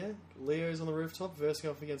 And yeah, Leo's on the rooftop versing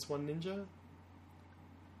off against one ninja.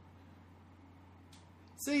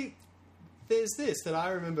 See, there's this that I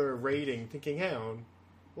remember reading, thinking, hang on,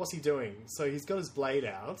 what's he doing? So he's got his blade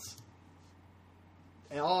out.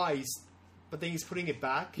 And but then he's putting it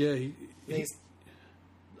back. Yeah, And he's,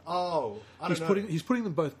 I don't know. he's putting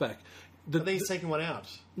them both back. But then he's taking one out.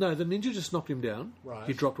 No, the ninja just knocked him down. Right.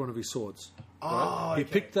 He dropped one of his swords. Oh, He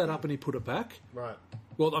okay. picked that up and he put it back. Right.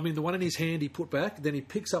 Well, I mean, the one in his hand he put back. Then he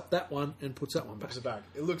picks up that one and puts that one back. Puts it back.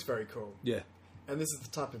 It looks very cool. Yeah. And this is the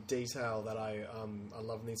type of detail that I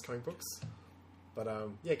love in these comic books. But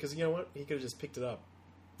yeah, because you know what? He could have just picked it up,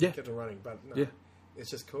 Yeah. kept it running. But no, Yeah.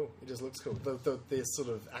 it's just cool. It just looks cool. The sort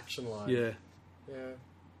of action line. Yeah. Yeah.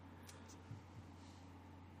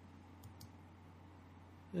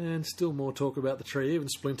 And still more talk about the tree. Even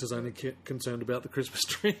Splinter's only concerned about the Christmas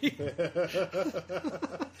tree.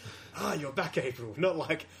 Ah, you're back, April. Not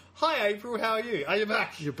like, hi, April. How are you? Are you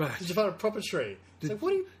back? You're back. Did you find a proper tree? It's like,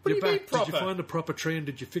 what do you You're mean back. proper? Did you find a proper tree and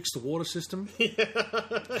did you fix the water system?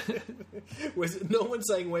 No one's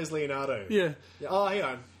saying where's Leonardo. Yeah. Yeah, oh, hang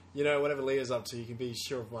on. You know, whatever Leo's up to, you can be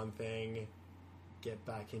sure of one thing. get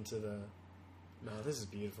back into the... No, this is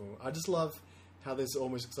beautiful. I just love how this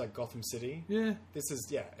almost looks like Gotham City. Yeah. This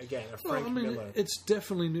is, again, a Frank Well, I mean, Miller. it's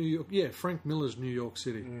definitely New York. Yeah, Frank Miller's New York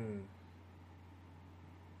City.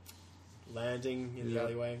 Landing in the Yeah.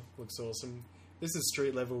 alleyway looks awesome. This is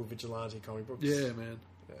street level vigilante comic books. Yeah, man.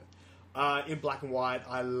 In black and white,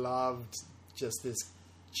 I loved just this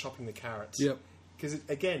chopping the carrots. Yep. Because,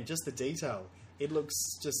 again, just the detail. It looks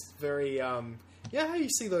just very... how you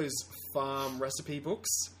see those farm recipe books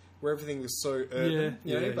where everything is so urban,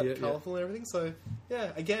 but colourful and everything. So,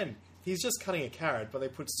 again, he's just cutting a carrot, but they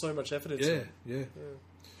put so much effort into it. Yeah.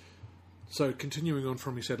 So, continuing on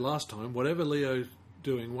from what he said last time, whatever Leo's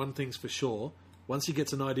doing, one thing's for sure, once he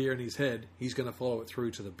gets an idea in his head, he's going to follow it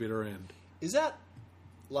through to the bitter end. Is that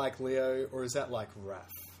like Leo, or is that like Raph?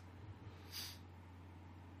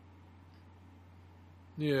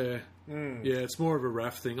 Yeah. Yeah, it's more of a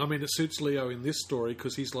Raph thing. I mean, it suits Leo in this story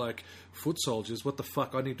because he's like, foot soldiers, what the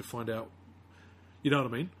fuck? I need to find out. You know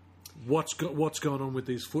what I mean? What's going on with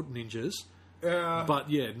these foot ninjas? But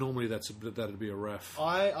yeah, normally that'd be a Raph.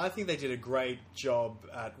 I think they did a great job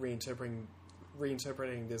at reinterpreting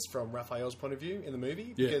this from Raphael's point of view in the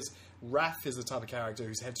movie, because Raph is the type of character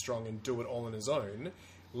who's headstrong and do it all on his own.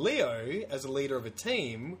 Leo, as a leader of a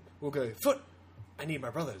team, will go, Foot, I need my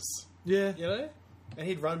brothers. Yeah. You know? And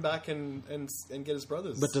he'd run back and get his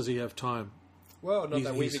brothers. But does he have time? Well, not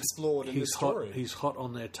that we've explored in this story. He's hot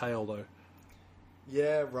on their tail, though.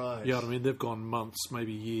 Yeah, right. You know what I mean? They've gone months,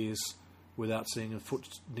 maybe years, without seeing a foot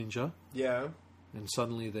ninja. Yeah. And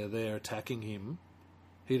suddenly they're there attacking him.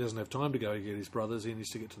 He doesn't have time to go get his brothers. He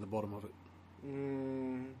needs to get to the bottom of it.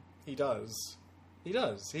 He does. He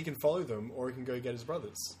does. He can follow them, or he can go get his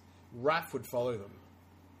brothers. Raph would follow them.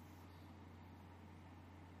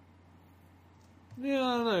 Yeah,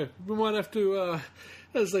 I don't know. We might have to,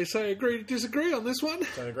 as they say, agree to disagree on this one.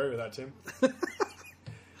 Don't agree with that, Tim.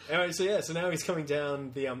 Anyway, so now he's coming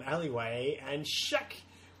down the alleyway, and shuck,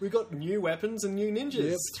 we've got new weapons and new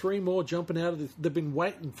ninjas. Yep, 3 more jumping out of this. They've been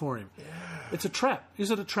waiting for him. Yeah. It's a trap.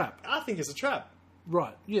 Is it a trap? I think it's a trap.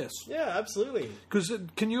 Right, yes. Yeah, absolutely. Because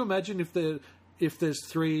can you imagine if there's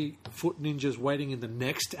 3 foot ninjas waiting in the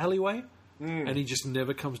next alleyway, and he just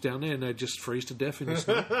never comes down there and they just freeze to death in the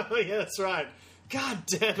snow? Yeah, that's right. God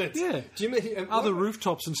damn it. Yeah. Do you mean... Other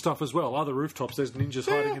rooftops and stuff as well. Other rooftops, there's ninjas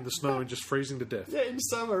hiding in the snow and just freezing to death. Yeah, in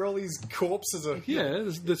summer, all these corpses are... Yeah,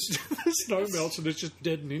 the snow melts and there's just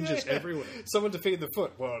dead ninjas everywhere. Someone defeated the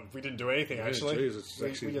Foot. Well, we didn't do anything, actually. Geez, it's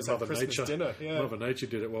actually we just had Mother Christmas Nature. dinner. Yeah. Mother Nature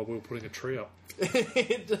did it while we were putting a tree up.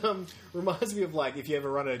 It reminds me of, like, if you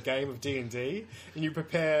ever run a game of D&D and you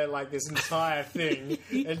prepare, like, this entire thing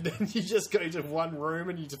and then you just go to one room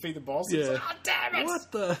and you defeat the boss. Yeah. It's like, oh, damn it!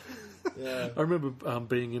 What the... Yeah. I remember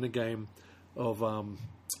being in a game of...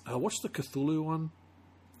 what's the Cthulhu one?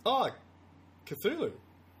 Oh, Cthulhu.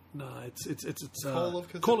 No, it's Call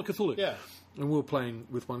of Cthulhu. Call of Cthulhu. Yeah. And we were playing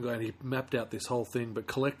with one guy and he mapped out this whole thing, but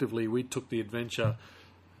collectively we took the adventure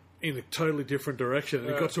in a totally different direction. And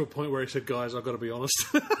it got to a point where he said, guys, I've got to be honest,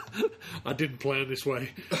 I didn't plan this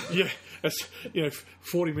way. Yeah, as,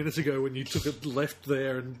 40 minutes ago when you took it left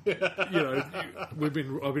there and, I've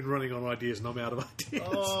been running on ideas and I'm out of ideas.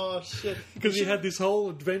 Oh, shit. Because he had this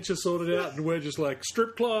whole adventure sorted out and we're just like,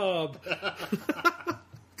 strip club.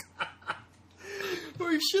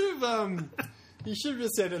 Well, you should have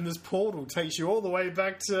just said, and this portal takes you all the way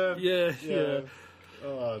back to... Yeah.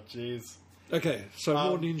 Oh, jeez. Okay, so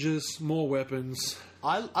more ninjas, more weapons.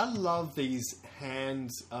 I love these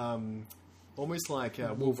hands, almost like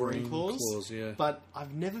Wolverine claws. Yeah. But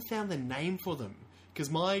I've never found the name for them. Because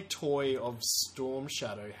my toy of Storm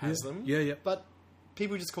Shadow has them. Yeah. But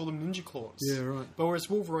people just call them ninja claws. Yeah, right. But whereas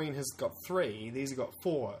Wolverine has got 3, these have got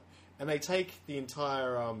 4. And they take the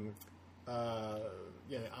entire... arm,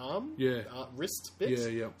 wrist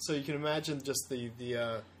bit. Yeah. So you can imagine just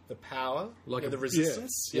the power, like the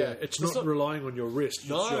resistance. Yeah. It's not relying on your wrist.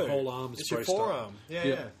 No, it's your whole arm. It's your braced up. forearm.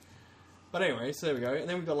 Yeah. But anyway, so there we go. And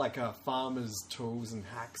then we've got like farmers' tools and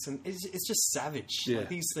hacks, and it's just savage. Yeah. Like,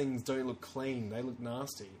 these things don't look clean; they look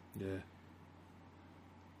nasty.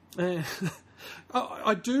 Yeah.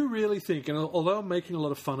 I do really think, and although I'm making a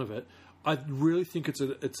lot of fun of it, I really think it's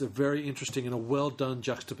a very interesting and a well done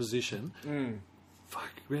juxtaposition.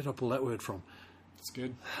 Fuck, where did I pull that word from? It's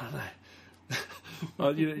good. I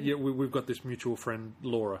don't know. We've got this mutual friend,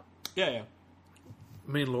 Laura. Yeah.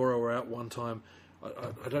 Me and Laura were out one time.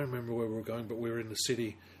 I don't remember where we were going, but we were in the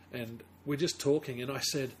city, and we're just talking, and I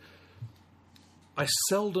said, I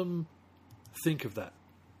seldom think of that.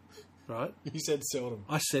 Right? You said seldom.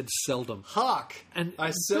 I said seldom. Hark! And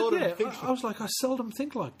I seldom think... I was like, I seldom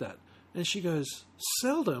think like that. And she goes,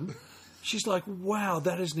 seldom? She's like, wow,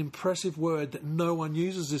 that is an impressive word that no one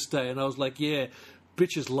uses this day. And I was like, yeah,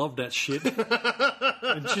 bitches love that shit.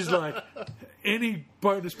 And she's like, any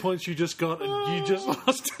bonus points you just got and you just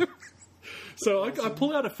lost. So I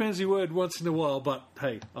pull out a fancy word once in a while, but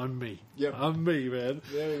hey, I'm me. Yep. I'm me, man.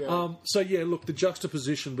 There we go. So yeah, look, the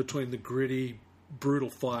juxtaposition between the gritty, brutal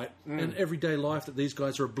fight and everyday life that these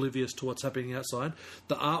guys are oblivious to what's happening outside.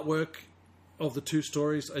 The artwork of the two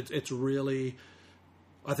stories, it's really,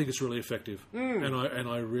 I think it's really effective, and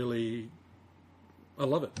I really, I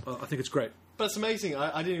love it. I think it's great. But it's amazing.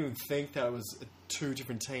 I didn't even think that it was two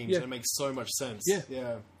different teams. Yeah. And it makes so much sense.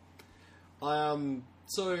 Yeah.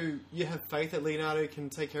 So you have faith that Leonardo can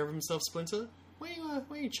take care of himself, Splinter? Why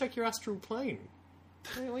don't you check your astral plane?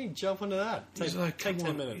 Why don't you jump onto that? He's like, take come 10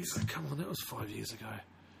 on. minutes. He's like, come on, that was 5 years ago.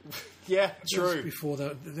 Yeah, That was true. before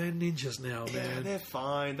that, they're ninjas now, Yeah, man. they're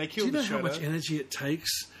fine. They Do killed you know the how Shredder. much energy it takes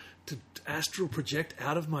to astral project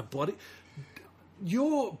out of my body?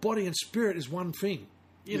 Your body and spirit is one thing.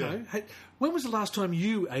 You Yeah. know, hey, when was the last time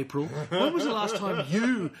you, April? When was the last time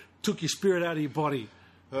you took your spirit out of your body?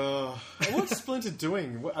 What's Splinter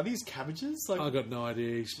doing? Are these cabbages? Like, I got no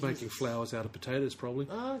idea. He's making flowers out of potatoes, probably.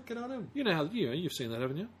 get on him. You know how you've seen that,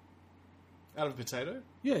 haven't you? Out of a potato?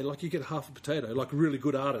 Yeah, like you get half a potato, like really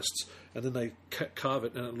good artists, and then they carve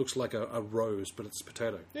it, and it looks like a rose, but it's a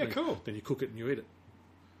potato. Yeah, Then- cool. Then you cook it and you eat it.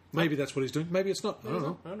 Maybe that's what he's doing. Maybe it's not. I don't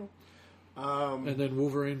know. I don't know. And then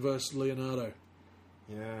Wolverine versus Leonardo.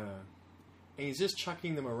 Yeah. And he's just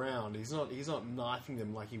chucking them around. He's not knifing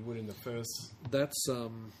them like he would in the first. That's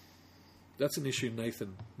an issue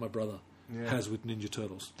Nathan, my brother, has with Ninja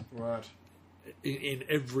Turtles. Right. In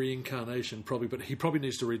every incarnation, probably, but he probably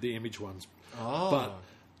needs to read the Image ones. Oh.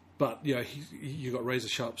 But you know, you got razor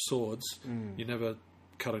sharp swords. You never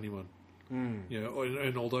cut anyone. You know,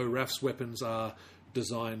 and although Raph's weapons are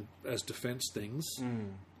designed as defense things,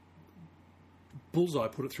 Bullseye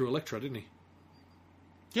put it through Elektra, didn't he?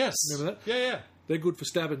 Yes. Remember that? Yeah. They're good for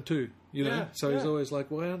stabbing too. You know, Yeah, so he's yeah. always like,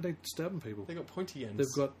 why aren't they stabbing people? They got pointy ends.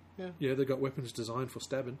 They've got Yeah. they've got weapons designed for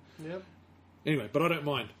stabbing. Yep. Anyway, but I don't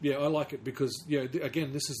mind. Yeah, I like it because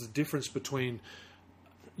again, this is the difference between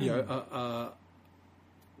a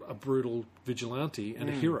brutal vigilante and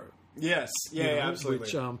a hero. Yes. Yeah. you know, Absolutely.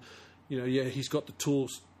 Which he's got the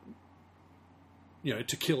tools,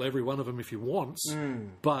 to kill every one of them if he wants,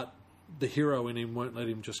 but the hero in him won't let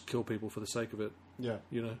him just kill people for the sake of it. yeah.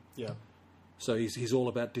 You know, Yeah. so he's all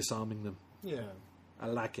about disarming them. Yeah. I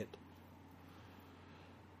like it.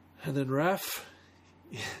 And then Raph.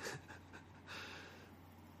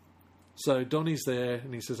 So Donnie's there,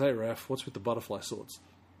 and he says, "Hey, Raph, what's with the butterfly swords?"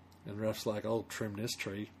 And Raph's like, "I'll trim this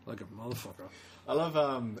tree like a motherfucker." I love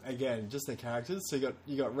again just their characters. So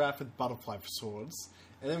you got Raph with butterfly swords,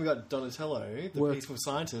 and then we got Donatello, the peaceful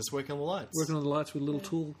scientist, working on the lights. Working on the lights with a little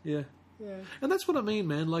tool, yeah. Yeah. And that's what I mean,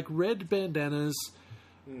 man. Like red bandanas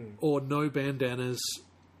or no bandanas.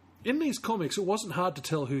 In these comics, it wasn't hard to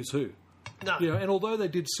tell who's who. No. And although they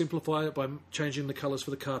did simplify it by changing the colours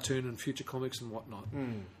for the cartoon and future comics and whatnot,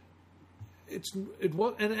 it's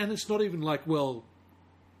not even like, well,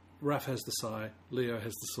 Raph has the sai, Leo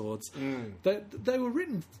has the swords. They were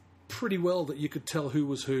written pretty well that you could tell who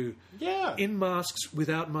was who. Yeah. In masks,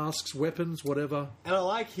 without masks, weapons, whatever. And I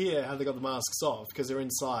like here how they got the masks off because they're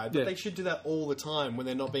inside. But Yeah. they should do that all the time when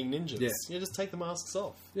they're not being ninjas. Yeah. Just take the masks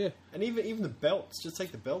off. Yeah. And even the belts, just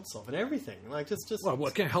take the belts off and everything. Like just. Well,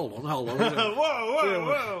 okay, hold on.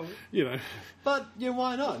 whoa. But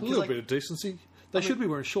why not? A 'Cause, little bit of decency. They should be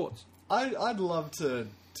wearing shorts. I'd love to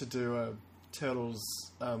do a Turtles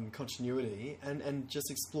continuity and just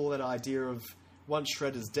explore that idea of once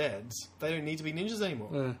Shredder's dead, they don't need to be ninjas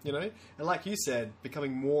anymore. Yeah. And like you said,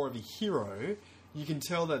 becoming more of a hero, you can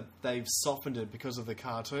tell that they've softened it because of the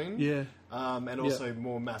cartoon. Yeah. And also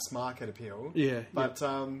more mass market appeal. Yeah, But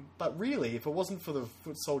really, if it wasn't for the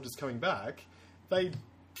foot soldiers coming back, they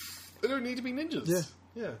don't need to be ninjas. Yeah.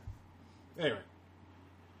 Yeah. Anyway.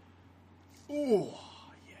 Ooh.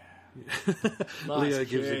 Nice Leo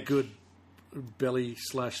gives a kick. good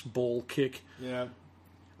belly/ball kick. Yeah.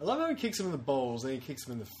 I love how he kicks him in the balls and he kicks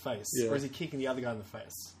him in the face. Yeah. Or is he kicking the other guy in the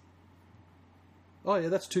face? Oh, yeah,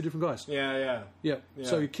 that's two different guys. Yeah. Yeah. Yeah.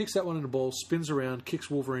 So he kicks that one in the ball, spins around, kicks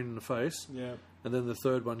Wolverine in the face, Yeah. and then the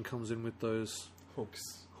third one comes in with those Hooks.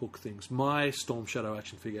 hook things. My Storm Shadow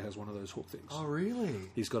action figure has one of those hook things. Oh, really?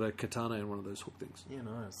 He's got a katana and one of those hook things. Yeah,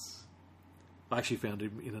 nice. I actually found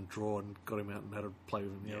him in a drawer and got him out and had a play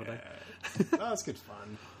with him the other day. Oh, that's good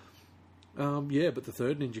fun. But the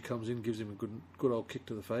third ninja comes in, gives him a good old kick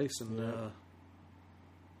to the face, and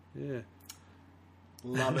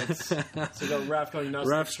Love it. So you got Raph going nuts.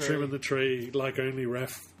 Raph's trimming the tree like only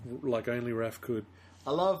Raph could.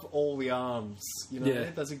 I love all the arms. You know, Yeah.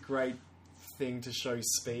 that's a great thing to show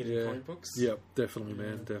speed in comic books. Yep, definitely,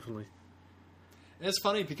 man, definitely. And it's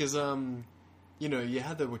funny because, you know, you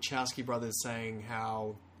had the Wachowski brothers saying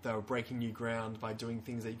how they were breaking new ground by doing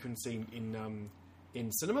things that you couldn't see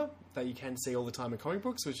in cinema, that you can see all the time in comic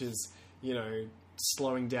books, which is, you know,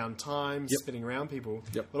 slowing down time, spinning around people.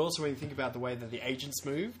 Yep. But also when you think about the way that the agents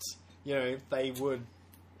moved, you know, they would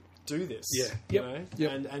do this. Yeah. You Yep. know?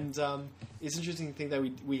 Yep. And it's interesting to think that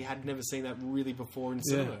we had never seen that really before in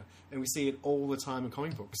cinema. Yeah. And we see it all the time in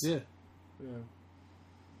comic books. Yeah. Yeah.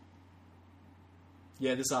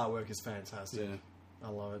 Yeah, this artwork is fantastic. Yeah. I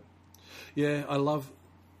love it. Yeah, I love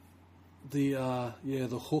the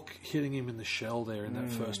hook hitting him in the shell there in that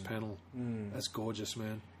first panel. That's gorgeous,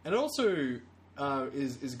 man. And it also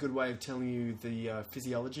is a good way of telling you the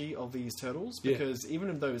physiology of these turtles, Yeah. because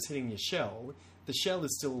even though it's hitting your shell, the shell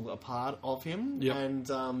is still a part of him. Yep.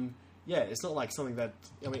 And it's not like something that,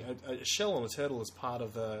 I mean, a shell on a turtle is part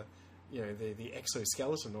of the, you know, the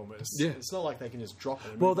exoskeleton almost. Yeah. It's not like they can just drop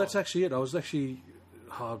it. And Well, move that's on. actually it. I was actually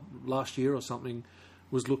last year or something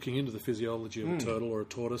was looking into the physiology of a turtle or a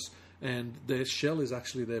tortoise, and their shell is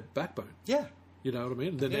actually their backbone. Yeah. You know what I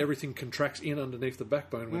mean? Then everything contracts in underneath the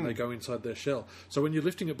backbone when they go inside their shell. So when you're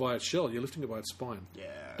lifting it by its shell, you're lifting it by its spine. Yeah.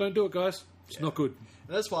 Don't do it, guys. It's not good.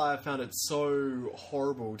 And that's why I found it so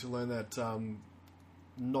horrible to learn that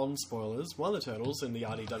non-spoilers, one of the turtles in the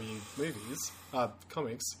RDW movies,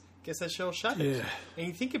 comics, gets their shell shattered. Yeah. And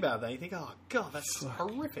you think about that, you think, oh god, that's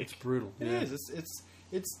horrific. It's brutal. It yeah. is.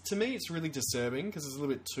 It's to me, it's really disturbing because it's a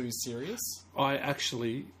little bit too serious. I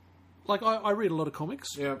actually... Like, I read a lot of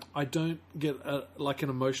comics. Yeah. I don't get, an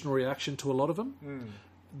emotional reaction to a lot of them.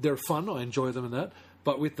 They're fun. I enjoy them and that.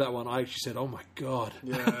 But with that one, I actually said, oh, my God.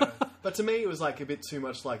 Yeah. But to me, it was like a bit too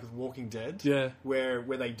much like Walking Dead. Yeah. Where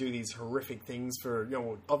they do these horrific things for, you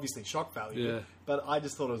know, obviously shock value. Yeah. But I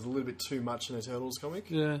just thought it was a little bit too much in a Turtles comic.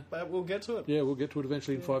 Yeah. But we'll get to it. Yeah, we'll get to it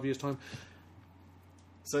eventually in 5 years' time.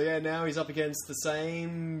 So yeah, now he's up against the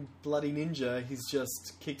same bloody ninja. He's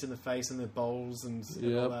just kicked in the face and the bowls and all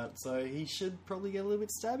Yep. that. So he should probably get a little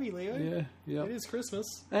bit stabby, Leo. Yeah, yeah. It is Christmas.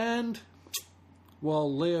 And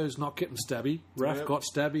while Leo's not getting stabby, Raph Yep. got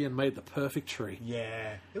stabby and made the perfect tree.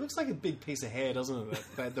 Yeah. It looks like a big piece of hair, doesn't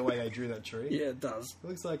it? The way they drew that tree. Yeah, it does. It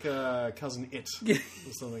looks like a Cousin It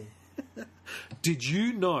or something. Did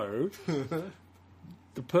you know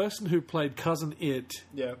the person who played Cousin It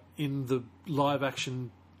Yeah. in the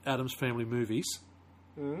live-action Addams Family movies,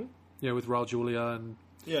 with Raul Julia, and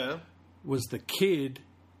Yeah. was the kid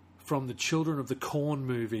from the Children of the Corn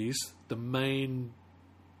movies, the main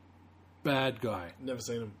bad guy. Never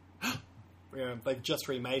seen him. Yeah. They've just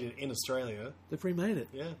remade it in Australia. They've remade it.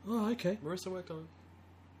 Yeah. Oh, okay. Marissa worked on it.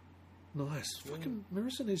 Nice. Fucking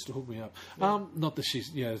Marissa needs to hook me up. Not that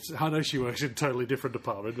she's... Yeah, I know she works in a totally different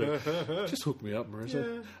department, but just hook me up,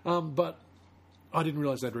 Marissa. But I didn't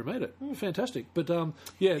realise they'd remade it. Fantastic. But,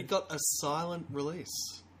 It got a silent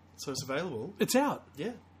release. So it's available. it's out.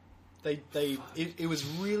 Yeah. It was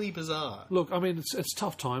really bizarre. Look, I mean, it's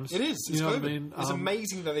tough times. It is. It's You know COVID. what I mean? It's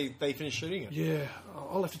amazing that they finished shooting it. Yeah,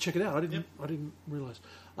 I'll have to check it out. I didn't realise.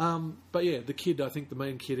 But yeah, the kid, I think the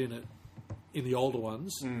main kid in it, in the older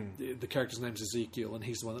ones, the character's name's Ezekiel, and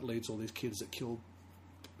he's the one that leads all these kids that kill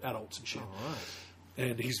adults and shit. All right.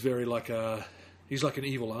 And he's very he's like an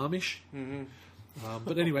evil Amish.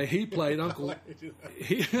 But anyway, he played Uncle... An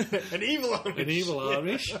evil Amish. An evil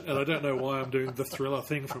Amish, and I don't know why I'm doing the Thriller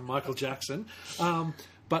thing from Michael Jackson.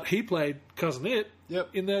 But he played Cousin It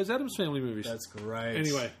in those Addams Family movies. That's great.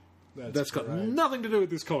 Anyway, that's got great. nothing to do with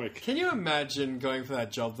this comic. Can you imagine going for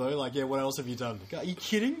that job, though? Like, what else have you done? Are you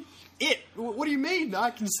kidding? What do you mean? I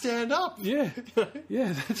can stand up. Yeah,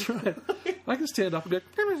 yeah, that's right. I can stand up and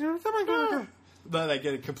go... No, they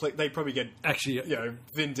get a complete... They probably get, Actually,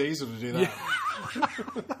 Vin Diesel to do that.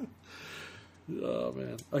 oh,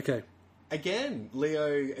 man. Okay. Again,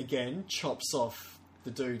 Leo, chops off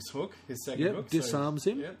the dude's hook, his second Yep, hook. disarms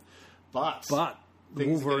him. Yep. But the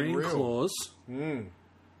things are getting Wolverine real. claws,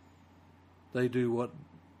 they do what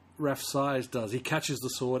Raph Size does. He catches the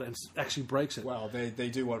sword and actually breaks it. Well, they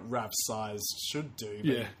do what Raph Size should do, but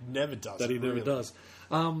Yeah. he never does. That he never really. does.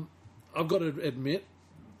 I've got to admit,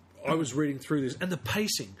 I was reading through this, and the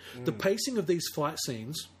pacing of these fight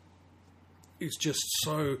scenes is just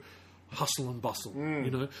so hustle and bustle,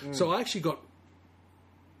 you know. So I actually got,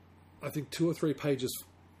 I think, 2 or 3 pages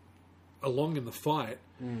along in the fight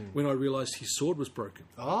when I realised his sword was broken.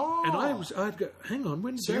 Oh, And I'd go, hang on,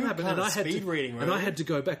 when did So that you're happen? kind And of I had speed to, reading, and I really? had to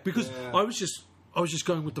go back because Yeah. I was just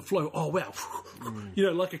going with the flow. Oh wow, you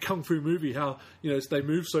know, like a kung fu movie. How they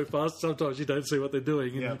move so fast. Sometimes you don't see what they're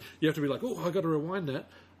doing, and Yeah. you have to be like, oh, I got to rewind that.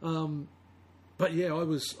 But yeah,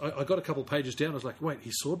 I got a couple of pages down. I was like, wait,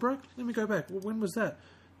 his sword broke? Let me go back. Well, when was that?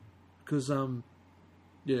 Because I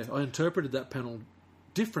interpreted that panel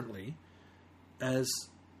differently as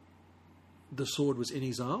the sword was in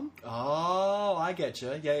his arm. Oh, I get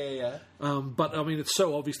you. Yeah. But I mean, it's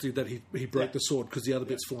so obviously that he broke the sword because the other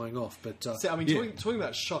bit's flying off. But See, I mean, talking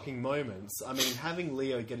about shocking moments, I mean, having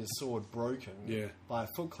Leo get his sword broken by a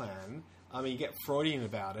Foot Clan, I mean, you get Freudian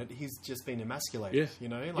about it. He's just been emasculated, you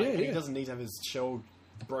know? Like, he doesn't need to have his shell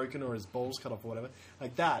broken or his balls cut off or whatever.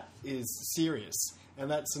 Like, that is serious. And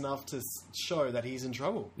that's enough to show that he's in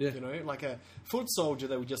trouble. Yeah. You know, like a foot soldier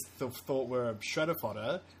that we just thought were a shredder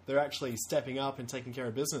fodder, they're actually stepping up and taking care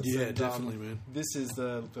of business. Yeah, and, definitely, man. This is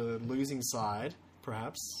the losing side,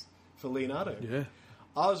 perhaps, for Leonardo. Yeah.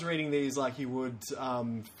 I was reading these like you would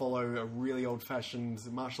follow a really old-fashioned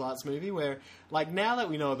martial arts movie where, like, now that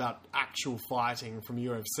we know about actual fighting from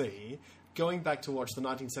UFC, going back to watch the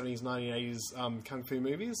 1970s, 1980s Kung Fu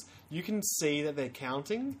movies, you can see that they're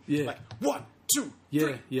counting. Yeah. Like, 1, 2,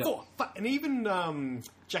 3, 4, 5. And even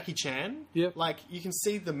Jackie Chan, like, you can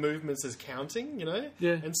see the movements as counting, you know?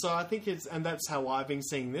 Yeah. And so I think and that's how I've been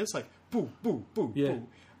seeing this, like, boo, boo, boo,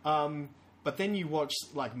 boo. But then you watch,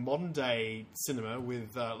 like, modern-day cinema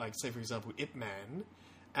with, like, say, for example, Ip Man,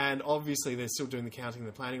 and obviously they're still doing the counting and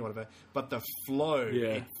the planning or whatever, but the flow,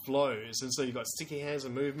 it flows. And so you've got sticky hands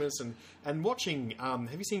and movements. And watching,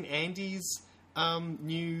 have you seen Andy's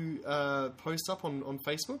new post up on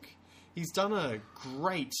Facebook? He's done a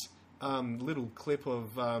great little clip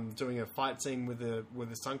of doing a fight scene with a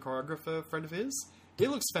stunt choreographer friend of his. It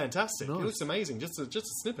looks fantastic. Nice. It looks amazing. Just a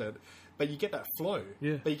snippet. But you get that flow.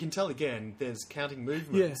 Yeah. But you can tell again, there's counting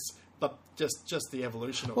movements, but just the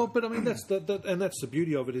evolution of it. Well, but I mean that's and that's the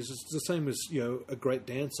beauty of it is it's the same as a great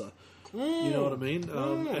dancer. You know what I mean?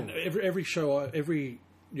 And every show,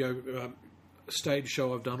 stage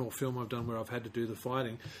show I've done or film I've done where I've had to do the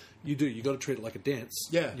fighting, you got to treat it like a dance.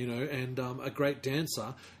 Yeah. You know, and a great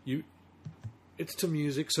dancer, it's to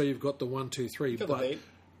music, so you've got the 1, 2, 3. But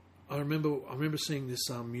I remember seeing this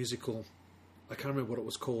musical. I can't remember what it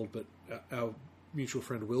was called, but our mutual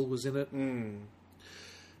friend Will was in it. And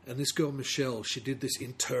this girl, Michelle, she did this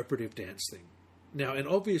interpretive dance thing. Now, and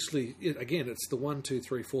obviously, again, it's the 1, 2,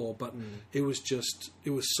 3, 4, but it was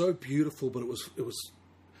so beautiful, but it was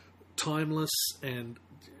timeless, and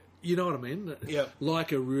you know what I mean? Yeah.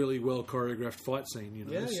 Like a really well choreographed fight scene, you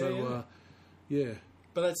know? Yeah.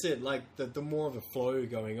 But that's it. Like the more of a flow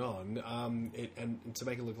going on, and to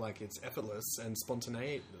make it look like it's effortless and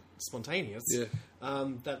spontaneous. Yeah.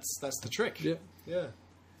 That's the trick. Yeah. Yeah.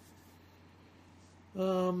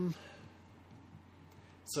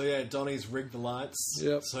 So yeah, Donnie's rigged the lights.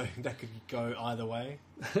 Yep. So that could go either way.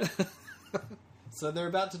 So they're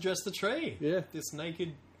about to dress the tree. Yeah. This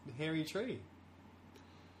naked, hairy tree.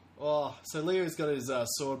 Oh, so Leo's got his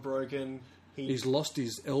sword broken. He's lost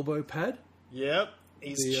his elbow pad. Yep.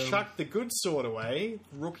 He's chucked the good sword away.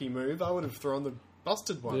 Rookie move. I would have thrown the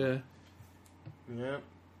busted one. Yeah. Yeah.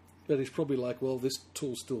 But he's probably like, well, this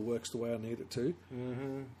tool still works the way I need it to.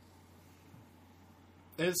 Mm-hmm.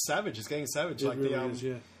 It's savage. It's getting savage. It like really is,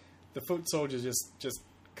 the foot soldier just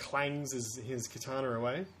clangs his katana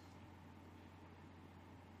away.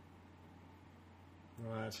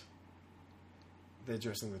 Right. They're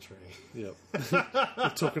dressing the tree. Yep. We're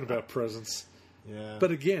talking about presents. Yeah.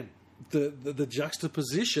 But again, the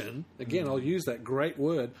juxtaposition, again, I'll use that great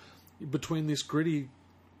word, between this gritty,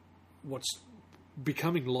 what's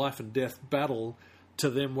becoming life and death battle, to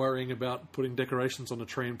them worrying about putting decorations on a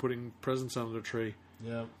tree and putting presents under a tree.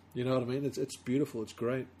 Yeah. You know what I mean? It's beautiful. It's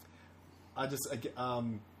great. The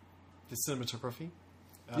cinematography,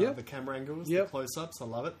 the camera angles, the close-ups, I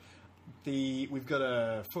love it. We've got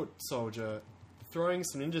a foot soldier throwing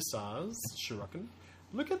some ninja stars, shuriken.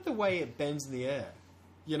 Look at the way it bends in the air.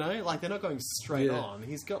 You know, like they're not going straight on.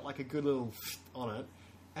 He's got like a good little on it.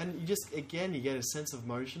 And you just, again, you get a sense of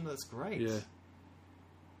motion. That's great. Yeah.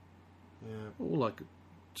 Yeah. Well, like,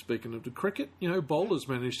 speaking of the cricket, you know, bowlers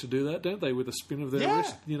manage to do that, don't they, with a spin of their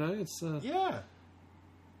wrist? You know, it's... yeah.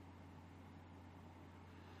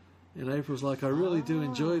 And April's like, I really do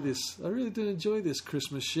enjoy this. I really do enjoy this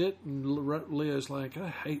Christmas shit. And Leo's like, I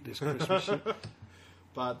hate this Christmas shit.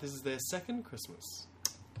 But this is their second Christmas.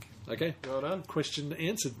 Okay. Well done. Question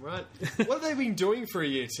answered. Right. What have they been doing for a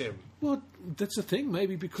year, Tim? Well, that's the thing.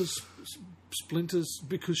 Maybe because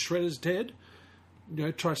Shredder's dead, you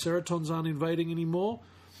know, Triceratons aren't invading anymore.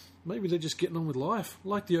 Maybe they're just getting on with life.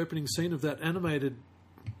 Like the opening scene of that animated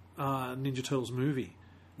Ninja Turtles movie.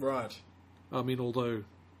 Right. I mean, although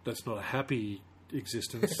that's not a happy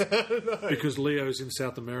existence because Leo's in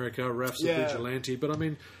South America, Raf's a Yeah. vigilante. But I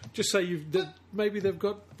mean, just say maybe they've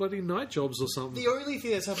got bloody night jobs or something. The only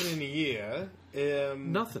thing that's happened in a year,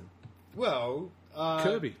 Nothing. well,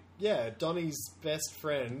 Kirby. Yeah, Donnie's best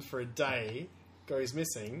friend for a day goes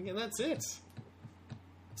missing, and that's it.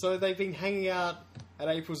 So they've been hanging out at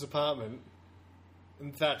April's apartment,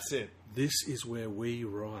 and that's it. This is where we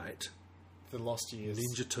write The lost years.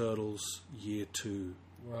 Ninja Turtles Year 2.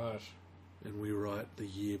 Right. And we write the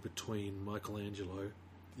year between Michelangelo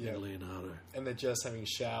Yeah. and Leonardo. And they're just having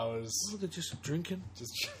showers. Oh, they're just drinking.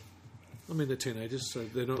 Just I mean, they're teenagers, so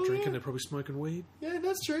they're not Oh, drinking. yeah. They're probably smoking weed. Yeah,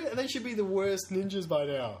 that's true. And they should be the worst ninjas by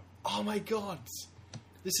now. Oh my god.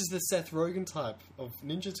 This is the Seth Rogen type of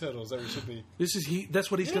Ninja Turtles that we should be. This is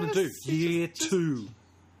That's what he's going to do. Yes, Year just- 2,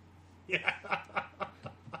 Yeah.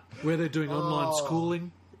 where they're doing online Oh.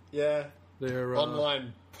 schooling. Yeah. They're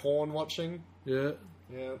Online porn watching. Yeah.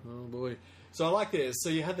 Yeah. Oh boy. So I like this. So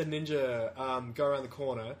you had the ninja go around the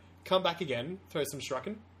corner, come back again, throw some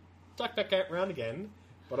shuriken, duck back out around again.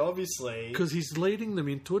 But obviously... Because he's leading them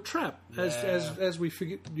into a trap, as Yeah. we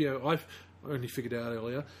figured. I've only figured out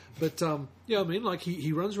earlier, but I mean, like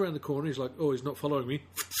he runs around the corner. He's like, oh, he's not following me.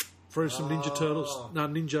 Throws some Ninja Turtles,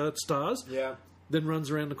 Ninja stars. Yeah. Then runs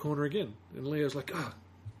around the corner again, and Leo's like, ah,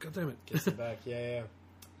 god damn it. Gets them back. Yeah.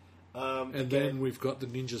 And again- then we've got the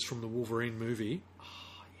ninjas from the Wolverine movie.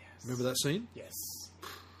 Oh, yes. Remember that scene? Yes.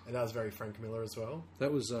 And that was very Frank Miller as well.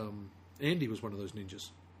 That was Andy was one of those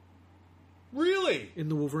ninjas Really? in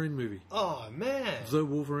the Wolverine movie. Oh, man. The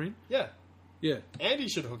Wolverine. Yeah. Yeah. Andy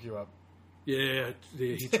should hook you up. Yeah,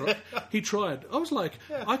 he tried. He tried. I was like,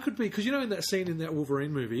 I could be, because in that scene in that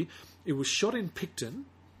Wolverine movie, it was shot in Picton,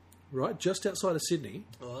 right, just outside of Sydney.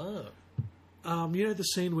 Oh. The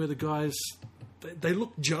scene where the guys, they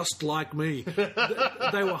look just like me.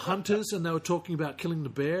 They were hunters and they were talking about killing the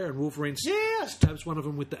bear, and Wolverine stabs one of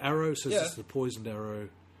them with the arrow, says Yeah. it's the poisoned arrow,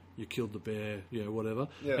 you killed the bear, whatever.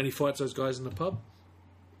 Yeah. And he fights those guys in the pub.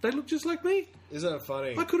 They look just like me. Isn't it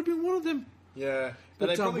funny? I could have been one of them. Yeah. But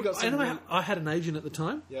they probably got some... and I had an agent at the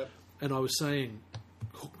time. Yep. And I was saying,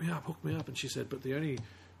 hook me up. And she said, but the only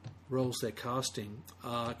roles they're casting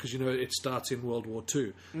are, because, it starts in World War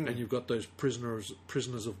II, and you've got those prisoners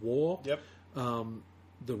of war. Yep.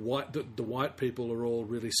 The white people are all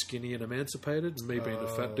really skinny and emancipated, and me being a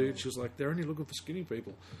fat dude, she was like, they're only looking for skinny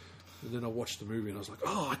people. And then I watched the movie and I was like,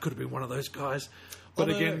 oh, I could have been one of those guys. But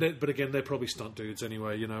again, they're probably stunt dudes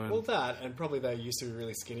anyway, And, Well, that, and probably they used to be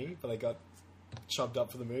really skinny, but they got chubbed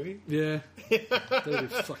up for the movie. yeah, that'd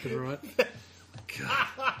be fucking right.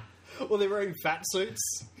 God. Well, they're wearing fat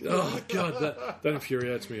suits. Oh god, that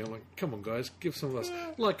infuriates me. I'm like, come on, guys, give some of us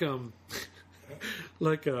like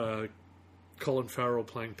Colin Farrell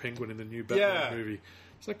playing Penguin in the new Batman movie.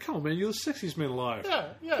 It's like, come on, man, you're the sexiest man alive.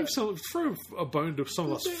 Yeah. Throw a bone to some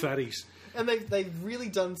of us fatties. And they've really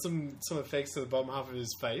done some effects to the bottom half of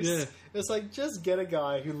his face. Yeah. It's like, just get a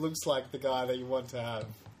guy who looks like the guy that you want to have.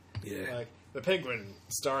 Yeah, Like, The Penguin,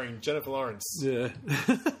 starring Jennifer Lawrence. yeah.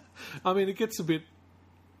 I mean, it gets a bit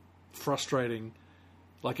frustrating.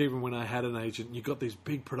 Like, even when I had an agent, you got these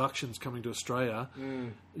big productions coming to Australia.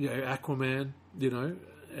 Aquaman,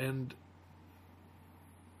 and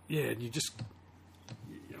and you just...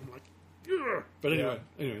 I'm like... Ugh. But anyway,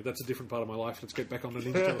 that's a different part of my life. Let's get back on to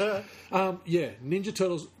Ninja Turtles. Ninja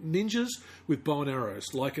Turtles, ninjas with bow and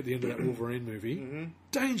arrows, like at the end of that Wolverine movie.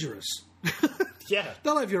 Dangerous. Yeah.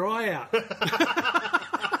 They'll have your eye out.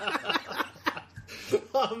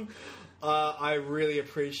 I really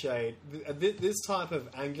appreciate this type of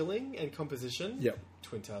angling and composition. Yep.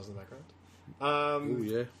 Twin Towers in the background. Oh,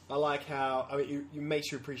 yeah. I like how you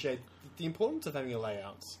makes you appreciate the importance of having a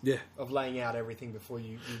layout. Yeah. Of laying out everything before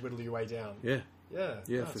you whittle your way down. Yeah. Yeah,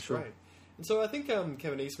 Yeah, for sure. Great. And so I think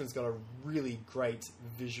Kevin Eastman's got a really great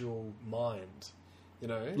visual mind.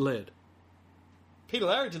 Laird. Peter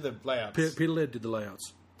Larry did the layouts. Peter Laird did the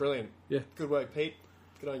layouts. Brilliant. Yeah. Good work, Pete.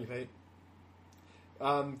 Good on you, Pete.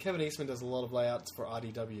 Kevin Eastman does a lot of layouts for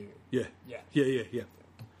RDW. Yeah. Yeah. Yeah.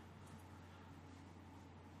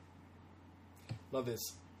 Love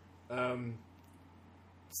this.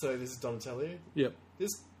 So this is Donatello. Yep.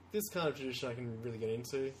 This kind of tradition I can really get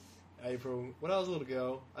into. April. When I was a little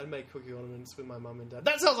girl, I'd make cookie ornaments with my mum and dad.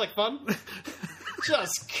 That sounds like fun.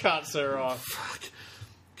 Just cuts her off.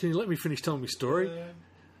 Can you let me finish telling my story?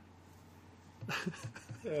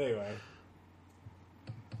 Anyway.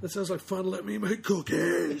 That sounds like fun. Let me make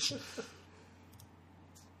cookies.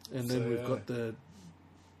 And then we've got the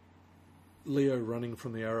Leo running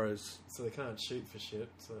from the arrows. So they can't shoot for shit,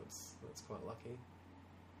 so that's quite lucky.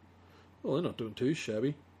 Well, they're not doing too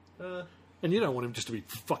shabby. And you don't want him just to be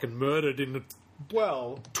fucking murdered in the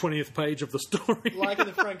Well, 20th page of the story. like in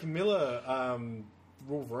the Frank Miller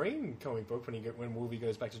Wolverine comic book when Wolverine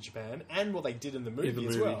goes back to Japan, and what they did in the movie,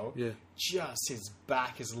 as well. yeah. Just his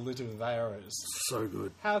back is littered with arrows. So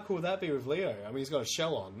good. How cool would that be with Leo? I mean, he's got a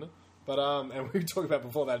shell on, but and we talked about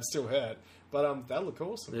before that it still hurt, but that looked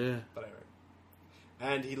awesome. Yeah. But anyway,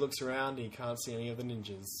 and he looks around, and he can't see any of the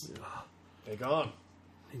ninjas. They're gone.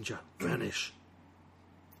 Ninja, vanish.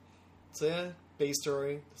 So yeah, B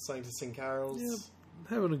story, starting to sing carols.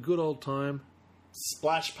 Yeah, having a good old time.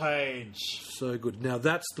 Splash page. So good. Now,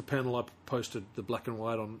 that's the panel I posted, the black and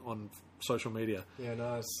white, on social media. Yeah,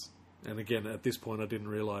 nice. And again, at this point, I didn't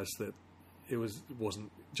realise that it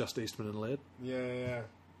wasn't just Eastman and Laird. Yeah.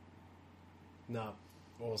 No,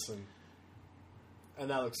 awesome. And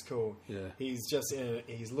that looks cool. Yeah. He's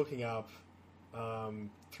he's looking up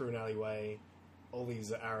through an alleyway. All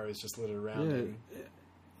these arrows just littered around him.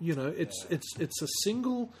 You know, it's a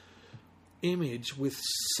single image with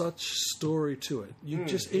such story to it. You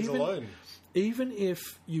just he's alone. Even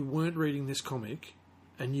if you weren't reading this comic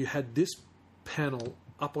and you had this panel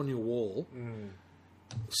up on your wall,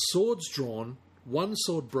 swords drawn, one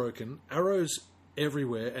sword broken, arrows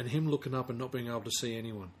everywhere, and him looking up and not being able to see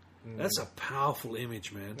anyone. That's a powerful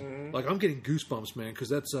image, man. Like, I'm getting goosebumps, man, because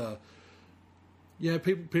that's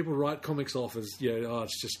people write comics off as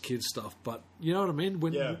it's just kids stuff, but you know what I mean.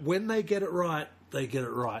 When they get it right, they get it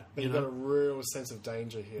right. But you've got a real sense of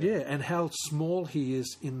danger here. Yeah, and how small he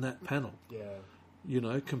is in that panel. Yeah. You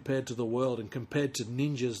know, compared to the world and compared to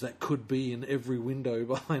ninjas that could be in every window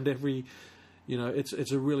behind every. You know,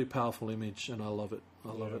 it's a really powerful image, and I love it.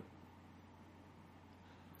 I love it.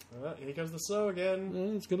 All right, here comes the snow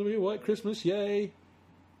again. It's going to be a white Christmas, yay!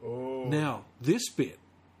 Oh, Now this bit.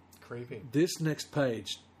 Creepy. This next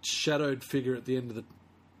page, shadowed figure at the end of the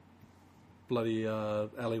bloody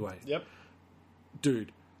alleyway. Yep.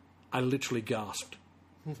 Dude, I literally gasped.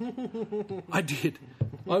 I did.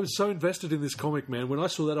 I was so invested in this comic, man. When I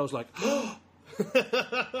saw that, I was like,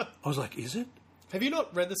 I was like, is it? Have you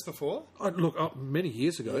not read this before? Look, many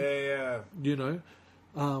years ago. Yeah. You know.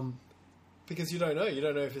 Because you don't know. You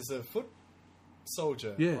don't know if it's a foot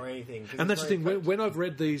soldier or anything. And that's the thing. When I've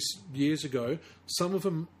read these years ago, some of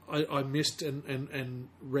them I missed and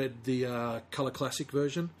read the Colour Classic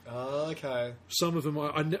version. Oh, okay. Some of them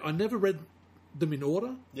I never read them in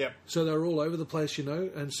order. Yep. So they're all over the place, you know.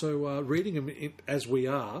 And so reading them as we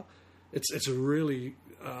are, it's a really,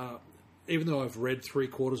 even though I've read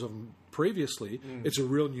 3/4 of them previously, it's a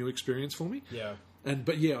real new experience for me. Yeah.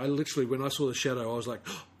 But yeah, I literally, when I saw the shadow, I was like,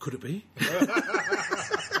 oh, could it be?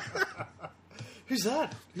 Who's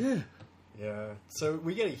that? Yeah. Yeah. So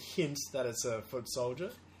we get a hint that it's a foot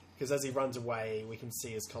soldier, because as he runs away, we can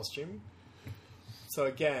see his costume. So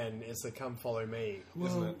again, it's a come follow me,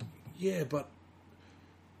 isn't it? Yeah, but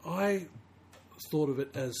I thought of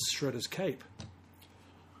it as Shredder's cape.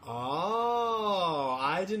 Oh,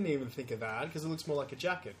 I didn't even think of that, because it looks more like a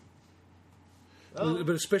jacket. Oh.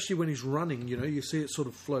 But especially when he's running, you know, you see it sort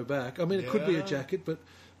of flow back. I mean, it could be a jacket, but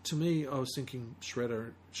to me, I was thinking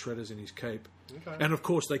Shredder's in his cape. Okay. And of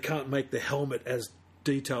course, they can't make the helmet as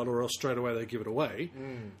detailed, or else straight away they give it away.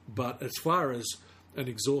 But as far as an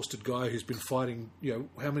exhausted guy who's been fighting, you know,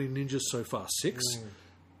 how many ninjas so far? 6?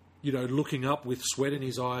 You know, looking up with sweat in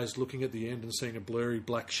his eyes, looking at the end and seeing a blurry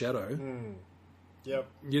black shadow. Yep.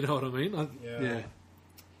 You know what I mean? Yeah.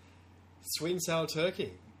 Sweet and sour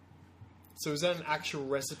turkey. So is that an actual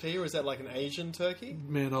recipe, or is that like an Asian turkey?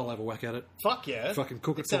 Man, I'll have a whack at it. Fuck yeah! Fucking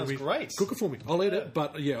cook it, it for sounds me. great. Cook it for me. I'll eat it,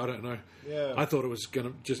 but yeah, I don't know. Yeah. I thought it was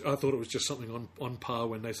just something on par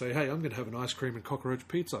when they say, "Hey, I'm going to have an ice cream and cockroach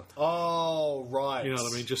pizza." Oh, right. You know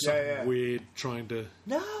what I mean? Just something weird, trying to.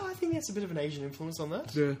 No, I think that's a bit of an Asian influence on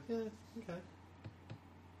that. Yeah. Yeah. Okay.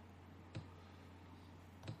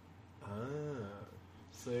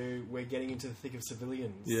 So we're getting into the thick of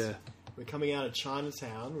civilians. Yeah. We're coming out of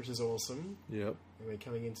Chinatown, which is awesome. Yep. And we're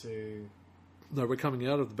coming into... No, we're coming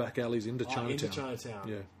out of the back alleys into Chinatown. Into Chinatown.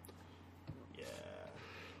 Yeah. Yeah.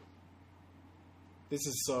 This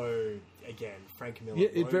is so, again, Frank Miller. Yeah,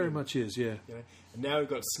 it very much is, yeah. You know? And now we've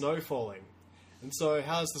got snow falling. And so,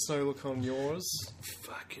 how's the snow look on yours?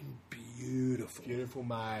 Fucking beautiful. Beautiful,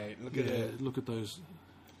 mate. Look at it. Look at those.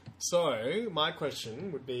 So, my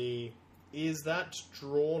question would be, is that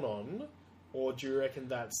drawn on, or do you reckon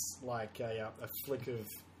that's like a flick of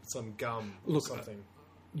some gum or something?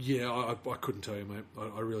 Yeah, I couldn't tell you, mate.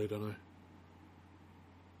 I really don't know.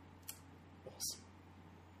 Awesome.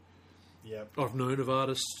 Yep. I've known of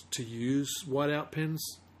artists to use whiteout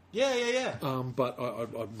pens Yeah. But I'm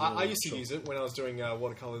really I not used to sure. use it when I was doing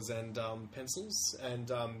watercolors and pencils,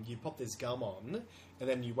 and you pop this gum on, and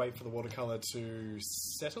then you wait for the watercolor to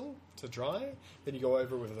settle, to dry. Then you go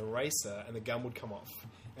over it with an eraser, and the gum would come off,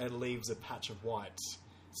 and it leaves a patch of white.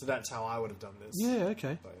 So that's how I would have done this. Yeah,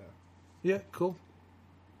 okay. But, Yeah, cool.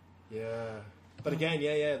 yeah. But again,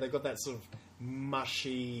 yeah, they've got that sort of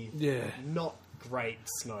mushy, not great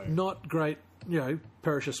snow. Not great,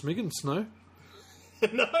 Parish of Smiggin snow.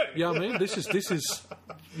 No. Yeah, I mean, this is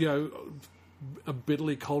a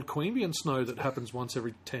bitterly cold Queanbeyan snow that happens once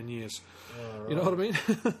every 10 years. Oh, right. You know what I mean?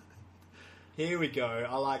 Here we go.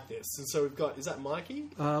 I like this. And so we've got, is that Mikey?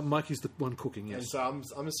 Mikey's the one cooking, yes. And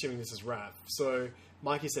so I'm assuming this is Raph. So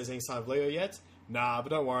Mikey says, any sign of Leo yet? Nah, but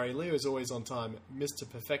don't worry. Leo's always on time. Mr.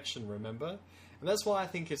 Perfection, remember? And that's why I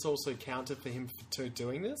think it's also counted for him to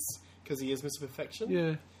doing this, because he is Mr. Perfection.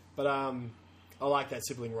 Yeah. But I like that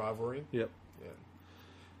sibling rivalry. Yep. Yeah.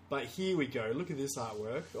 But here we go. Look at this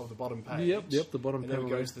artwork of the bottom page. Yep, the bottom And then we panel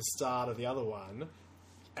go there. to the start of the other one.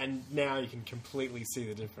 And now you can completely see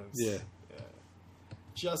the difference. Yeah.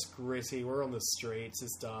 Just gritty. We're on the streets.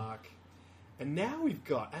 It's dark. And now we've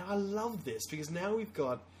got... And I love this, because now we've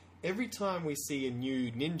got... Every time we see a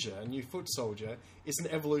new ninja, a new foot soldier, it's an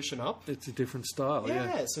evolution up. It's a different style,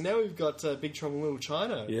 Yeah, so now we've got Big Trouble in Little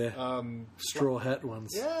China. Yeah. Straw hat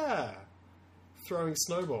ones. Yeah. Throwing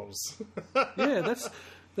snowballs. Yeah,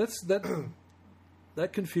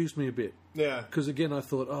 that confused me a bit. Yeah. Because again, I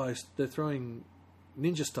thought, they're throwing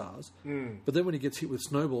ninja stars. But then when he gets hit with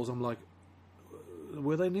snowballs, I'm like,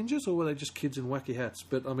 were they ninjas or were they just kids in wacky hats?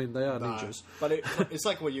 But I mean, they are ninjas. But it's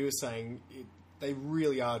like what you were saying. They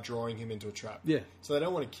really are drawing him into a trap. Yeah. So they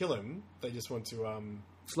don't want to kill him. They just want to...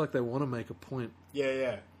 It's like they want to make a point.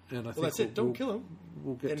 Yeah. And I think That's it. Don't kill him.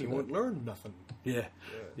 We'll get Then to he that. won't learn nothing. Yeah.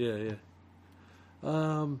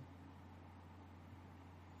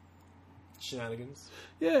 Shenanigans.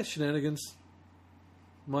 Yeah, shenanigans.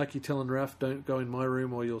 Mikey telling Raph, don't go in my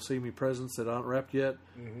room or you'll see me presents that aren't wrapped yet.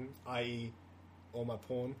 I.e. all my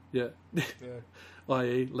porn. Yeah. Yeah.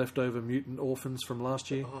 I.e. leftover mutant orphans from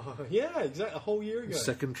last year. Yeah, exactly. A whole year ago.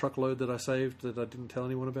 Second truckload that I saved that I didn't tell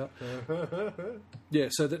anyone about. Yeah,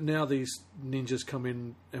 so that now these ninjas come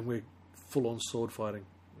in and we're full on sword fighting.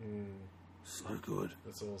 So good.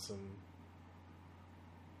 That's awesome.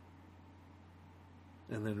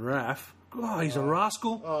 And then Raph, he's a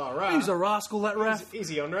rascal. Oh, Raph. He's a rascal, that Raph.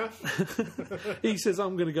 Easy on Raph. He says,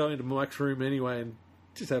 I'm going to go into Mike's room anyway and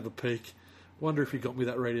just have a peek. Wonder if he got me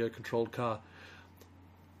that radio-controlled car.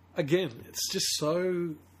 Again, it's just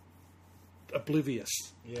so oblivious.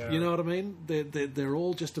 Yeah. You know what I mean? They're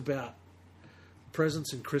all just about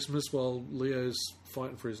presents and Christmas while Leo's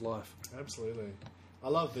fighting for his life. Absolutely. I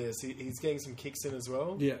love this. He's getting some kicks in as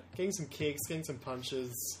well. Yeah. Getting some kicks, getting some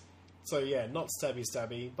punches. So, yeah, not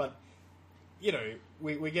stabby, but,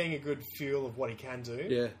 we're getting a good feel of what he can do.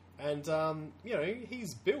 Yeah. And,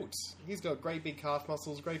 he's built. He's got great big calf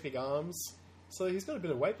muscles, great big arms. So he's got a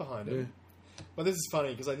bit of weight behind him. Yeah. But this is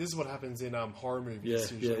funny, because this is what happens in horror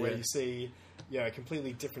movies, usually, where you see a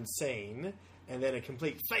completely different scene, and then a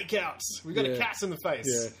complete fake out. We've got a cat in the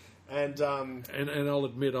face. Yeah. And I'll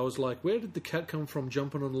admit, I was like, where did the cat come from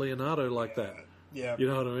jumping on Leonardo like that? Yeah. You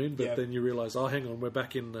know what I mean? But Yeah. then you realise, hang on, we're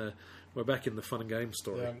back in the fun and game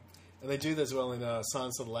story. Yeah. And they do that as well in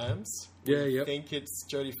Silence of the Lambs. Yeah, You yep. think it's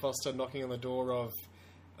Jodie Foster knocking on the door of,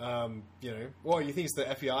 you think it's the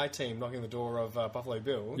FBI team knocking on the door of Buffalo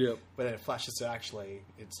Bill. Yep. But then it flashes to actually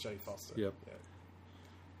it's Jodie Foster. Yep. Yeah.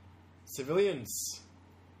 Civilians.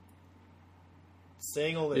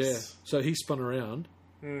 Seeing all Yeah. this. So he spun around,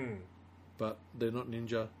 but they're not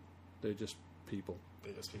ninja; they're just people.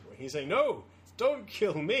 They're just people. He's saying, no, don't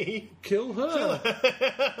kill me. Kill her.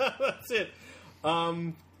 That's it.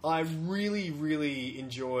 I really, really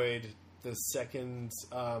enjoyed the second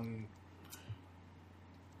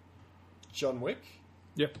John Wick,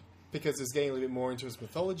 Yep. because it's getting a little bit more into his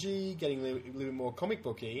mythology, getting a little bit more comic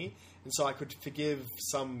booky, and so I could forgive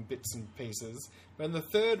some bits and pieces. But in the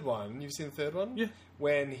third one, you've seen the third one? Yeah.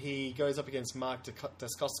 When he goes up against Mark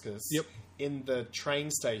Dacascos Yep. in the train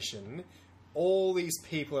station, all these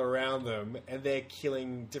people are around them, and they're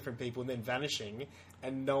killing different people and then vanishing,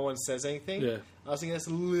 and no one says anything. Yeah. I was thinking that's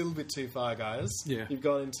a little bit too far, guys. Yeah. You've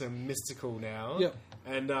gone into mystical now. Yep.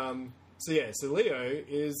 And so Leo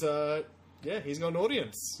is he's got an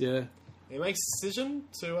audience. Yeah. He makes a decision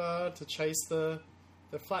to chase the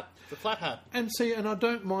flat hat. And I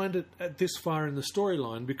don't mind it at this far in the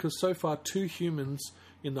storyline because so far 2 humans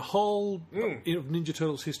in the whole of Ninja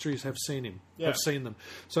Turtles histories have seen him, have seen them.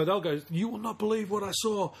 So they'll go, you will not believe what I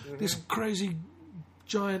saw. This crazy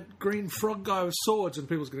giant green frog guy with swords. And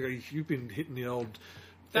people's going to go, you've been hitting the old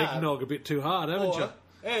that. eggnog a bit too hard, haven't you? Or,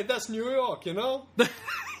 hey, that's New York, you know? What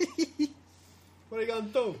are you going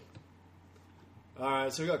to do?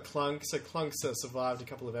 Alright, so we got Clunk. So Clunk's survived a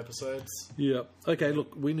couple of episodes. Yeah. Okay,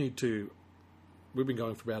 look, we've been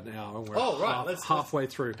going for about an hour, and we're halfway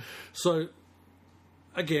through. So,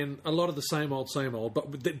 again, a lot of the same old, but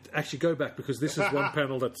actually go back, because this is one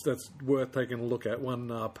panel that's worth taking a look at,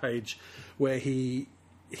 one page where he's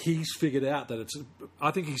figured out that it's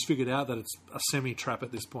a semi-trap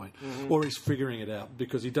at this point, or he's figuring it out,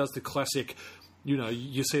 because he does the classic, you know,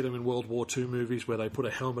 you see them in World War II movies where they put a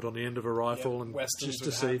helmet on the end of a rifle and Westerns just to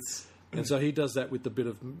with see. hats. And so he does that with the bit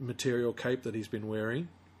of material cape that he's been wearing,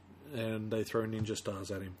 and they throw ninja stars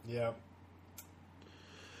at him. Yeah.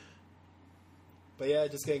 But yeah,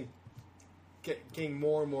 just getting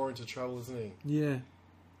more and more into trouble, isn't he? Yeah.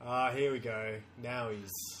 Here we go. Now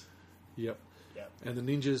he's... Yep. Yep. And the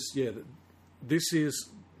ninjas, this is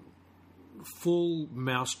full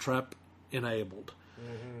mousetrap enabled.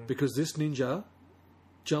 Because this ninja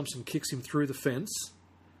jumps and kicks him through the fence,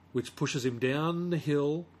 which pushes him down the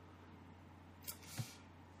hill.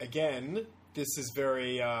 Again, this is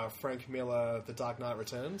very Frank Miller, The Dark Knight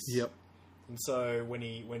Returns. Yep. And so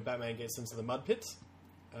when Batman gets into the mud pit,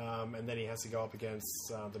 and then he has to go up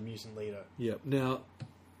against the mutant leader. Yep. Now,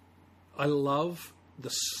 I love the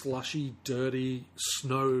slushy, dirty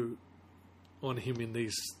snow on him in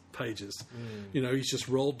these pages. You know, he's just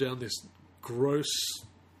rolled down this gross,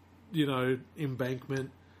 you know, embankment.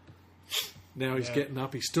 Now he's getting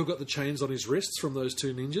up. He's still got the chains on his wrists from those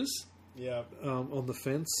two ninjas. Yeah. On the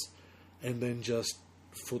fence, and then just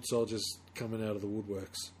foot soldiers coming out of the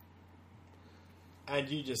woodworks. And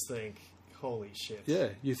you just think, holy shit. Yeah,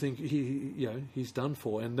 you think he's done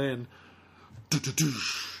for, and then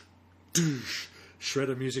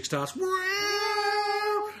Shredder music starts,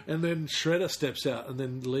 and then Shredder steps out, and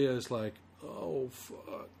then Leo's like, "Oh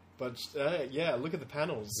fuck!" But look at the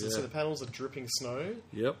panels. Yeah. So the panels are dripping snow.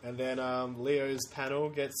 Yep. And then Leo's panel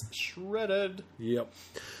gets shredded. Yep.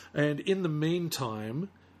 And in the meantime,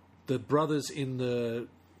 the brothers in the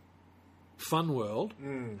fun world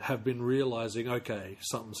have been realizing, okay,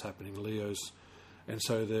 something's happening. Leo's, and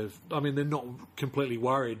so they're not completely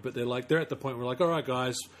worried, but they're at the point where like, all right,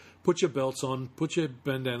 guys, put your belts on, put your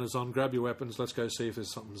bandanas on, grab your weapons, let's go see if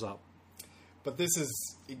something's up. But this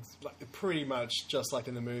is pretty much just like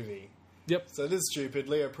in the movie. Yep. So this is stupid.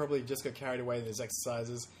 Leo probably just got carried away with his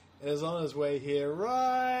exercises and is on his way here,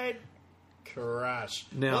 right? Crash.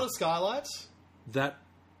 Now- Not a skylight. That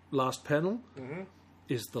last panel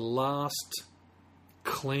is the last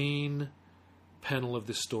clean panel of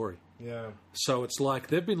this story. Yeah. So it's like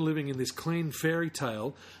they've been living in this clean fairy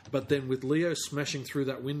tale, but then with Leo smashing through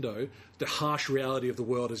that window, the harsh reality of the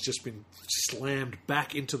world has just been slammed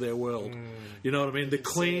back into their world. You know what I mean? The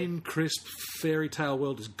clean, crisp fairy tale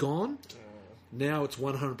world is gone. Now it's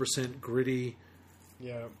 100% gritty.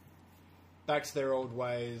 Yeah. Back to their old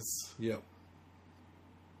ways. Yep.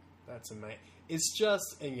 That's amazing. It's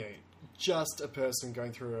just, just a person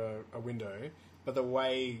going through a window, but the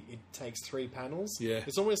way it takes three panels,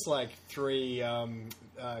 it's almost like three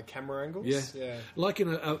camera angles. Yeah. Like in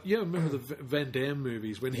remember the Van Damme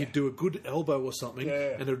movies when he'd do a good elbow or something,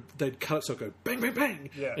 and they'd cut it so it'd go bang, bang, bang,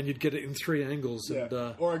 and you'd get it in three angles. Yeah.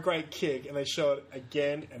 And, or a great kick, and they show it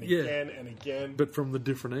again and again and again. But from the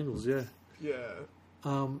different angles, yeah. Yeah.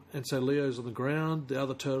 And so Leo's on the ground, the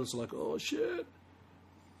other turtles are like, oh shit.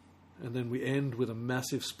 And then we end with a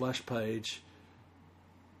massive splash page.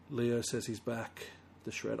 Leo says he's back,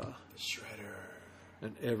 the Shredder.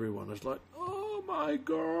 And everyone is like, oh my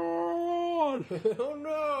god! Oh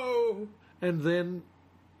no! And then,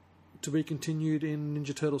 to be continued in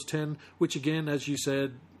Ninja Turtles 10, which again, as you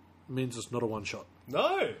said, means it's not a one-shot.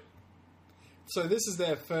 No! So this is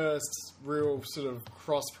their first real sort of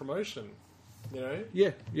cross-promotion, you know?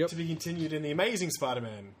 Yeah, yep. To be continued in The Amazing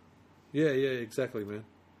Spider-Man. Yeah, exactly, man.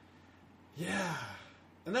 Yeah.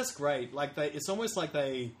 And that's great. Like it's almost like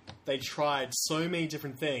they tried so many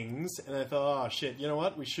different things, and they thought, oh shit, you know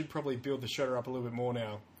what? We should probably build the Shredder up a little bit more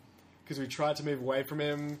now, because we tried to move away from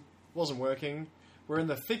him, wasn't working. We're in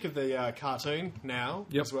the thick of the cartoon now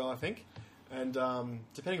as well, I think, and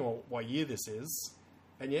depending on what year this is,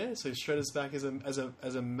 and so Shredder's back as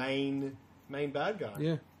a main bad guy.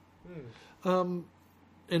 Yeah.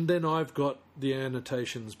 And then I've got the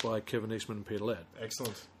annotations by Kevin Eastman and Peter Laird.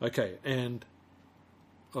 Excellent. Okay, and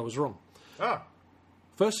I was wrong. Ah.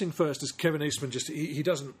 First thing first is Kevin Eastman he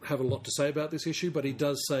doesn't have a lot to say about this issue, but he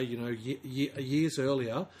does say, years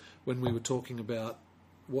earlier when we were talking about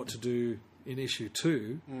what to do in issue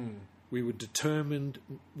 2, we were determined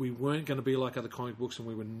we weren't going to be like other comic books and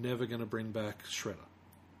we were never going to bring back Shredder.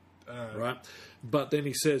 right? But then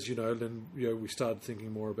he says, then we started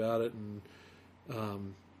thinking more about it, and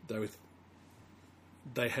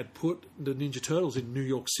they had put the Ninja Turtles in New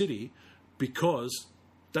York City because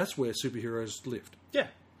that's where superheroes lived. Yeah.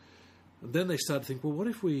 And then they started to think, well, what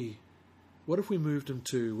if we moved them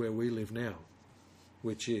to where we live now,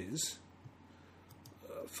 which is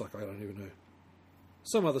I don't even know,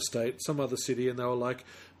 some other state, some other city, and they were like,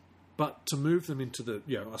 but to move them into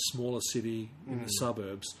a smaller city in the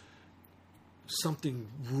suburbs, something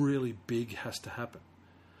really big has to happen.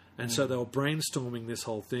 And so they were brainstorming this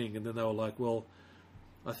whole thing, and then they were like, well,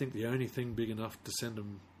 I think the only thing big enough to send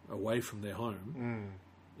them away from their home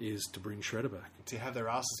is to bring Shredder back. To have their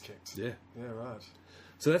asses kicked. Yeah. Yeah, right.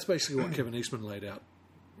 So that's basically what Kevin Eastman laid out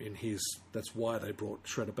in his... That's why they brought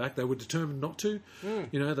Shredder back. They were determined not to. They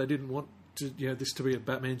didn't want to, this to be a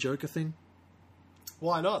Batman-Joker thing.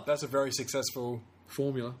 Why not? That's a very successful...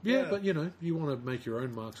 formula. Yeah, but, you want to make your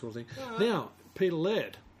own mark sort of thing. Now, Peter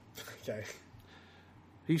Laird. Okay.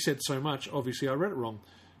 He said so much. Obviously, I read it wrong.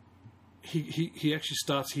 He actually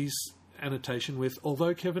starts his annotation with,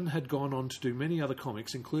 although Kevin had gone on to do many other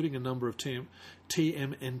comics, including a number of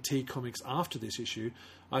TMNT comics after this issue,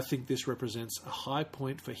 I think this represents a high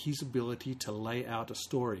point for his ability to lay out a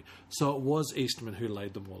story. So it was Eastman who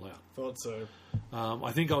laid them all out. Thought so.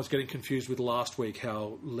 I think I was getting confused with last week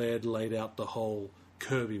how Laird laid out the whole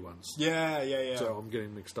Kirby ones. Yeah. So I'm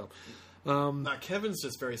getting mixed up. No, Kevin's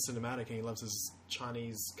just very cinematic, and he loves his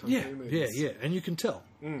Chinese kung fu movies. Yeah, and you can tell,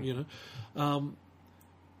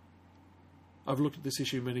 I've looked at this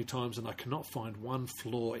issue many times, and I cannot find one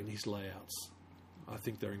flaw in his layouts. I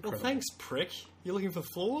think they're incredible. Well, thanks, prick. You're looking for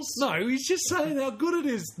flaws? No, he's just saying how good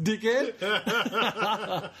it is, dickhead.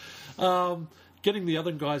 Getting the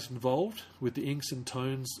other guys involved with the inks and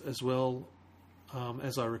tones as well,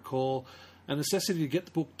 as I recall, a necessity to get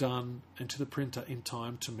the book done and to the printer in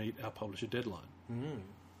time to meet our publisher deadline.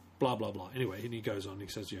 Blah, blah, blah. Anyway, and he goes on, he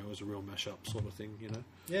says, it was a real mashup sort of thing,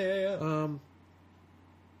 Yeah.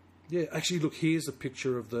 Yeah, actually, look, here's a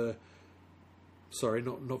picture of the... Sorry,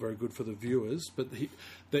 not very good for the viewers, but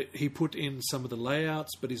he put in some of the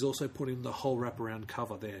layouts, but he's also put in the whole wraparound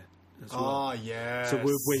cover there as well. Oh, yes. So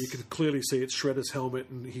where you can clearly see it's Shredder's helmet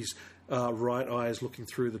and his right eye is looking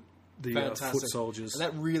through the foot soldiers. And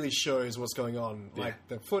that really shows what's going on. Yeah. Like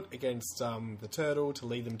the foot against the turtle to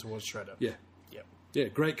lead them towards Shredder. Yeah. Yep. Yeah,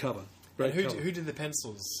 great cover. Great And cover. who did the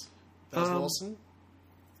pencils? That was Lawson?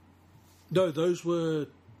 No, those were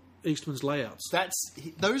Eastman's layouts.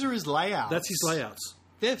 Those are his layouts. That's his layouts.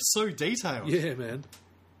 They're so detailed. Yeah, man.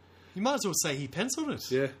 You might as well say he penciled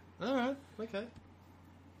it. Yeah. All right. Okay.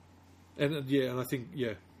 And and I think,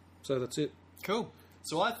 so that's it. Cool.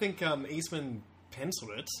 So I think Eastman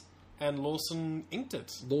penciled it and Lawson inked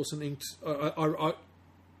it. Lawson inked... I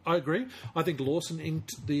agree. I think Lawson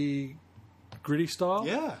inked the gritty style.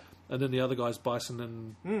 Yeah. And then the other guys, Bison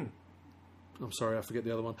and... I'm sorry, I forget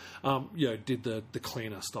the other one. Did the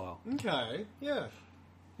cleaner style. Okay. Yeah.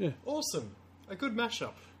 Yeah. Awesome. A good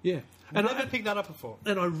mashup. Yeah. And I never picked that up before.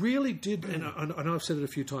 And I really did, and I know I've said it a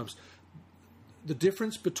few times, the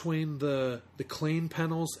difference between the clean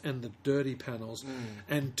panels and the dirty panels,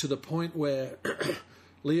 and to the point where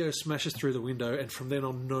Leo smashes through the window, and from then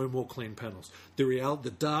on, no more clean panels.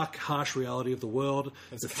 The dark, harsh reality of the world,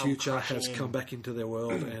 the future has come back into their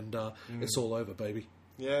world, and it's all over, baby.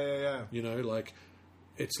 Yeah.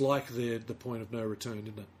 It's like the point of no return,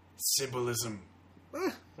 isn't it? Symbolism.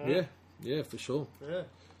 Yeah, for sure. Yeah.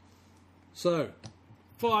 So,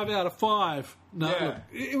 5 out of 5. No, Yeah. look,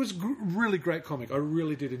 it was really great comic. I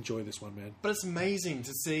really did enjoy this one, man. But it's amazing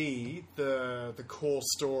to see the core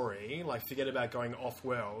story, like forget about going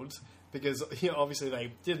off-world, because obviously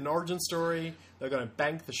they did an origin story, they're going to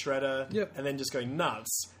bank the Shredder, Yep. and then just go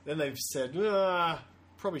nuts. Then they've said,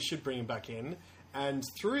 probably should bring him back in. And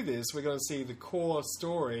through this, we're going to see the core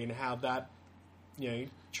story and how that,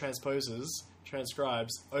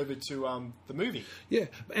 transcribes over to the movie. Yeah,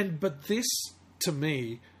 but this, to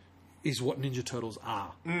me, is what Ninja Turtles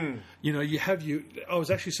are. I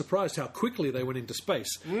was actually surprised how quickly they went into space.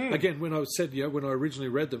 Again, when I said, when I originally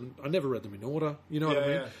read them, I never read them in order. You know what I mean?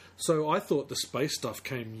 Yeah. So I thought the space stuff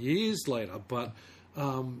came years later, but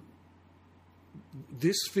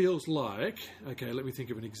this feels like... Okay, let me think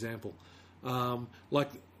of an example. Like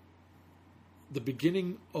the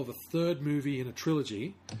beginning of a third movie in a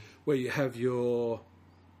trilogy where you have your...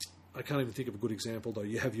 I can't even think of a good example, though.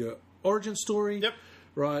 You have your origin story, Yep.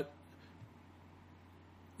 right?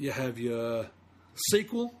 You have your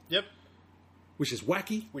sequel, Yep. which is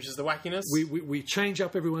wacky. Which is the wackiness. We change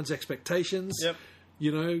up everyone's expectations. Yep.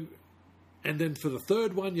 And then for the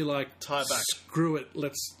third one, you're like, Tie back. Screw it,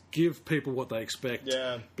 let's give people what they expect.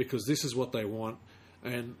 Yeah. Because this is what they want.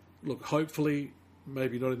 And look, hopefully,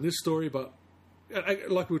 maybe not in this story, but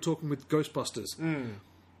like we were talking with Ghostbusters,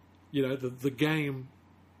 you know, the game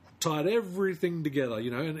tied everything together,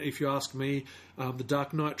 you know. And if you ask me, the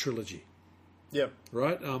Dark Knight trilogy, Yep.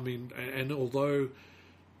 right? I mean, and although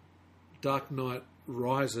Dark Knight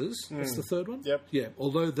Rises, that's the third one? Yep. Yeah,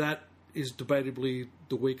 although that is debatably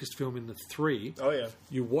the weakest film in the three, Oh, yeah.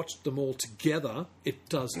 you watch them all together, it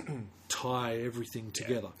does tie everything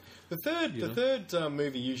together. The third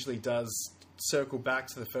movie usually does circle back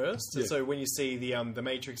to the first. Yeah. So when you see the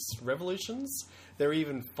Matrix Revolutions, they're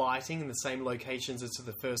even fighting in the same locations as to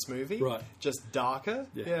the first movie. Right. Just darker.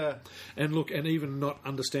 Yeah. And look, and even not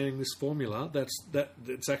understanding this formula,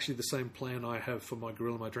 it's actually the same plan I have for my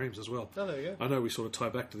Gorilla My Dreams as well. Oh, there you go. I know we sort of tie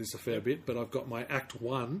back to this a fair bit, but I've got my Act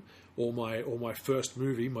 1 or my first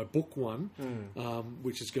movie, my book 1,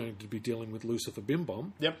 which is going to be dealing with Lucifer Bim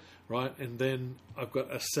Bom. Yep. Right? And then I've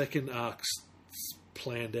got a second arc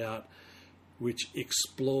planned out which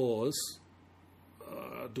explores,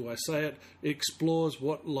 do I say it? Explores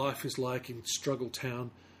what life is like in Struggle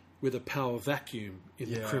Town with a power vacuum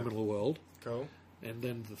in the criminal world. Cool. And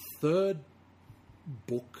then the third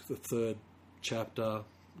book, the third chapter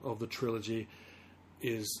of the trilogy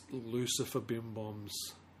is Lucifer Bim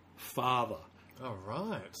Bom's father All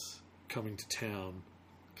right. coming to town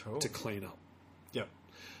Cool. to clean up. Yep.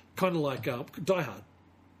 Kind of like Die Hard.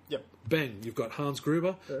 Yep. Bang, you've got Hans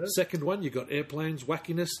Gruber. Second one, you've got airplanes,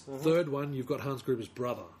 wackiness. Third one, you've got Hans Gruber's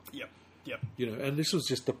brother. Yep. Yep. You know, and this was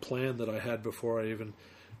just the plan that I had before I even,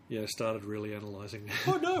 started really analysing.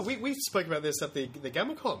 Oh no, we spoke about this at the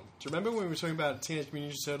GammaCon. Do you remember when we were talking about Teenage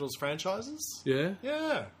Mutant Ninja Turtles franchises? Yeah?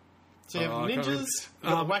 Yeah. So you have I can't ninjas, remember. you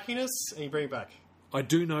got the wackiness, and you bring it back. I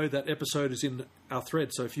do know that episode is in our thread,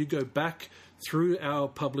 so if you go back through our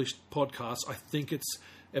published podcast, I think it's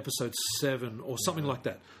episode 7 or something like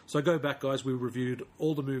that. So go back, guys. We reviewed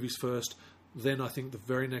all the movies first. Then I think the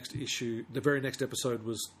very next episode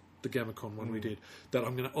was the GammaCon one we did. That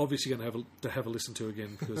I'm obviously going to have a listen to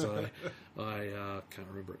again because I can't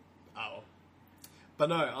remember it. Oh. But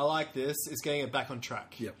no, I like this. It's getting it back on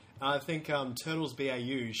track. Yep. I think Turtles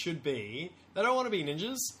BAU should be... They don't want to be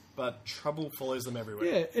ninjas, but trouble follows them everywhere.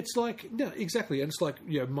 Yeah, it's like, exactly. And it's like,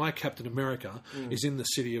 my Captain America is in the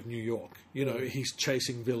city of New York. He's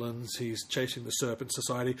chasing villains. He's chasing the Serpent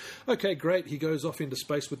Society. Okay, great. He goes off into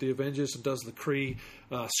space with the Avengers and does the Kree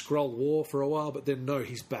Skrull War for a while. But then, no,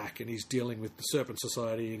 he's back and he's dealing with the Serpent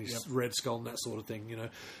Society and his Red Skull and that sort of thing,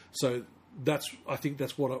 So I think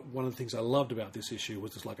that's one of the things I loved about this issue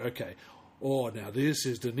was it's like, okay, now this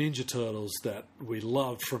is the Ninja Turtles that we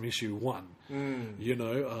loved from issue 1.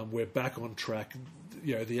 We're back on track.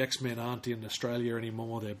 The X-Men aren't in Australia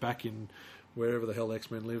anymore. They're back in wherever the hell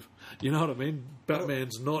X-Men live. You know what I mean?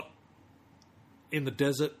 Batman's not in the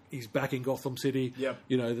desert. He's back in Gotham City. Yep.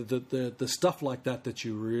 The stuff like that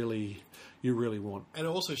you really want. And it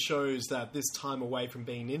also shows that this time away from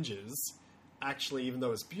being ninjas, actually, even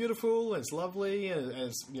though it's beautiful and it's lovely and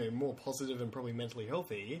it's more positive and probably mentally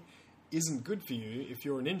healthy, isn't good for you if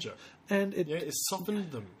you're a ninja. And it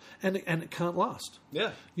softened them. And it can't last.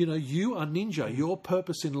 Yeah. You are ninja. Your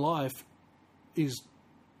purpose in life is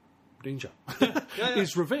ninja.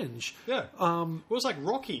 Is revenge. Yeah. Well, it's like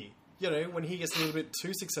Rocky. When he gets a little bit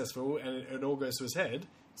too successful and it all goes to his head,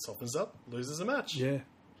 softens up, loses a match. Yeah.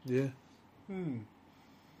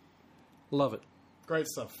 Love it. Great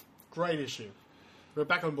stuff. Great issue. We're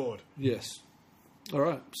back on board. Yes. All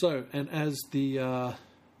right. So, and as the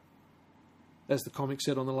comic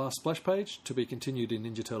said on the last splash page, to be continued in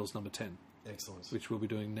Ninja Turtles number 10. Excellent. Which we'll be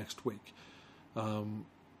doing next week. Yeah.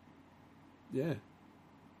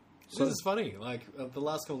 So, this is funny. Like, the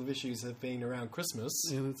last couple of issues have been around Christmas.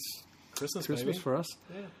 And it's Christmas baby. for for us.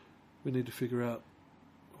 Yeah. We need to figure out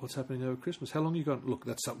what's happening over Christmas. How long are you going? Look,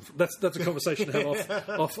 that's something. That's a conversation to have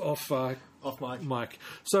off mic.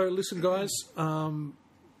 So, listen, guys.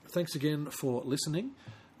 Thanks again for listening.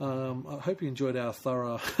 I hope you enjoyed our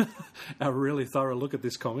really thorough look at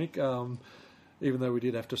this comic. Even though we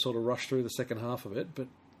did have to sort of rush through the second half of it, but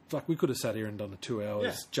we could have sat here and done 2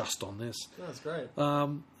 hours just on this. That's great.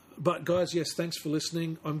 But guys, yes, thanks for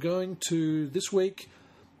listening. I'm going to this week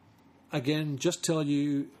again just tell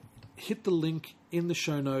you, hit the link in the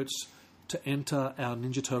show notes to enter our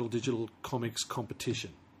Ninja Turtle Digital Comics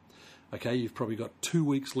competition. Okay, you've probably got 2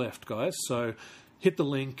 weeks left, guys. So hit the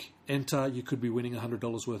link, enter. You could be winning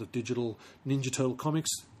 $100 worth of digital Ninja Turtle comics.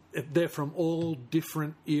 They're from all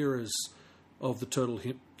different eras of the Turtle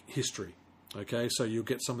history. Okay, so you'll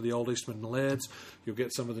get some of the old Eastman and Lairds. You'll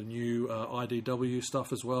get some of the new IDW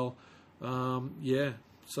stuff as well. Yeah,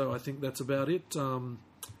 so I think that's about it.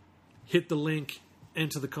 Hit the link,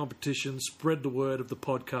 enter the competition, spread the word of the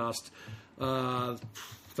podcast.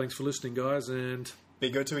 Thanks for listening, guys, and Be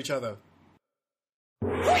good to each other.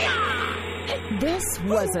 This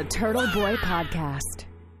was a Turtle Boy podcast.